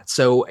get that.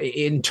 So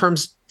in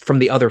terms from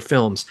the other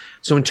films,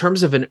 so in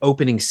terms of an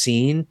opening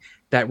scene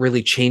that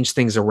really changed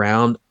things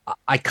around,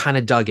 I kind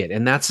of dug it.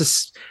 And that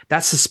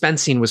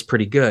suspense scene was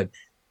pretty good.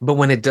 But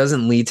when it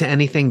doesn't lead to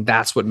anything,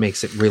 that's what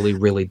makes it really,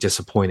 really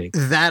disappointing.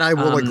 That I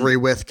will agree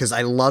with, because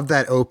I love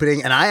that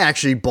opening, and I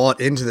actually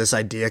bought into this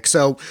idea.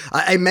 So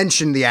I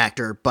mentioned the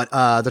actor, but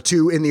the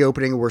two in the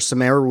opening were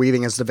Samara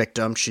Weaving as the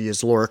victim. She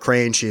is Laura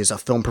Crane. She is a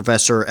film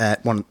professor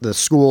at the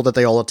school that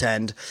they all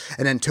attend.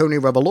 And then Tony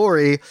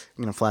Revolori,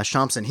 Flash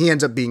Thompson, he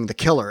ends up being the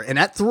killer. And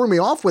that threw me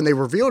off when they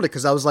revealed it,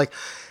 because I was like,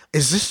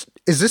 is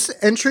this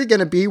entry going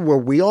to be where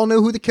we all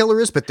know who the killer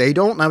is, but they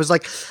don't? And I was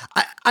like,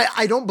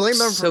 I don't blame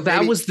them. So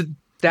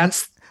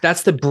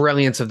that's the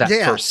brilliance of that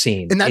first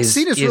scene. And that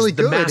scene is really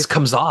good. The mask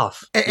comes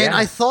off. And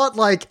I thought,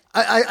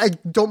 I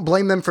don't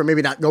blame them for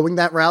maybe not going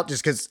that route,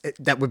 just because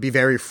that would be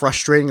very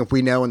frustrating if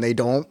we know and they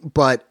don't,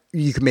 but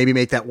you could maybe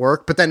make that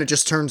work. But then it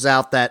just turns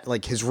out that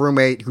his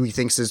roommate, who he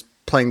thinks is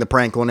playing the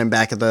prank on him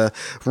back at the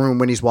room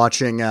when he's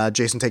watching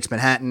Jason Takes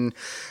Manhattan,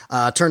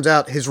 turns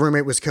out his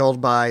roommate was killed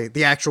by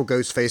the actual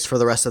Ghostface for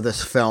the rest of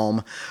this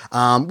film,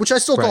 which I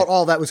still thought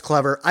all that was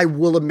clever. I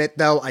will admit,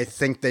 though, I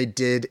think they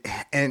did,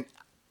 and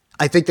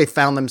I think they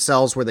found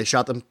themselves where they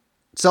shot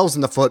themselves in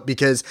the foot,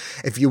 because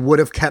if you would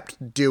have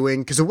kept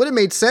doing, because it would have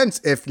made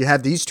sense if you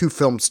had these two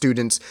film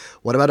students,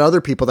 what about other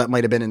people that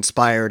might have been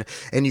inspired?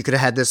 And you could have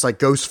had this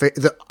Ghostface,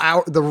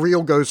 the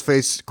real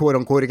Ghostface, quote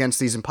unquote, against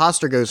these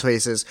imposter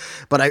Ghostfaces.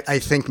 But I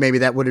think maybe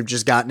that would have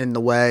just gotten in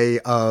the way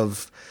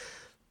of,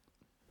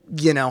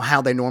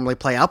 how they normally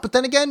play out. But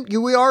then again,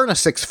 we are in a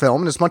sixth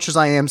film, and as much as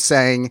I am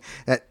saying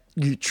that,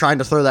 you trying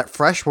to throw that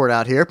fresh word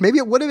out here, maybe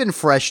it would have been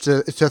fresh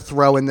to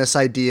throw in this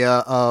idea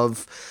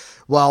of,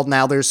 well,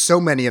 now there's so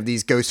many of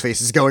these ghost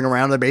faces going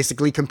around, they're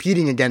basically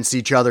competing against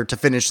each other to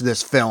finish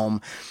this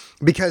film,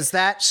 because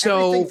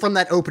everything from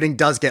that opening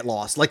does get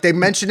lost. They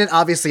mention it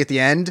obviously at the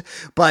end,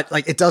 but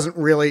it doesn't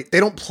really, they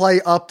don't play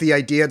up the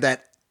idea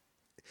that,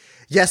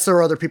 yes, there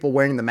are other people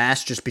wearing the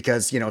mask just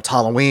because, it's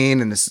Halloween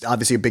and it's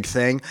obviously a big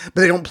thing,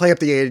 but they don't play up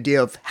the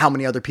idea of how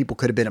many other people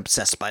could have been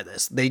obsessed by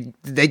this. They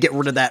get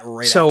rid of that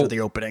after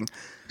the opening.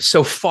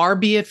 So far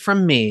be it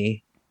from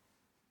me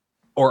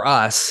or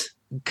us,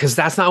 because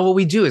that's not what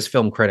we do as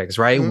film critics,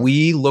 right? Mm-hmm.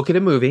 We look at a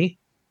movie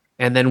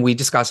and then we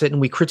discuss it and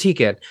we critique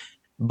it.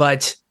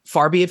 But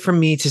far be it from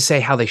me to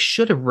say how they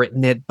should have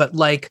written it, but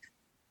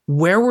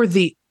where were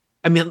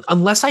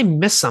unless I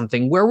missed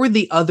something, where were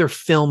the other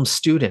film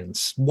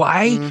students?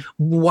 Why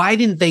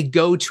didn't they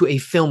go to a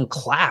film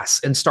class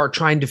and start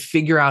trying to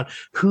figure out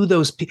who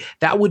those people?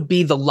 That would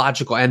be the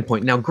logical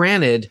endpoint. Now,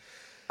 granted,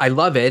 I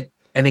love it.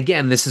 And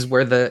again, this is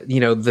where the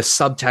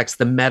subtext,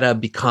 the meta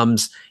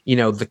becomes,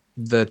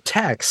 the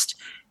text.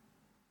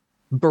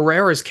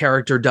 Barrera's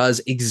character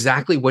does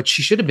exactly what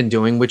she should have been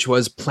doing, which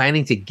was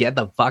planning to get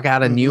the fuck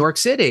out of New York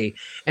City.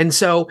 And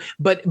so,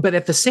 but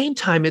at the same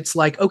time, it's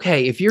like,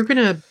 okay, if you're going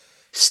to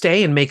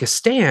stay and make a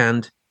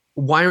stand,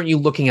 why aren't you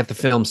looking at the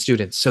film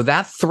students? So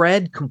that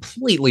thread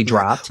completely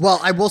dropped. Well,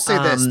 I will say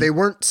this. They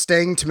weren't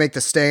staying to make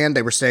the stand.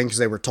 They were staying because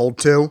they were told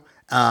to.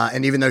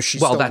 And even though she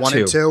still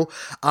wanted to,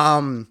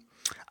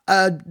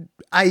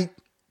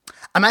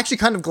 I'm actually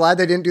kind of glad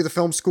they didn't do the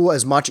film school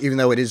as much, even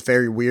though it is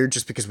very weird,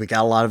 just because we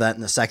got a lot of that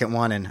in the second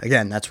one. And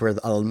again, that's where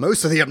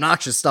most of the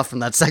obnoxious stuff from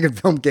that second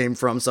film came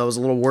from. So I was a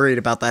little worried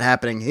about that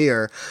happening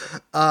here.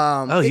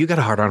 You got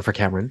a hard on for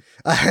Cameron.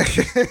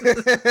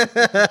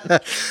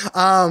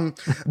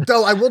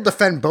 Though I will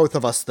defend both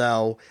of us,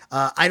 though.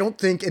 I don't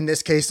think in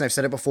this case, and I've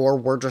said it before,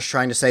 we're just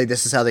trying to say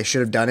this is how they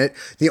should have done it.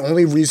 The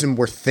only reason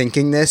we're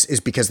thinking this is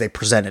because they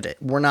presented it.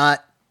 We're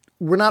not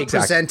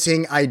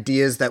presenting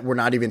ideas that were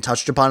not even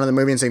touched upon in the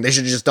movie and saying they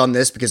should have just done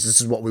this because this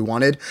is what we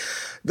wanted.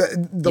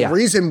 The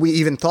reason we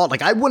even thought,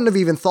 like, I wouldn't have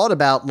even thought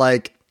about,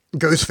 like,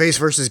 Ghostface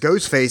versus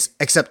Ghostface,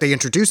 except they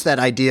introduced that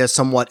idea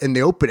somewhat in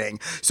the opening.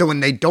 So when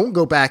they don't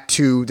go back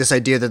to this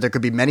idea that there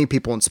could be many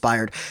people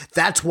inspired,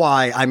 that's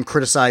why I'm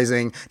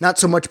criticizing, not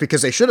so much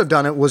because they should have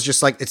done it, was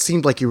just like, it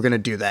seemed like you were going to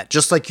do that.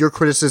 Just like your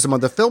criticism of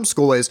the film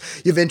school is,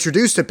 you've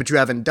introduced it, but you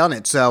haven't done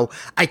it. So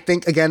I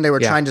think, again, they were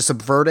trying to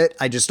subvert it.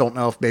 I just don't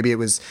know if maybe it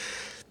was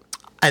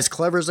as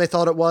clever as I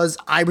thought it was.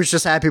 I was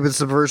just happy with the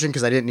subversion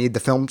because I didn't need the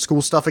film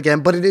school stuff again,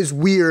 but it is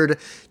weird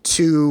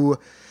to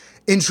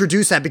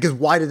introduce that because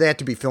why did they have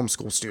to be film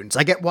school students?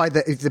 I get why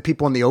the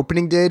people in the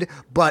opening did,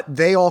 but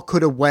they all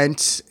could have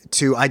went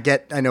to, I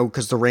know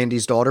because the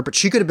Randy's daughter, but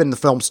she could have been the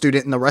film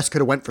student and the rest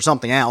could have went for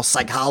something else,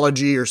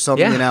 psychology or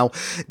something, you know.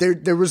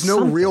 There was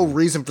no real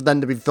reason for them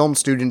to be film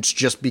students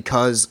just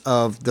because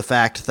of the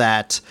fact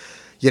that,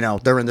 you know,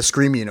 they're in the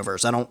Scream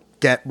universe. I don't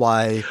get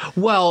why.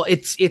 Well,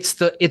 it's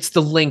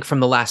the link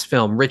from the last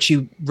film.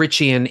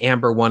 Richie and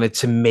Amber wanted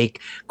to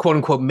make, quote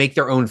unquote, make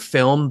their own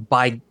film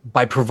by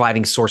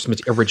providing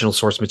original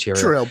source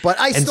material. True, but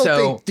I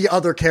still think the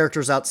other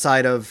characters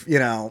outside of, you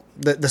know,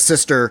 the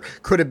sister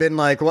could have been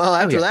like, well,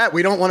 after that,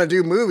 we don't want to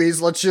do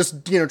movies. Let's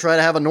just, you know, try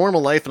to have a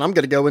normal life, and I'm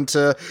going to go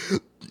into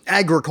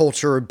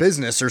agriculture or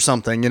business or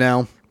something, you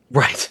know?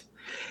 Right.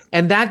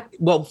 And that,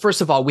 well,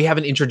 first of all, we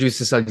haven't introduced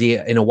this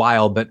idea in a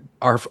while, but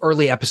our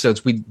early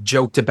episodes, we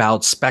joked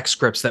about spec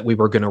scripts that we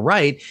were going to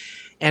write.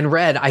 And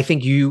Red, I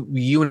think you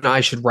and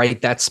I should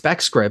write that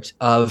spec script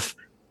of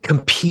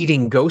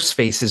competing ghost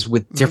faces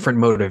with different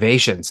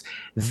motivations.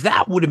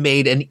 That would have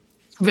made an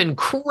even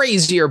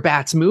crazier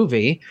Bats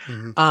movie.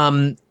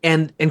 And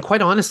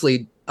quite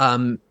honestly,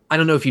 I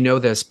don't know if you know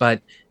this,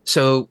 but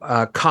so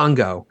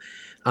Congo,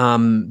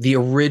 the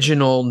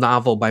original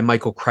novel by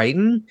Michael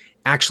Crichton,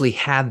 actually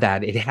had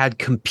that. It had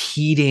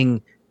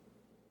competing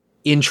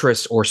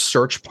interests or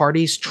search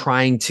parties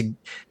trying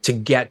to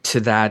get to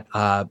that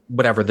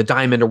whatever, the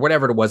diamond or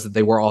whatever it was that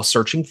they were all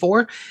searching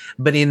for.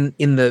 But in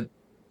the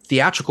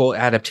theatrical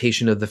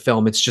adaptation of the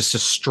film, it's just a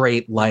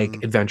straight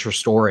like adventure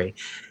story.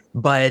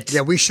 But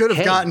yeah, we should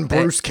have gotten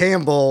Bruce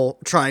Campbell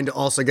trying to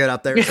also get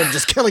up there instead of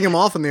just killing him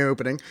off in the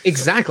opening.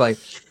 Exactly.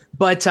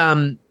 But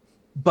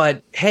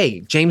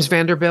hey, James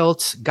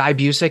Vanderbilt, Guy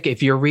Busick,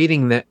 if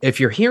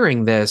you're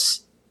hearing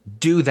this,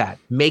 do that.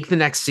 Make the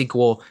next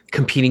sequel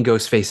competing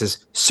ghost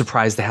faces.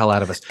 Surprise the hell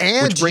out of us.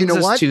 And which brings you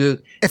know us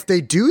to, if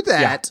they do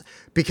that,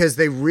 because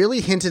they really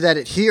hinted at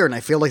it here, and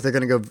I feel like they're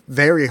going to go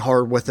very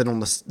hard with it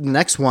on the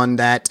next one,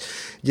 that,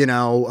 you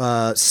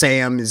know,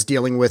 Sam is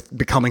dealing with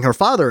becoming her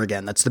father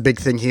again. That's the big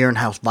thing here, and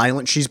how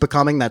violent she's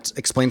becoming. That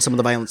explains some of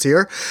the violence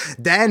here.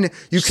 Then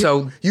you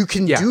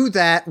can do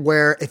that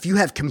where if you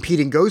have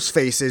competing ghost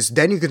faces,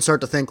 then you can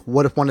start to think,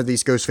 what if one of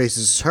these ghost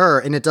faces is her?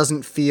 And it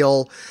doesn't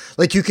feel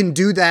like you can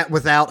do that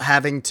without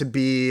having to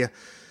be...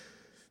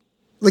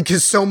 like,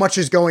 because so much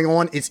is going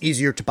on, it's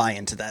easier to buy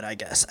into that, I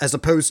guess, as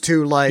opposed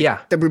to, like,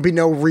 there would be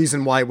no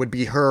reason why it would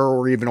be her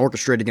or even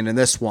orchestrating it in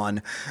this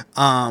one.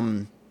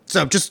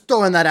 So just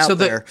throwing that out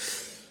there.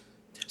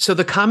 So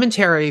the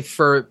commentary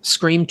for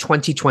Scream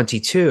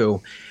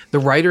 2022, the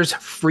writers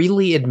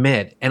freely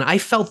admit, and I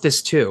felt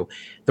this too,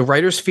 the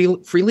writers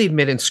freely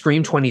admit in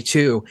Scream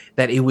 22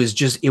 that it was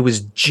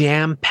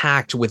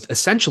jam-packed with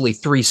essentially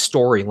 3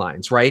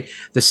 storylines, right?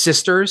 The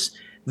sisters,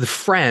 the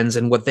friends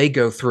and what they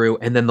go through,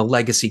 and then the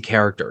legacy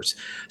characters.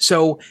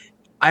 So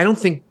I don't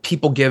think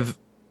people give,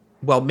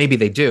 well, maybe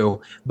they do,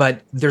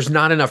 but there's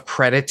not enough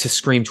credit to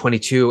Scream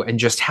 22 and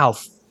just how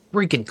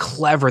freaking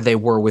clever they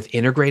were with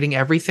integrating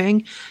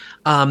everything.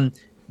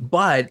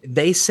 But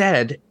they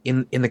said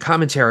in the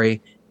commentary,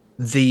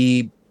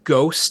 the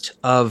ghost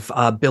of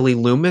Billy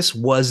Loomis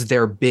was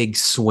their big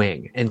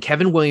swing. And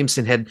Kevin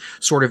Williamson had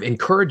sort of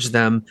encouraged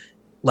them,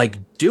 like,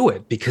 do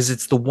it, because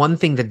it's the one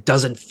thing that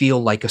doesn't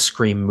feel like a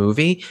Scream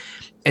movie.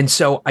 And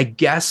so I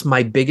guess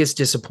my biggest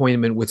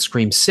disappointment with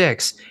Scream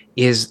 6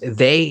 is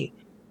they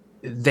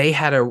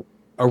had a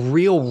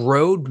real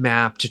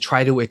roadmap to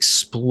try to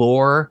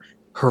explore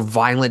her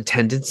violent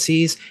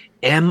tendencies.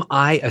 Am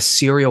I a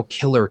serial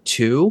killer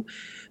too?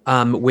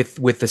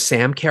 with the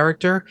Sam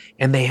character,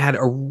 and they had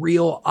a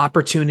real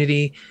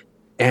opportunity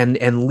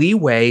and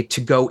leeway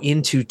to go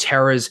into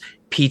Tara's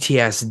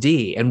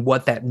PTSD and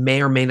what that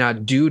may or may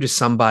not do to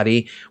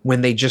somebody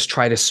when they just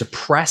try to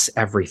suppress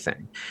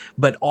everything.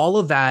 But all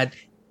of that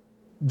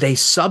they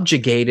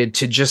subjugated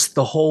to just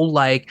the whole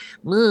like,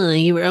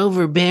 you're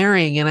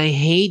overbearing and I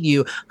hate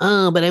you.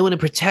 Oh, but I want to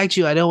protect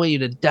you. I don't want you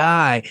to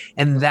die.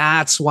 And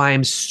that's why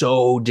I'm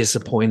so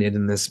disappointed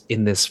in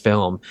this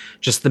film.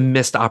 Just the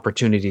missed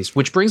opportunities,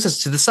 which brings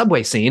us to the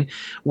subway scene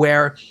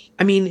where,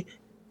 I mean,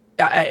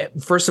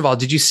 first of all,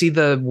 did you see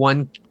the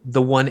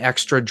one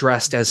extra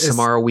dressed as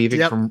Samara Weaving?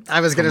 Yep. From I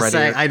was going to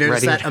say, I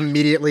noticed Ready? that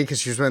immediately because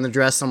she was wearing the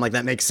dress. So I'm like,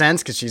 that makes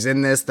sense because she's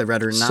in this. They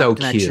read her not So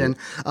connection.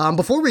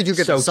 Before we do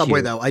get to the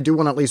subway, though, I do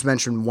want to at least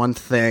mention one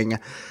thing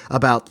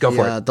about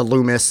the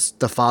Loomis,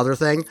 the father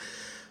thing.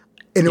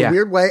 In a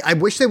weird way, I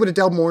wish they would have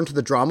delved more into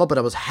the drama, but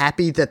I was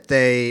happy that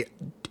they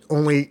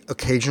only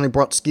occasionally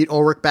brought Skeet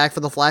Ulrich back for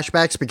the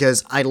flashbacks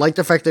because I like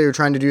the fact that they were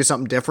trying to do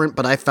something different,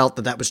 but I felt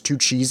that was too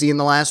cheesy in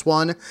the last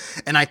one.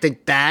 And I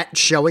think that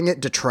showing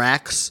it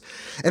detracts.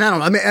 And I don't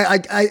know. I mean,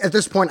 I at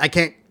this point, I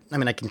can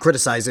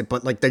criticize it,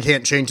 but like they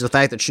can't change the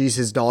fact that she's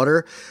his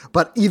daughter.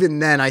 But even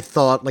then I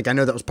thought, like, I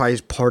know that was probably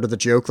part of the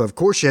joke. Of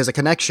course she has a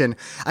connection.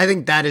 I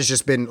think that has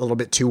just been a little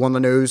bit too on the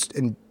nose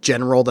in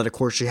general, that of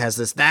course she has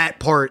this. That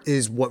part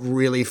is what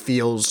really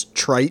feels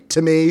trite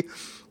to me.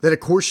 That of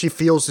course she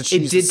feels that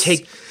she's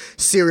a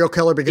serial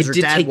killer because her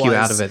dad was. It did take you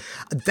out of it.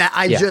 That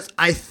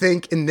I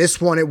think in this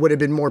one it would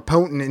have been more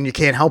potent, and you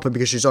can't help it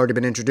because she's already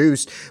been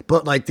introduced.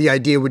 But like the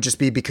idea would just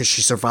be because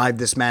she survived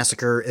this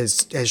massacre,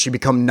 as she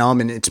become numb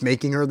and it's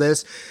making her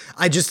this.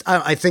 I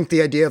think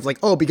the idea of like,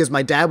 oh, because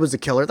my dad was a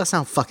killer, that's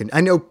not fucking.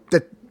 I know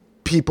that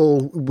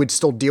people would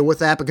still deal with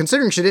that, but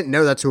considering she didn't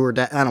know that's who her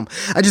dad,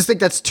 I just think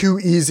that's too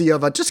easy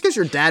of a, just because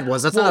your dad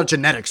was, that's not how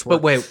genetics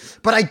work.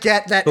 But I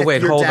get that. But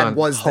wait, hold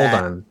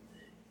on.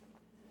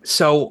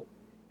 So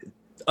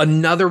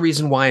another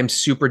reason why I'm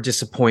super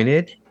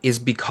disappointed is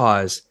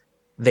because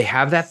they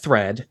have that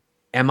thread.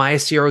 Am I a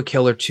serial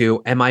killer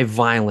too? Am I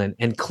violent?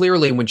 And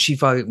clearly when she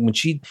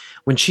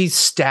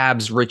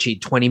stabs Richie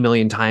 20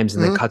 million times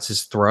and then cuts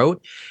his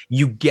throat,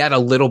 you get a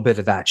little bit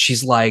of that.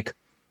 She's like,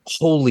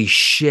 holy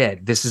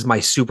shit, this is my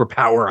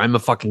superpower. I'm a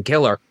fucking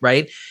killer,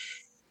 right?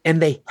 And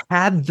they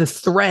had the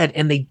thread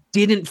and they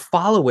didn't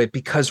follow it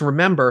because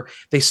remember,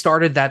 they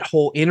started that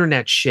whole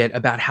internet shit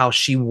about how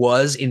she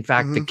was in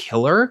fact the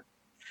killer,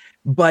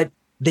 but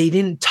they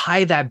didn't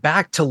tie that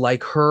back to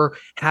like her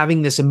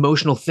having this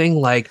emotional thing.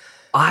 Like,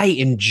 I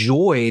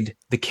enjoyed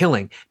the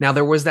killing. Now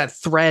there was that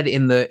thread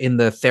in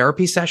the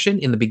therapy session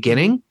in the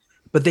beginning,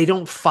 but they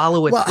don't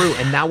follow it through.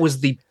 And that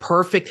was the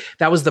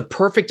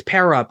perfect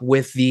pair up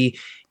with the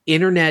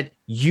internet.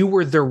 You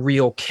were the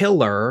real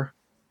killer.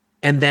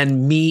 And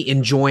then me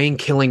enjoying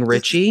killing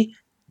Richie,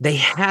 they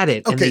had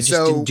it, and they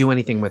just didn't do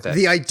anything with it.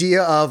 The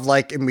idea of,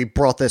 like, and we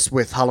brought this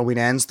with Halloween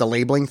Ends, the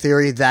labeling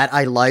theory, that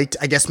I liked.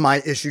 I guess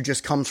my issue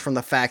just comes from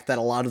the fact that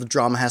a lot of the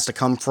drama has to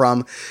come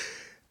from,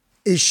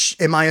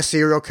 am I a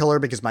serial killer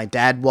because my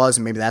dad was,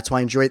 and maybe that's why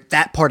I enjoy it.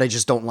 That part I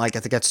just don't like. I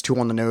think that's too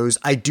on the nose.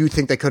 I do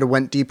think they could have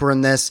went deeper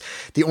in this.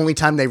 The only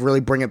time they really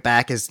bring it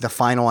back is the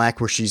final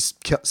act where she's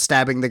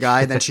stabbing the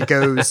guy, and then she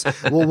goes,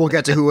 we'll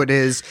get to who it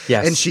is.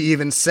 Yes. And she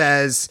even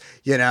says,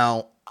 you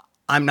know,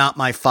 I'm not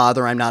my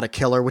father, I'm not a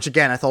killer, which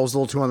again, I thought was a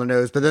little too on the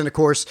nose. But then, of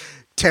course,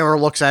 Tara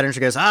looks at her and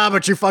she goes,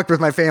 but you fucked with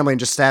my family, and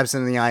just stabs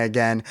him in the eye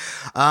again.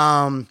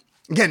 Again,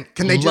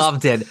 can they just...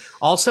 Loved it.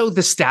 Also,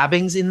 the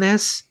stabbings in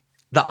this,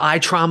 the eye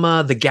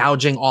trauma, the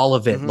gouging, all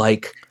of it,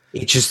 like,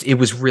 it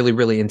was really,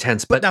 really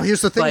intense. But now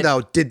here's the thing,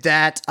 though.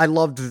 I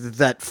loved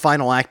that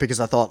final act because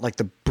I thought, like,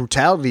 the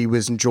brutality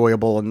was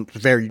enjoyable and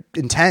very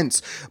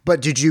intense.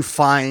 But did you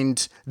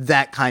find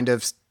that kind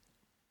of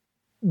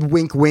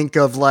wink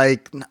of,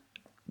 like...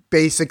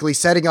 basically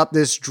setting up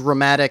this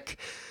dramatic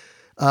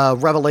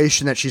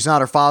revelation that she's not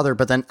her father,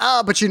 but then,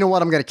 but you know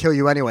what? I'm going to kill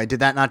you anyway.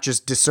 Did that not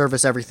just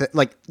disservice everything?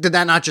 Like, did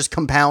that not just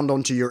compound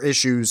onto your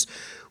issues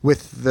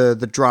with the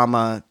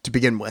drama to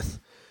begin with?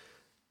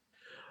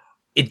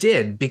 It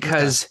did,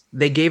 because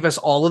they gave us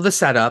all of the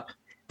setup.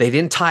 They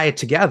didn't tie it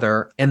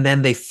together, and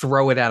then they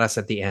throw it at us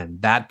at the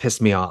end. That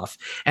pissed me off.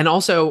 And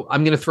also,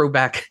 I'm going to throw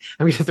back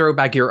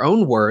your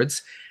own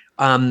words.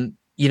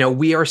 You know,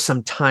 we are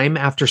some time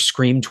after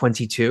Scream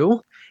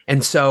 22.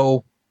 And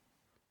so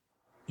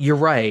you're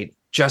right.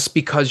 Just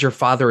because your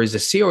father is a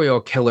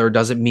serial killer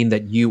doesn't mean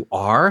that you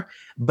are,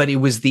 but it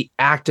was the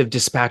act of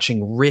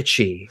dispatching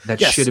Richie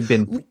that should have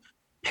been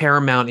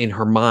paramount in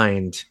her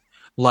mind.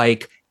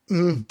 Like,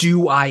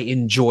 do I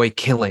enjoy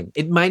killing?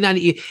 It might not,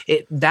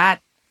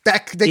 that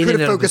they could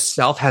have focused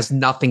itself has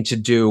nothing to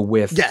do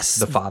with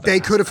the father. They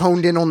could have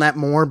honed in on that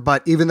more,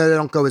 but even though they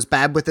don't go as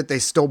bad with it, they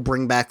still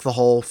bring back the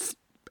whole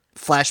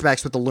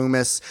flashbacks with the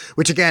Loomis,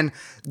 which again,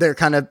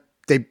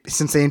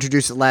 since they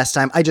introduced it last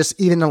time,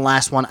 even the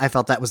last one, I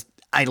felt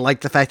I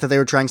liked the fact that they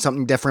were trying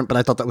something different, but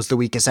I thought that was the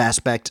weakest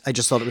aspect. I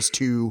just thought it was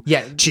too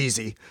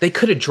cheesy. They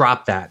could have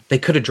dropped that.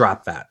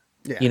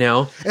 Yeah. You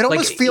know? It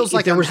almost feels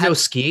like there was no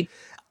Skeet.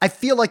 I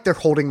feel like they're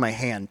holding my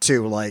hand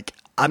too. Like,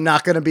 I'm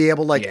not going to be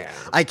able, like,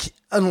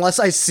 unless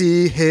I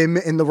see him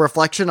in the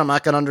reflection, I'm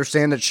not going to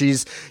understand that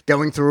she's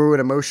going through an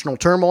emotional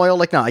turmoil.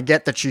 Like, no, I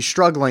get that she's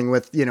struggling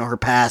with, her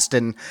past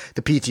and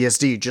the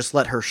PTSD. Just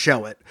let her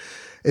show it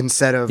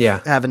instead of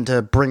having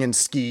to bring in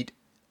Skeet,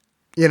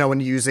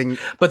 and using.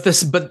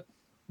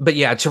 But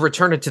yeah, to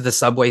return it to the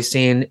subway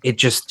scene, it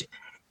just,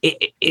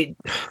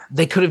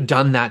 they could have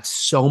done that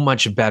so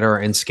much better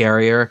and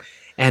scarier.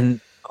 And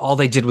all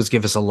they did was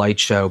give us a light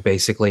show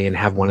basically and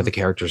have one of the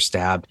characters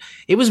stabbed.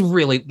 It was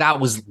that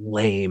was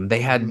lame. They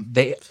had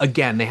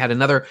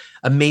another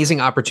amazing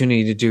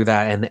opportunity to do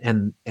that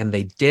and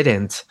they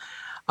didn't.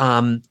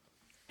 And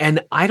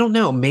I don't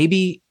know,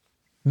 maybe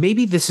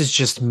this is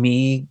just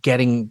me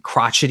getting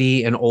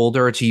crotchety and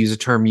older, to use a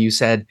term you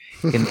said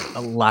in the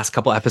last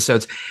couple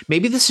episodes.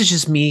 Maybe this is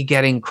just me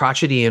getting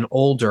crotchety and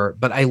older,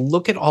 but I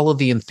look at all of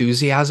the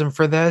enthusiasm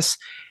for this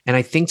and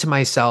I think to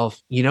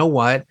myself, you know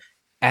what?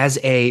 As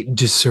a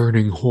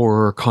discerning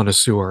horror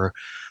connoisseur,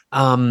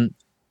 I'm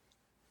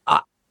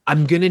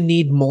going to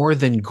need more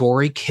than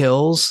gory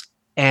kills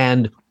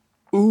and,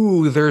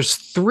 ooh, there's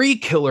 3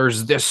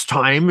 killers this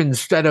time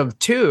instead of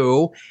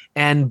 2.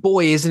 And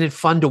boy, isn't it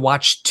fun to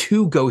watch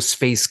 2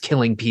 Ghostface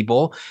killing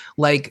people.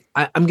 Like,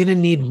 I'm going to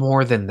need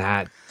more than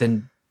that,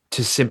 than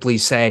to simply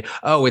say,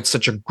 oh, it's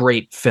such a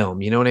great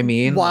film. You know what I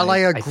mean? While I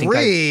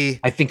agree.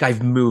 I think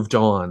I've moved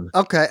on.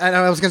 Okay. And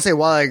I was going to say,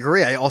 while I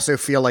agree, I also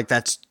feel like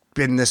that's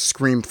been this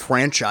Scream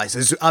franchise.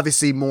 Is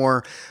obviously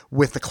more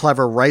with the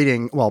clever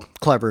writing. Well,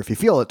 clever if you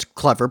feel it's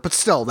clever, but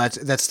still that's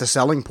the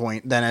selling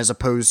point than as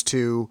opposed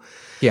to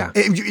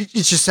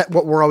it's just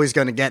what we're always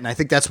going to get. And I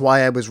think that's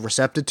why I was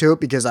receptive to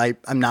it, because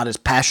I'm not as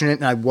passionate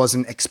and I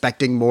wasn't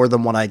expecting more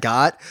than what I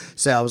got.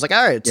 So I was like,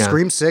 all right, it's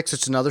Scream 6.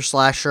 It's another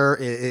slasher.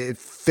 It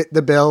fit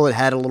the bill. It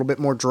had a little bit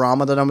more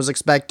drama than I was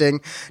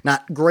expecting.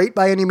 Not great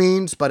by any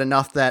means, but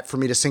enough that for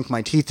me to sink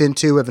my teeth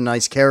into, have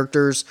nice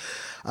characters.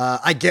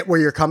 I get where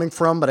you're coming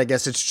from, but I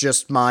guess it's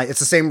just it's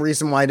the same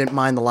reason why I didn't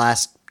mind the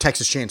last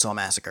Texas Chainsaw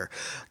Massacre.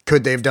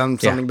 Could they have done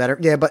something better?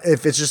 Yeah, but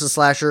if it's just a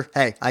slasher,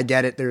 hey, I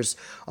get it. There's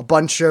a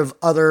bunch of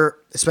other,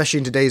 especially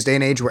in today's day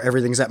and age where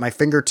everything's at my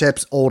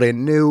fingertips, old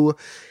and new.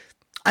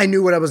 I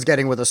knew what I was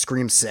getting with a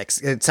Scream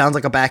 6. It sounds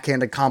like a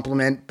backhanded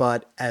compliment,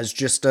 but as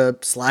just a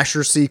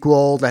slasher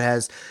sequel that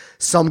has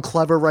some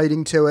clever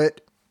writing to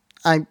it,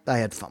 I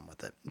had fun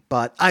with it.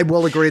 But I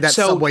will agree that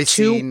subway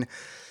scene,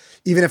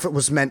 even if it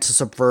was meant to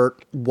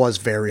subvert, was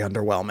very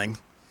underwhelming.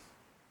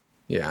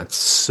 Yeah, it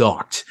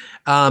sucked.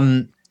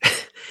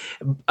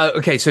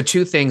 Okay, so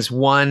 2 things.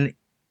 One,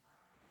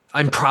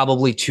 I'm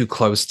probably too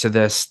close to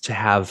this to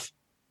have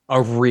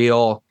a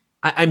real...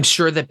 I'm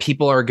sure that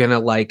people are going to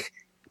like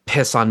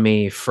piss on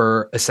me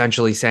for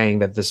essentially saying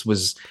that this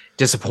was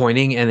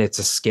disappointing and it's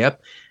a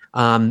skip.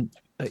 And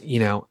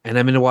I'm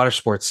into water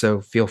sports,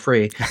 so feel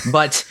free.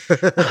 But,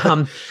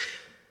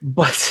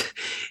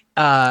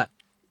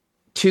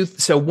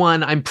 so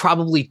one, I'm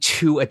probably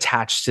too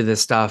attached to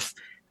this stuff.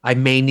 I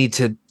may need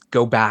to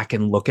go back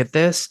and look at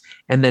this.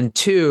 And then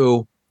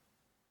 2,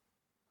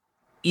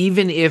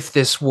 even if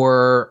this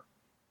were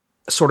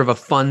sort of a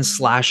fun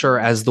slasher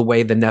as the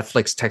way the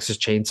Netflix Texas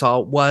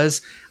Chainsaw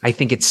was, I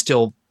think it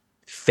still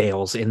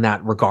fails in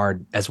that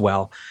regard as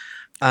well.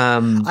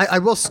 I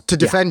will, to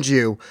defend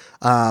you,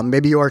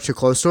 maybe you are too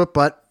close to it,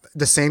 but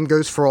the same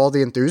goes for all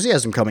the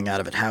enthusiasm coming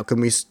out of it. How can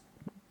we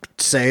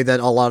say that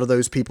a lot of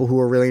those people who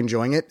are really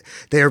enjoying it,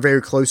 they are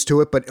very close to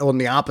it, but on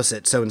the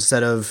opposite? So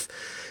instead of,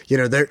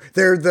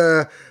 they're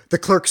the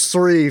Clerks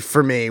 3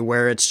 for me,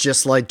 where it's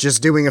just like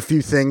just doing a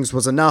few things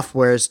was enough,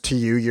 whereas to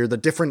you, you're the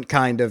different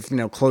kind of,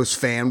 close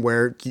fan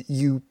where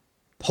you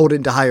hold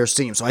into higher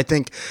esteem. So I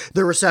think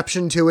the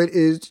reception to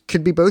it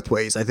could be both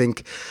ways. I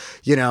think,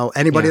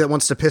 anybody that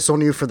wants to piss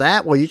on you for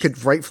that, well, you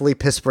could rightfully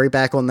piss right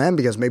back on them,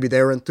 because maybe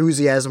their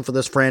enthusiasm for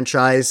this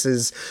franchise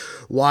is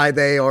why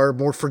they are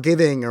more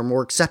forgiving or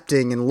more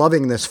accepting and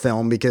loving this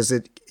film, because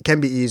it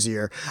can be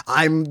easier.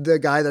 I'm the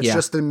guy that's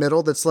just in the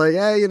middle, that's like,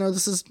 hey,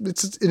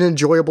 it's an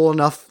enjoyable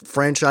enough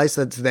franchise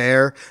that's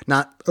there,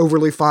 not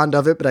overly fond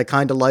of it, but I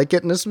kind of like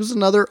it. And this was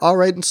another all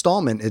right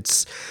installment.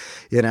 It's,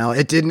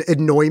 it didn't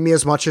annoy me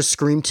as much as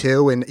Scream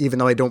 2, and even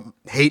though I don't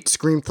hate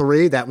Scream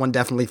 3, that one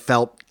definitely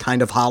felt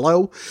kind of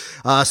hollow.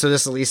 So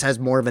this at least has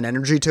more of an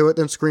energy to it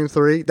than Scream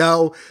 3,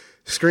 though.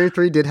 Scream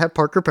 3 did have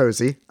Parker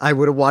Posey. I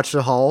would have watched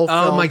the whole film.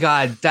 Oh my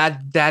God.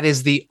 That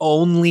is the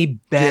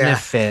only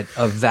benefit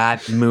of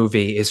that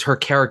movie, is her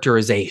character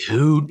is a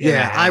hoot.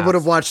 Yeah, I would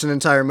have watched an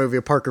entire movie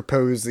of Parker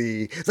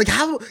Posey. Like,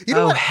 how,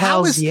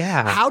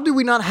 how do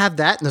we not have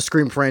that in the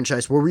Scream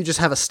franchise, where we just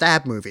have a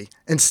stab movie?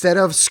 Instead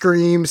of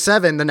Scream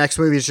 7, the next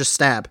movie is just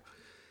Stab.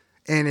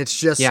 And it's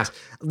just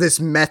this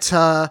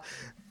meta,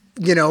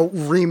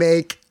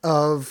 remake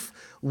of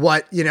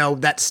what,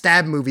 that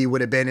Stab movie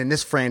would have been in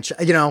this franchise,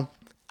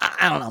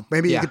 I don't know.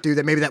 Maybe you could do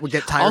that. Maybe that would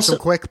get tiresome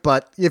quick,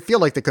 but you feel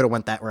like they could have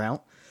went that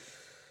route.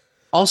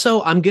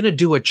 Also, I'm going to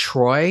do a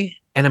Troy,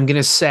 and I'm going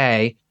to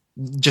say,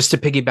 just to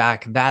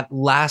piggyback,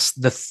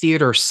 the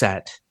theater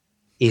set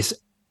is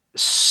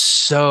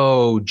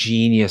so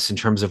genius in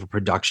terms of a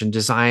production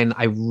design.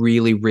 I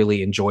really,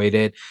 really enjoyed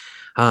it.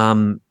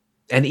 And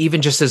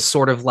even just as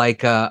sort of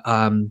like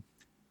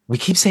we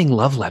keep saying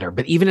love letter,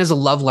 but even as a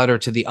love letter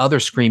to the other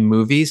Scream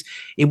movies,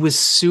 it was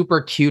super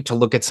cute to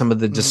look at some of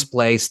the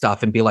display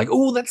stuff and be like,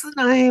 oh, that's the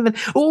knife, and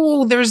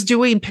oh, there's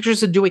Dewey and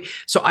pictures of Dewey.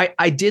 So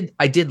I did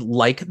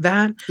like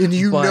that. And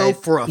you know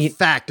for a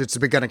fact it's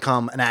going to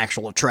come an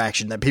actual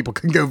attraction that people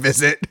can go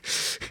visit.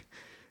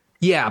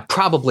 Yeah,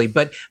 probably.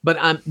 But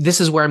this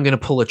is where I'm going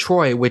to pull a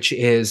Troy, which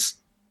is,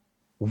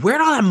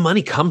 where'd all that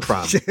money come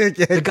from?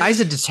 The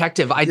guy's a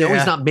detective. I know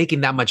he's not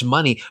making that much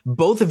money.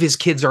 Both of his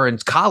kids are in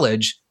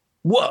college.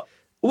 Whoa.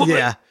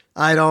 Yeah.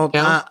 I don't.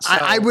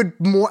 I would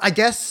more. I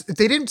guess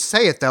they didn't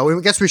say it though.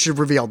 I guess we should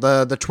reveal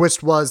the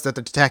twist was that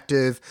the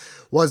detective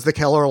was the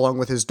killer along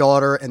with his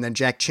daughter, and then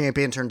Jack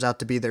Champion turns out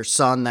to be their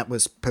son that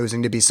was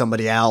posing to be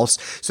somebody else.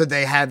 So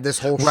they had this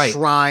whole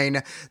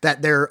shrine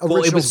that their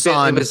original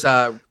son, it was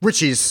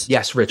Richie's.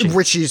 Yes,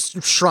 Richie's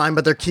shrine,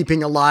 but they're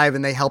keeping alive,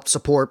 and they help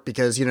support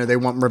because they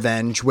want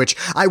revenge. Which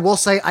I will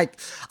say,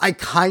 I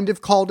kind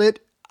of called it.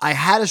 I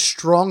had a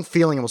strong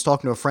feeling, I was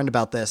talking to a friend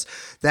about this,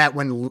 that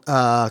when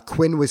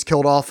Quinn was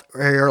killed off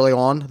very early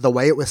on, the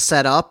way it was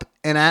set up,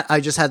 and I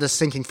just had this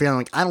sinking feeling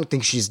like, I don't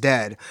think she's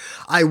dead.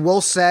 I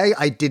will say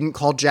I didn't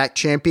call Jack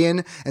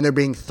Champion, and there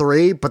being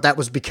 3, but that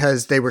was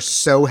because they were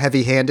so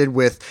heavy-handed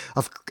with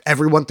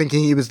everyone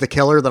thinking he was the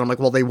killer that I'm like,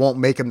 well, they won't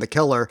make him the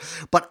killer.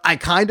 But I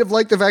kind of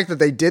like the fact that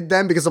they did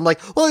them because I'm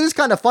like, well, it is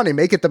kind of funny.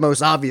 Make it the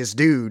most obvious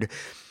dude.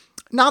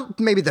 Not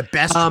maybe the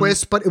best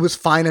twist, but it was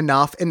fine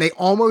enough. And they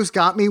almost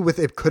got me with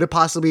it could have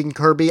possibly been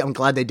Kirby. I'm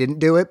glad they didn't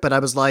do it, but I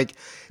was like,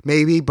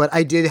 maybe. But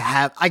I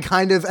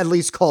kind of at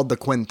least called the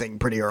Quinn thing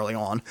pretty early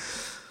on.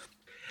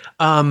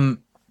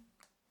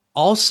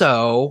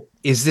 Also,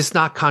 is this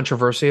not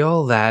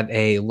controversial that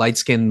a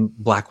light-skinned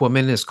black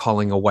woman is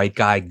calling a white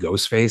guy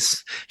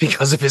Ghostface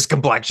because of his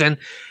complexion?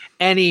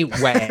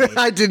 Anyway.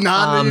 I did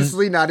not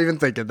honestly not even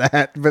think of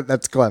that, but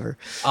that's clever.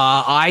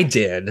 I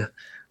did.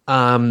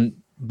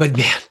 But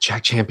man,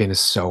 Jack Champion is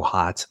so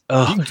hot.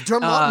 Dermot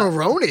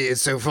Mulroney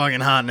is so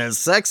fucking hot and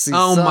sexy.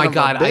 Oh my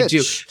God, I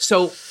do.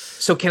 So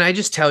can I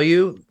just tell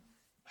you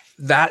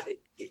that?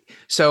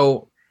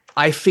 So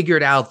I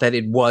figured out that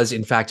it was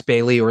in fact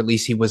Bailey, or at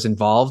least he was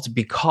involved,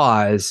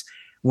 because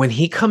when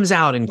he comes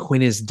out and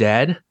Quinn is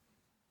dead,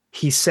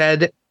 he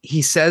says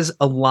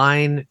a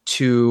line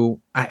to,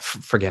 I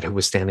forget who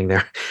was standing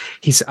there.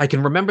 I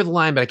can remember the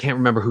line, but I can't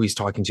remember who he's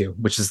talking to,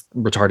 which is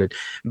retarded.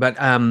 But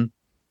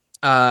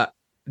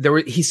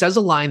he says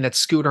a line that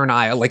Scooter and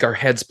I, like our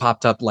heads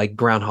popped up like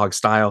Groundhog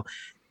style.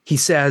 He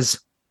says,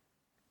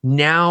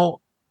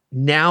 now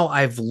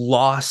I've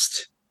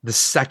lost the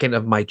second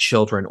of my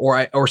children,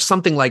 or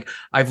something like,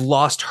 I've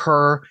lost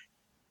her.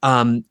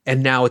 And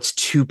now it's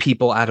 2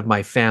 people out of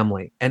my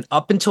family. And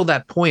up until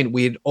that point,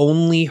 we had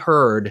only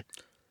heard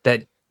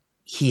that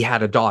he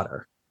had a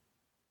daughter.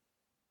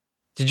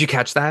 Did you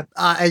catch that?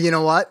 You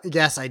know what?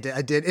 Yes, I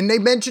did. And they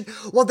mentioned,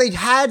 they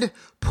had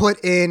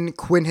put in,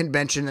 Quinn had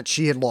mentioned that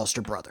she had lost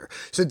her brother.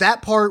 So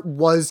that part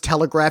was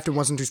telegraphed and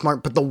wasn't too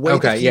smart. But the way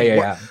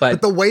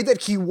But the way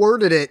that he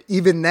worded it,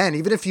 even then,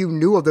 even if you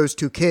knew of those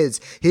 2 kids,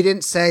 he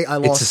didn't say, I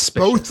lost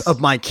both of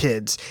my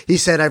kids. He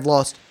said, I've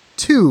lost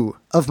 2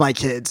 of my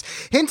kids,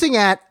 hinting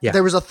at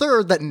there was a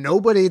third that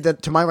nobody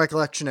that to my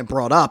recollection had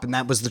brought up, and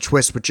that was the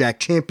twist with Jack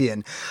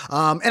Champion.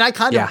 And I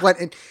kind of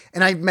went,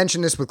 and I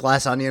mentioned this with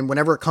Glass Onion,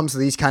 whenever it comes to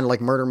these kind of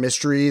like murder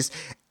mysteries,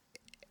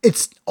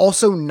 it's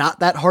also not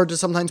that hard to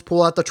sometimes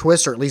pull out the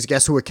twist, or at least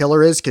guess who a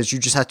killer is, because you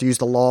just have to use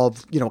the law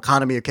of,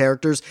 economy of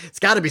characters. It's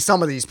got to be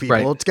some of these people.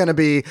 Right. It's going to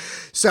be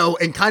so.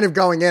 And kind of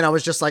going in, I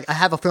was just like, I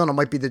have a feeling it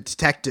might be the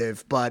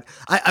detective, but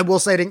I will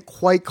say I didn't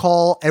quite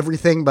call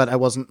everything, but I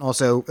wasn't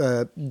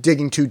also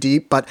digging too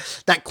deep. But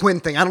that Quinn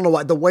thing, I don't know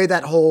why, the way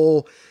that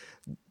whole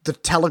the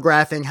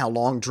telegraphing, how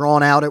long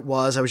drawn out it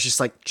was, I was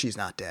just like, she's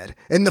not dead.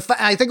 And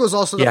I think it was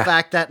also the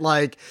fact that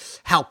like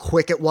how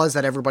quick it was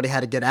that everybody had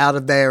to get out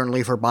of there and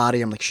leave her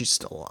body. I'm like, she's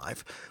still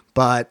alive.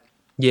 But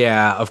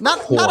yeah,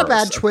 not a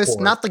bad twist,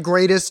 not the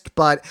greatest,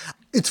 but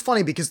it's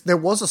funny because there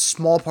was a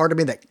small part of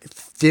me that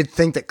did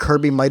think that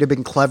Kirby might have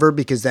been clever,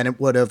 because then it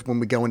would have, when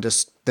we go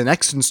into the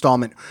next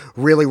installment,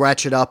 really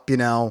ratchet up,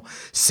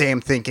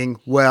 Sam thinking,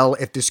 well,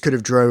 if this could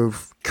have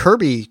drove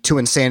Kirby to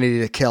insanity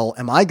to kill,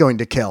 am I going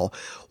to kill?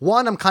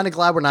 1, I'm kind of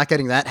glad we're not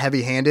getting that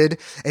heavy-handed,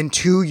 and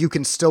 2, you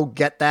can still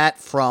get that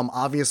from,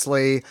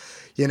 obviously,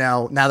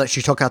 now that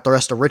she took out the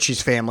rest of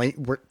Richie's family,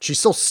 she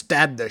still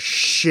stabbed the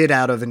shit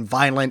out of in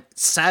violent,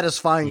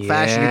 satisfying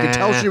fashion. You could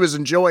tell she was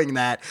enjoying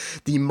that,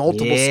 the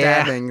multiple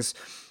stabbings.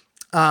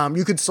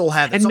 You could still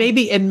have it.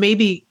 And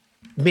maybe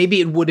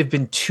it would have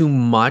been too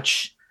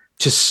much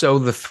to sew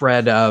the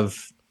thread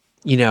of,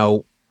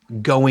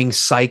 going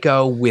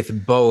psycho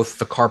with both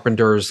the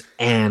Carpenters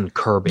and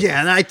Kirby. Yeah,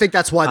 and I think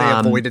that's why they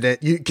avoided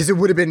it, because it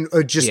would have been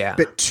just a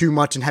bit too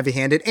much and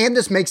heavy-handed. And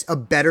this makes a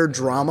better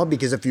drama,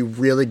 because if you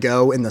really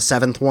go in the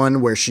 7th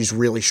one where she's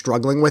really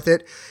struggling with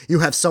it, you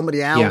have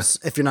somebody else,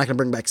 if you're not going to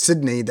bring back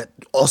Sydney, that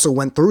also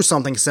went through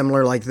something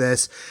similar like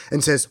this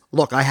and says,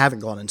 look, I haven't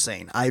gone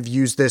insane. I've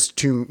used this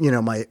to,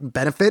 my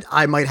benefit.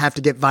 I might have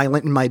to get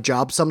violent in my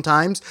job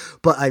sometimes,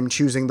 but I'm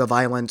choosing the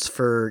violence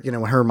for, in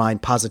her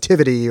mind,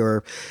 positivity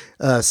or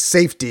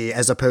safety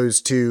as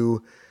opposed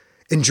to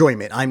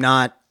enjoyment.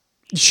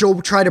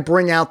 She'll try to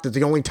bring out that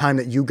the only time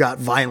that you got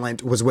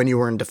violent was when you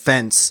were in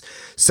defense.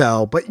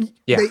 So, but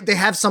they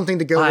have something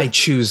to go I with.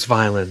 Choose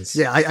violence.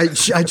 Yeah,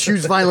 I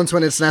choose violence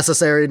when it's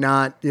necessary,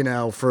 not,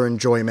 for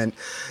enjoyment.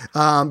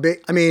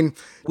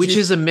 Which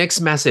is a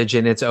mixed message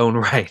in its own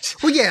right.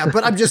 Well, yeah,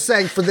 but I'm just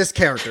saying for this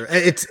character,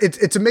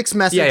 it's a mixed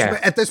message. Yeah.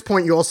 But at this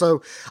point, you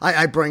also,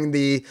 I bring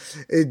the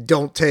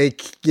don't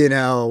take,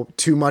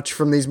 too much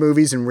from these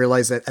movies and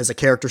realize that as a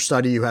character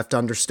study, you have to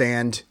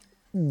understand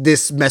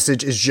this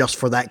message is just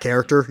for that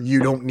character. You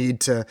don't need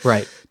to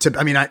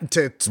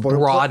to spoil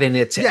broaden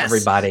it to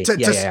everybody.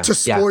 To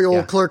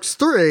spoil Clerks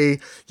 3,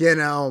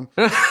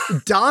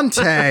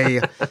 Dante,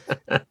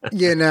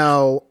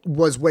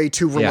 was way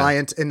too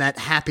reliant in that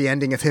happy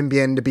ending of him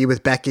being to be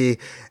with Becky.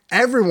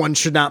 Everyone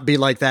should not be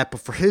like that, but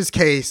for his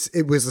case,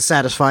 it was a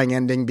satisfying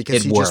ending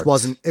because just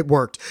wasn't. It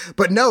worked,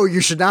 but no, you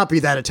should not be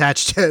that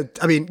attached to.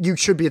 I mean, you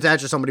should be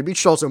attached to somebody, but you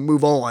should also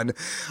move on,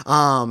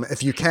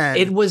 if you can.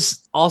 It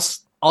was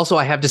also,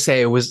 I have to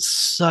say, it was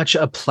such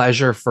a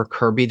pleasure for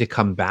Kirby to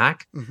come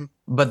back. Mm-hmm.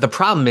 But the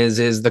problem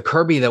is the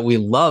Kirby that we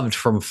loved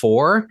from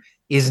 4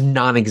 is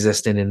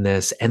non-existent in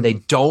this, and they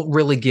don't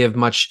really give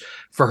much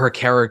for her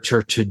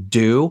character to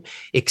do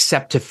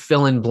except to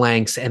fill in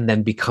blanks and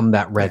then become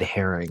that red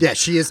herring. Yeah,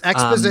 she is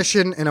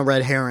exposition and a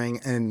red herring,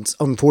 and it's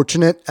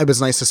unfortunate. It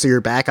was nice to see her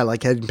back. I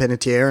like Hayden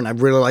Panettiere, and I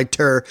really liked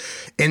her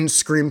in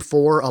Scream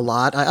 4 a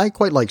lot. I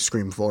quite like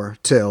Scream 4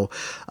 too.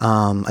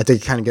 I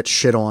think it kind of gets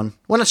shit on.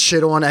 Well, not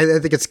shit on. I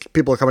think it's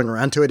people are coming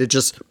around to it.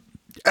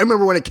 I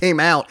remember when it came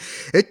out,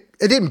 it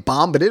didn't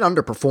bomb, but it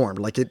underperformed.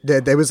 Like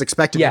it was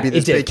expected to be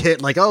this big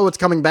hit. Like, oh, it's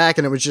coming back,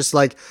 and it was just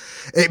like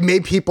it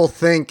made people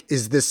think,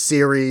 is this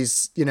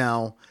series,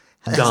 has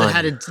it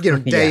had a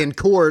day in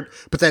court?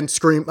 But then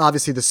Scream,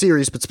 obviously the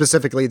series, but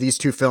specifically these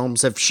two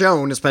films have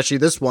shown, especially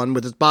this one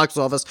with its box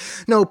office.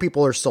 No,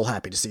 people are still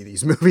happy to see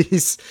these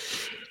movies.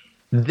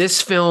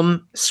 This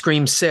film,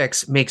 Scream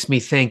 6, makes me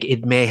think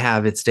it may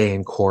have its day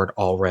in court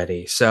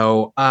already.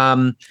 So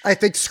I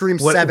think Scream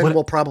 7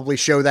 will probably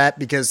show that,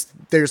 because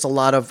there's a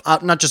lot of,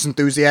 not just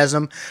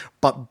enthusiasm,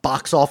 but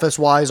box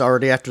office-wise,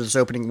 already after this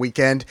opening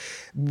weekend.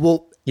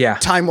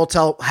 Time will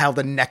tell how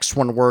the next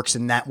one works,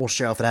 and that will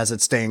show if it has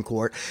its day in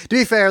court. To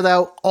be fair,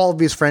 though, all of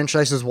these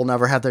franchises will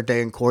never have their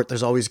day in court.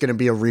 There's always going to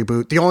be a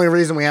reboot. The only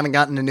reason we haven't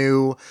gotten a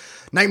new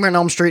Nightmare on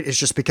Elm Street is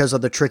just because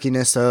of the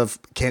trickiness of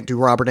can't do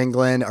Robert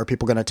Englund. Are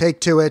people going to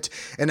take to it?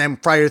 And then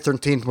Friday the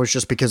 13th was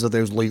just because of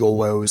those legal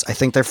woes. I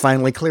think they're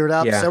finally cleared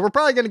up. So we're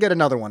probably going to get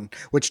another one,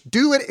 which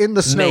do it in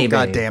the snow.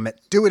 God damn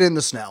it. Do it in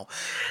the snow.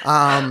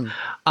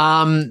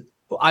 I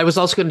was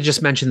also going to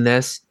just mention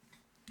this.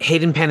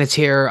 Hayden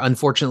Panettiere,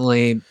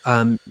 unfortunately,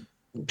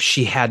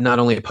 she had not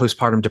only a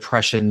postpartum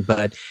depression,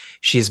 but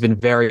she has been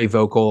very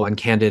vocal and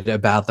candid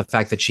about the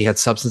fact that she had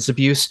substance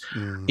abuse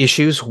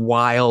issues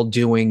while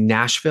doing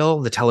Nashville,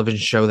 the television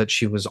show that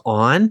she was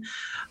on.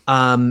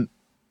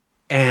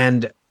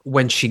 And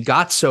when she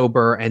got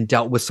sober and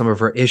dealt with some of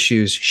her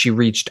issues, she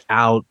reached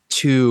out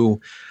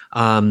to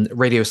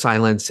Radio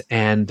Silence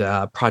and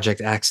Project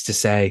X to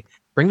say,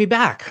 bring me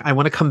back. I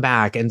want to come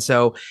back. And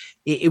so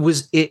it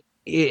was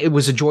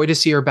a joy to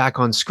see her back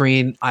on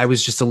screen. I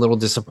was just a little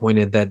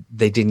disappointed that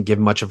they didn't give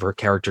much of her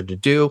character to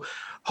do.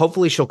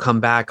 Hopefully she'll come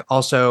back.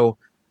 Also,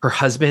 her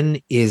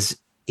husband is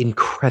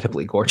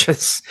incredibly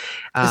gorgeous.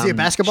 Is he a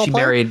basketball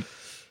player? Married.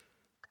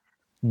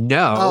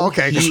 No. Oh,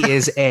 okay. He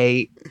is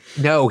a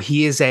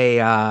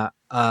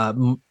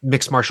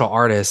mixed martial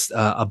artist,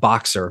 a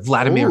boxer,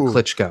 Vladimir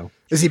Klitschko.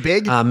 Is he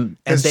big?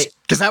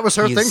 Because that was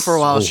her thing for a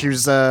while. She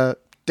was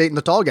dating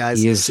the tall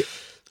guys.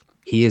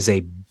 He is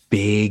a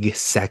big,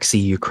 sexy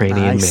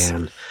Ukrainian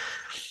man.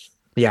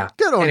 Yeah.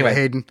 Good on you,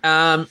 Hayden.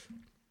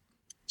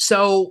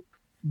 So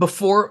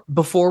before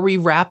we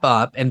wrap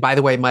up, and by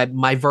the way,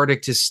 my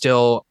verdict is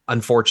still,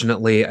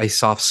 unfortunately, a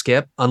soft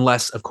skip,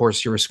 unless, of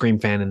course, you're a Scream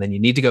fan and then you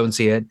need to go and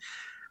see it.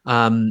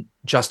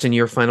 Justin,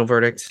 your final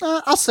verdict?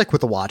 I'll stick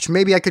with the watch.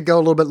 Maybe I could go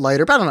a little bit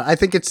lighter, but I don't know. I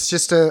think it's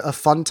just a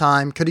fun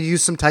time. Could have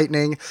used some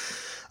tightening.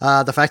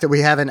 The fact that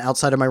we haven't,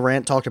 outside of my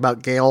rant, talked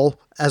about Gale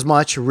as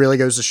much really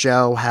goes to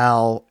show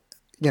how,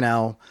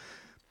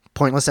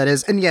 pointless that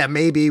is. And yeah,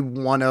 maybe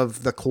one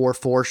of the core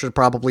 4 should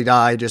probably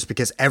die just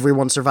because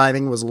everyone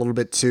surviving was a little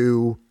bit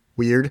too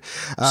weird.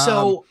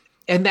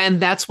 And then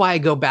that's why I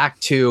go back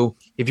to,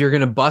 if you're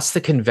going to bust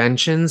the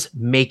conventions,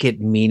 make it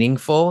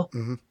meaningful.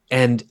 Mm-hmm.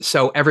 And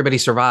so everybody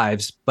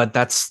survives, but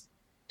that's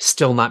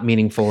still not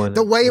meaningful.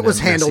 The way it was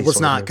handled was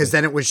not, because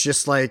then it was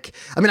just like,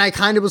 I mean, I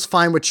kind of was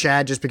fine with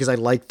Chad just because I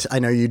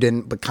know you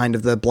didn't, but kind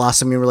of the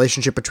blossoming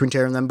relationship between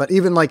Tara and them. But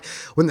even like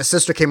when the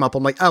sister came up,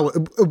 I'm like, oh,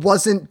 it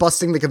wasn't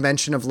busting the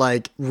convention of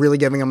like really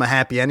giving him a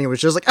happy ending. It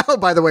was just like, oh,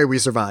 by the way, we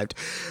survived.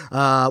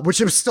 Which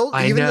was still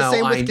the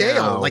same with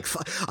Gail. Like,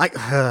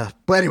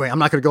 but anyway, I'm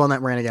not going to go on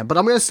that rant again, but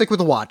I'm going to stick with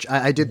the watch.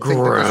 I did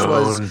think that this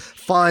was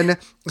fun,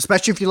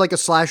 especially if you like a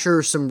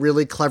slasher, some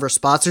really clever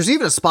spots. There's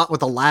even a spot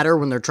with a ladder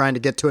when they're trying to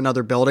get to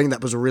another building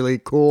that was really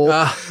cool.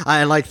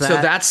 I like that.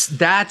 So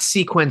that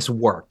sequence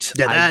worked.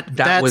 Yeah,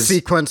 that was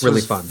sequence really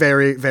was fun.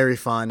 Very, very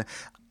fun.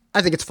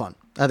 I think it's fun.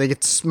 I think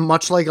it's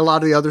much like a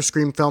lot of the other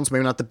Scream films,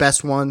 maybe not the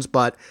best ones,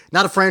 but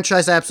not a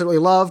franchise I absolutely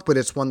love, but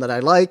it's one that I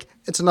like.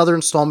 It's another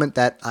installment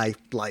that I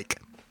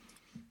like.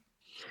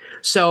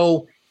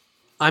 So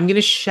I'm going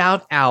to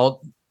shout out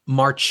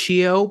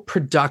Marchio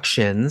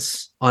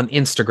Productions on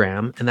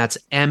Instagram, and that's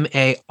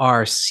MARCHIO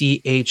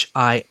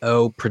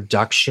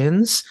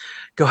Productions.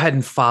 Go ahead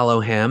and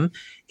follow him.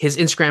 His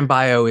Instagram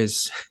bio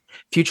is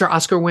future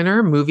Oscar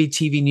winner, movie,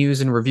 TV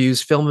news and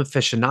reviews, film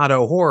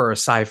aficionado, horror,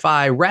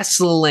 sci-fi,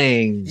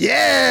 wrestling.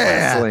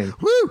 Yeah. Wrestling.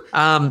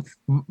 Woo.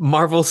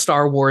 Marvel,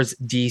 Star Wars,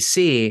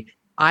 DC.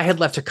 I had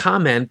left a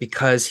comment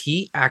because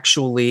he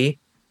actually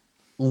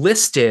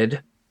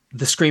listed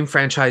the Scream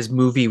franchise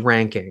movie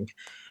ranking,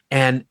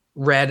 and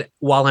read,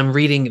 while I'm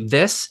reading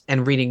this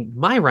and reading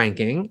my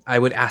ranking, I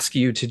would ask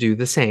you to do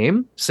the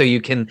same so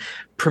you can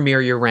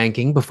premiere your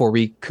ranking before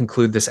we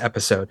conclude this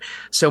episode.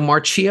 So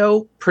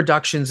Marchio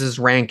Productions'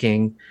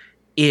 ranking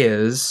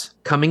is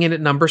coming in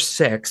at number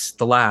 6,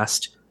 the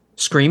last,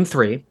 Scream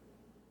 3.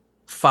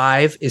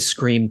 5 is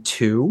Scream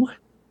 2.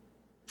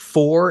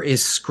 4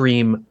 is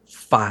Scream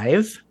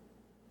 5.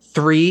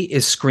 3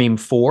 is Scream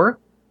 4.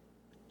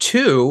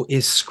 2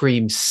 is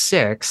Scream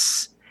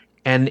 6.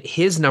 And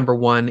his number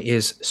 1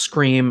 is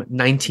Scream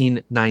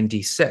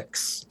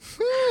 1996.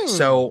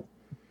 So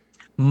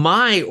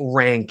my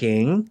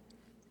ranking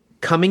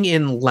coming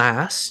in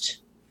last,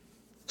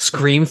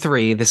 Scream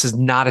 3. This is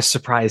not a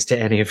surprise to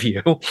any of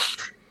you.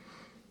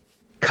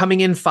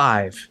 Coming in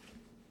 5,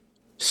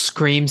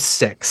 Scream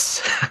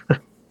 6.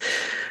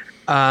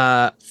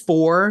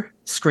 4,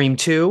 Scream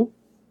 2.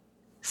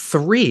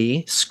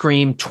 3,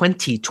 Scream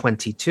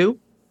 2022.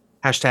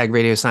 Hashtag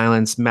Radio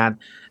Silence, Matt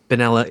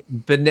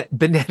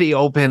Benetti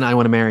Open, I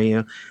Want to Marry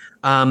You.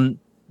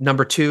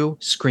 Number 2,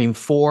 Scream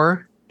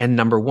 4. And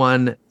number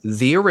 1,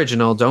 the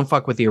original, don't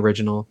fuck with the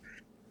original,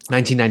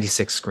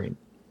 1996 Scream.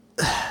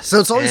 So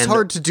it's always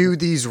hard to do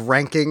these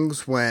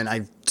rankings when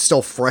I'm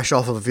still fresh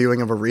off of a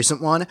viewing of a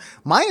recent one.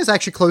 Mine is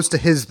actually close to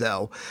his,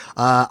 though.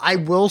 I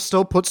will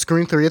still put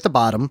Scream 3 at the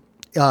bottom.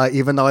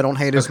 Even though I don't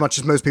hate it as much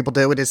as most people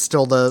do, it is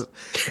still it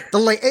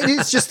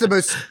is just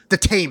the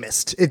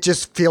tamest. It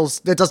just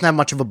feels, it doesn't have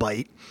much of a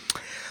bite.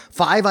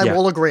 5, I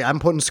will agree.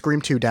 I'm putting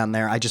Scream 2 down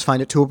there. I just find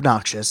it too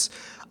obnoxious.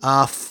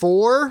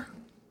 4,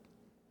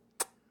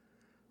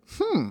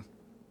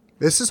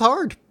 this is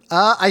hard.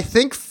 I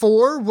think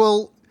 4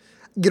 will,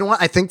 you know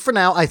what? I think for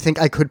now, I think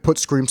I could put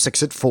Scream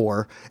 6 at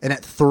 4. And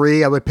at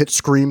 3, I would put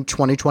Scream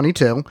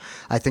 2022.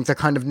 I think they're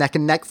kind of neck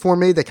and neck for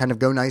me. They kind of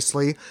go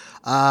nicely.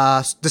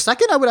 The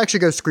second, I would actually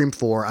go Scream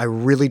 4. I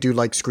really do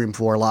like Scream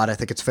 4 a lot. I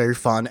think it's very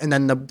fun. And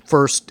then the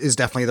first is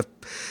definitely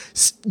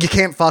you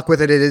can't fuck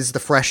with it. It is the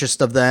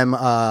freshest of them.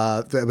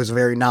 It was a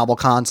very novel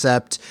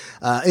concept.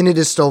 And it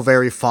is still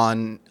very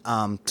fun.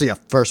 So yeah,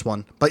 first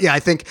one. But yeah, I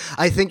think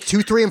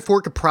 2, 3, and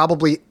 4 could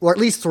probably, or at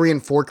least 3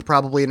 and 4 could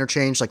probably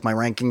interchange, like my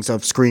rankings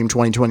of Scream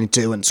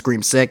 2022 and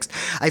Scream 6.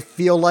 I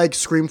feel like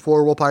Scream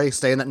 4 will probably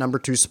stay in that number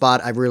 2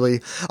 spot. I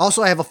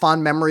have a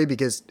fond memory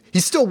because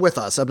he's still with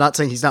us. I'm not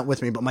saying he's not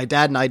with me, but my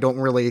dad and I don't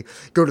really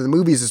go to the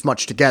movies as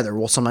much together.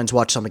 We'll sometimes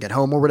watch something at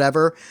home or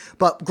whatever.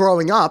 But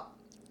growing up,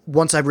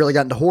 once I really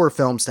got into horror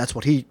films, that's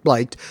what he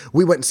liked.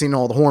 We went and seen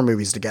all the horror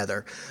movies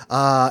together.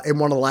 And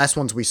one of the last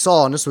ones we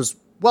saw, and this was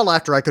well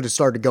after I could have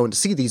started going to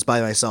see these by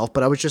myself,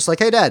 but I was just like,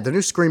 hey, Dad, the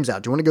new Scream's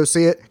out. Do you want to go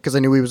see it? Because I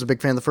knew he was a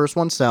big fan of the first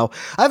one. So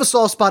I have a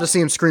soft spot of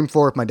seeing Scream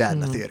 4 with my dad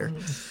in the theater.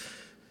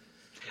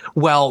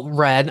 Well,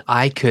 Red,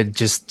 I could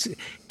just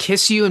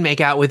kiss you and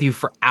make out with you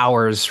for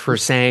hours for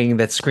saying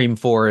that Scream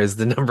 4 is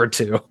the number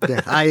 2.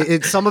 Yeah,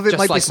 some of it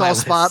might be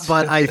soft spot,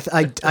 but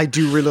I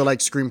do really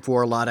like Scream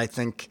 4 a lot. I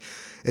think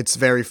it's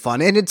very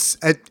fun. And it's,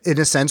 in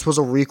a sense, was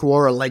a requel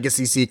or a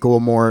legacy sequel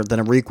more than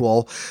a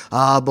requel.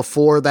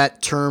 Before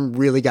that term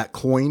really got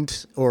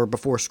coined, or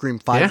before Scream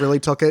 5 really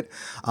took it.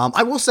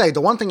 I will say,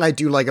 the one thing I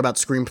do like about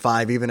Scream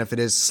 5, even if it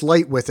is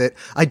slight with it,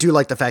 I do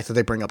like the fact that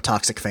they bring up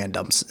toxic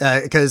fandoms.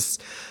 Because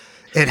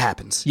it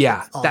happens.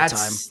 Yeah, all the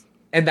time.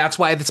 And that's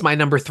why it's my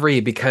number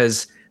 3,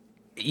 because,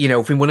 you know,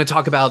 if we want to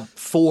talk about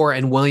 4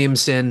 and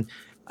Williamson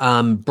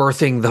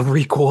birthing the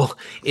requel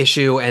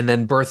issue and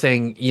then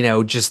birthing, you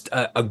know, just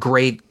a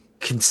great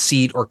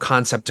conceit or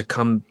concept to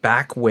come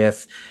back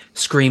with,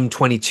 Scream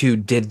 22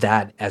 did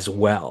that as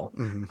well.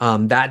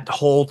 Mm-hmm. That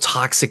whole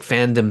toxic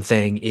fandom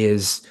thing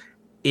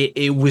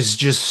it was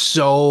just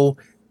so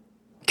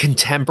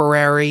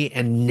contemporary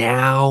and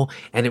now,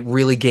 and it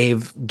really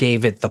gave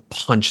it the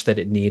punch that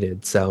it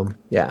needed. So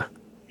yeah.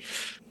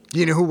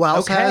 You know who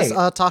else has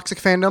a toxic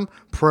fandom?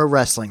 Pro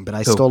wrestling, but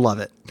I still love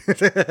it.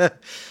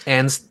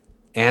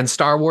 and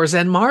Star Wars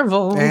and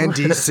Marvel and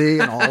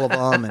DC and all of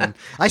them, and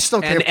I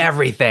still can't and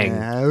everything.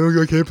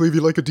 I can't believe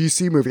you like a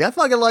DC movie. I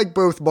fucking like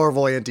both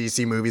Marvel and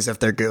DC movies if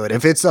they're good.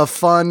 If it's a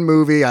fun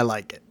movie, I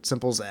like it.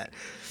 Simple as that.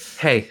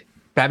 Hey,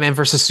 Batman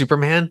versus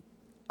Superman.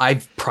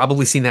 I've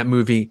probably seen that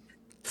movie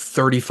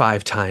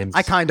 35 times.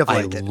 I kind of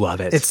like it. I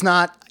love it.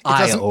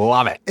 I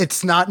love it.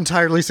 It's not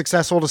entirely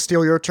successful, to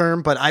steal your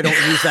term, but I don't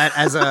use that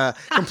as a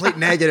complete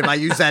negative. I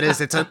use that as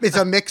it's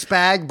a mixed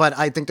bag, but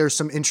I think there's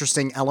some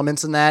interesting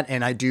elements in that,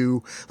 and I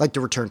do like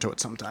to return to it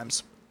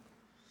sometimes.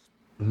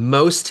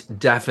 Most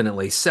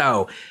definitely.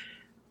 So,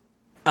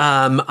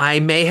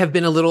 I may have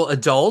been a little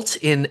adult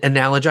in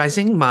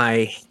analogizing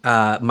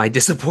my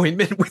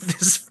disappointment with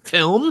this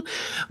film,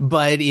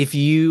 but if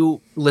you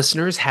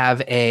listeners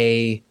have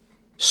a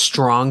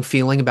strong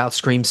feeling about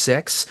Scream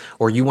 6,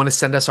 or you want to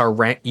send us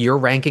your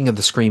ranking of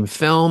the Scream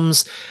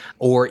films,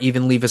 or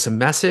even leave us a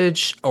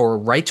message or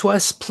write to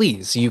us,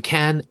 please, you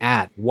can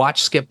at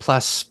Watch Skip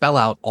Plus, spell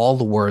out all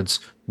the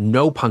words,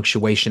 no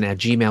punctuation, at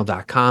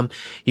gmail.com.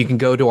 You can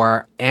go to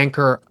our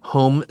Anchor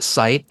home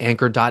site,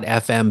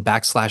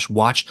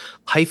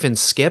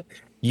 anchor.fm/watch-skip,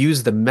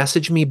 use the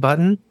message me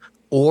button,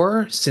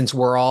 or since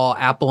we're all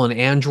Apple and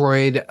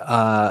Android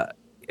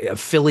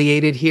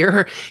affiliated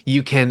here,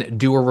 you can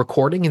do a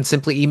recording and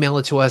simply email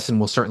it to us, and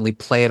we'll certainly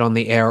play it on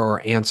the air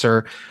or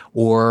answer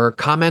or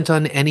comment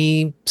on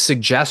any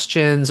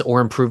suggestions or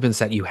improvements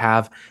that you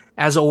have.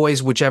 As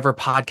always, whichever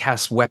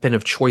podcast weapon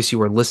of choice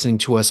you are listening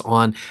to us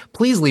on,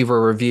 please leave a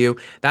review.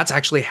 That's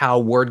actually how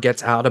word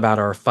gets out about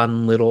our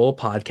fun little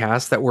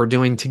podcast that we're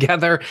doing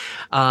together.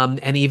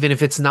 And even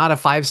if it's not a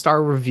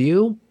 5-star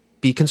review,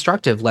 be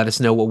constructive. Let us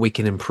know what we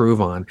can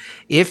improve on.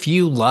 If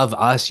you love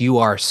us, you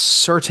are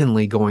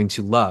certainly going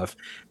to love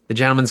The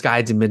Gentleman's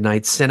Guide to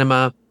Midnight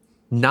Cinema,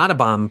 Not a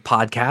Bomb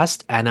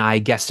podcast. And I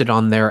guested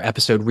on their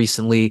episode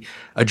recently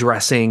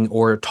addressing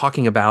or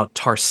talking about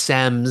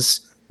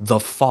Tarsem's The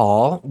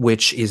Fall,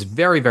 which is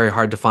very, very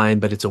hard to find,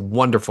 but it's a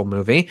wonderful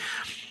movie.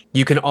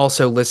 You can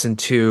also listen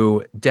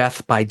to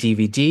Death by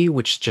DVD,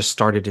 which just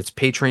started its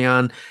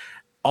Patreon.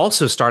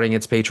 Also starting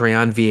its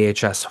Patreon,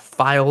 VHS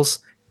Files.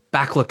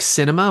 Backlook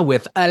Cinema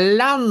with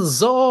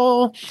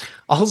Alonso.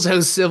 Also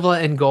Silva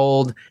and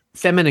Gold,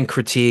 Feminine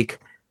Critique,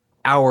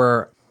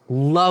 our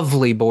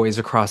lovely boys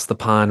across the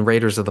pond,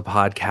 Raiders of the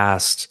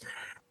Podcast,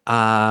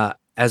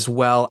 as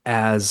well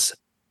as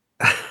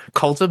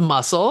Cult of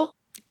Muscle.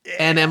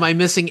 And am I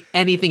missing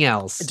anything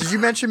else? Did you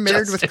mention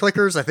Married with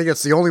Clickers? I think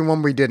it's the only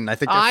one we didn't. I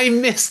think I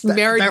missed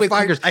Married with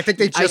Clickers. I think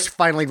they just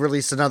finally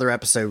released another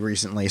episode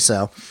recently.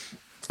 So,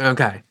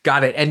 okay,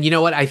 got it. And you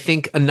know what? I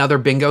think another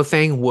bingo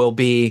thing will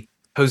be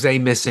Jose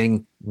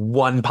missing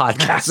one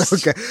podcast.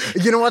 Okay.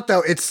 You know what,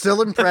 though? It's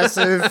still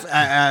impressive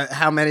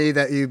how many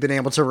that you've been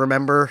able to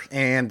remember.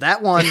 And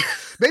that one,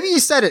 maybe you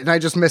said it and I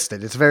just missed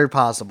it. It's very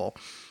possible.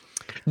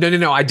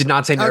 No. I did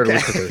not say Married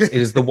with Clickers. It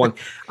is the one.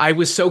 I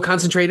was so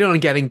concentrated on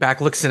getting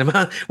Backlook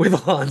Cinema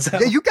with Alonso.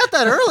 Yeah, you got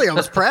that early. I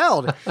was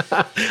proud.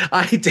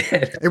 I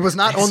did. It was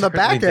not on the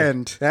back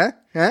end. Huh?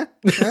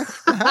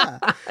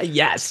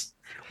 Yes.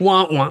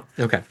 Wah.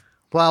 Okay.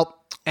 Well,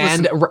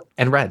 and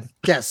Red.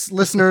 Yes,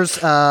 listeners,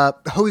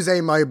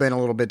 Jose might have been a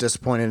little bit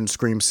disappointed in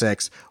Scream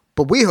 6,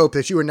 but we hope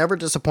that you are never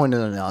disappointed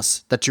in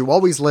us, that you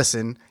always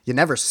listen, you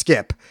never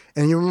skip,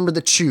 and you remember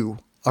that you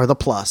are the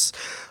plus.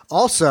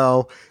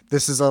 Also,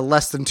 this is a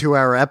less than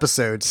 2-hour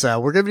episode, so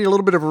we're giving you a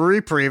little bit of a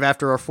reprieve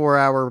after our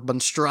 4-hour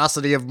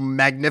monstrosity of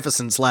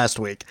magnificence last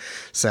week.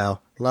 So,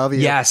 love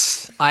you.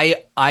 Yes,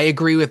 I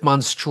agree with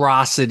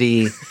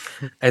monstrosity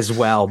as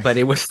well, but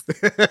it was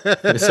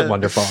so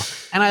wonderful.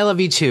 And I love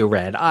you too,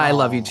 Red. I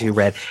love you too,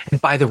 Red. And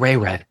by the way,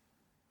 Red,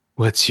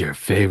 what's your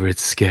favorite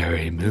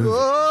scary movie?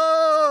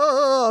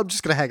 Oh, I'm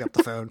just going to hang up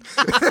the phone.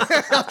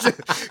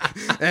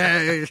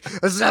 Hey,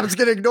 this happens to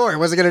get ignored.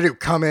 What's it going to do?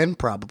 Come in?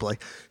 Probably.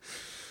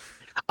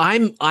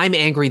 I'm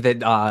angry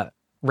that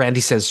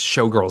Randy says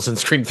Showgirls in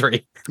Scream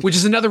 3, which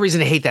is another reason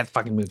to hate that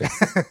fucking movie.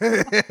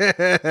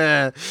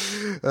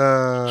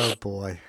 Oh, boy.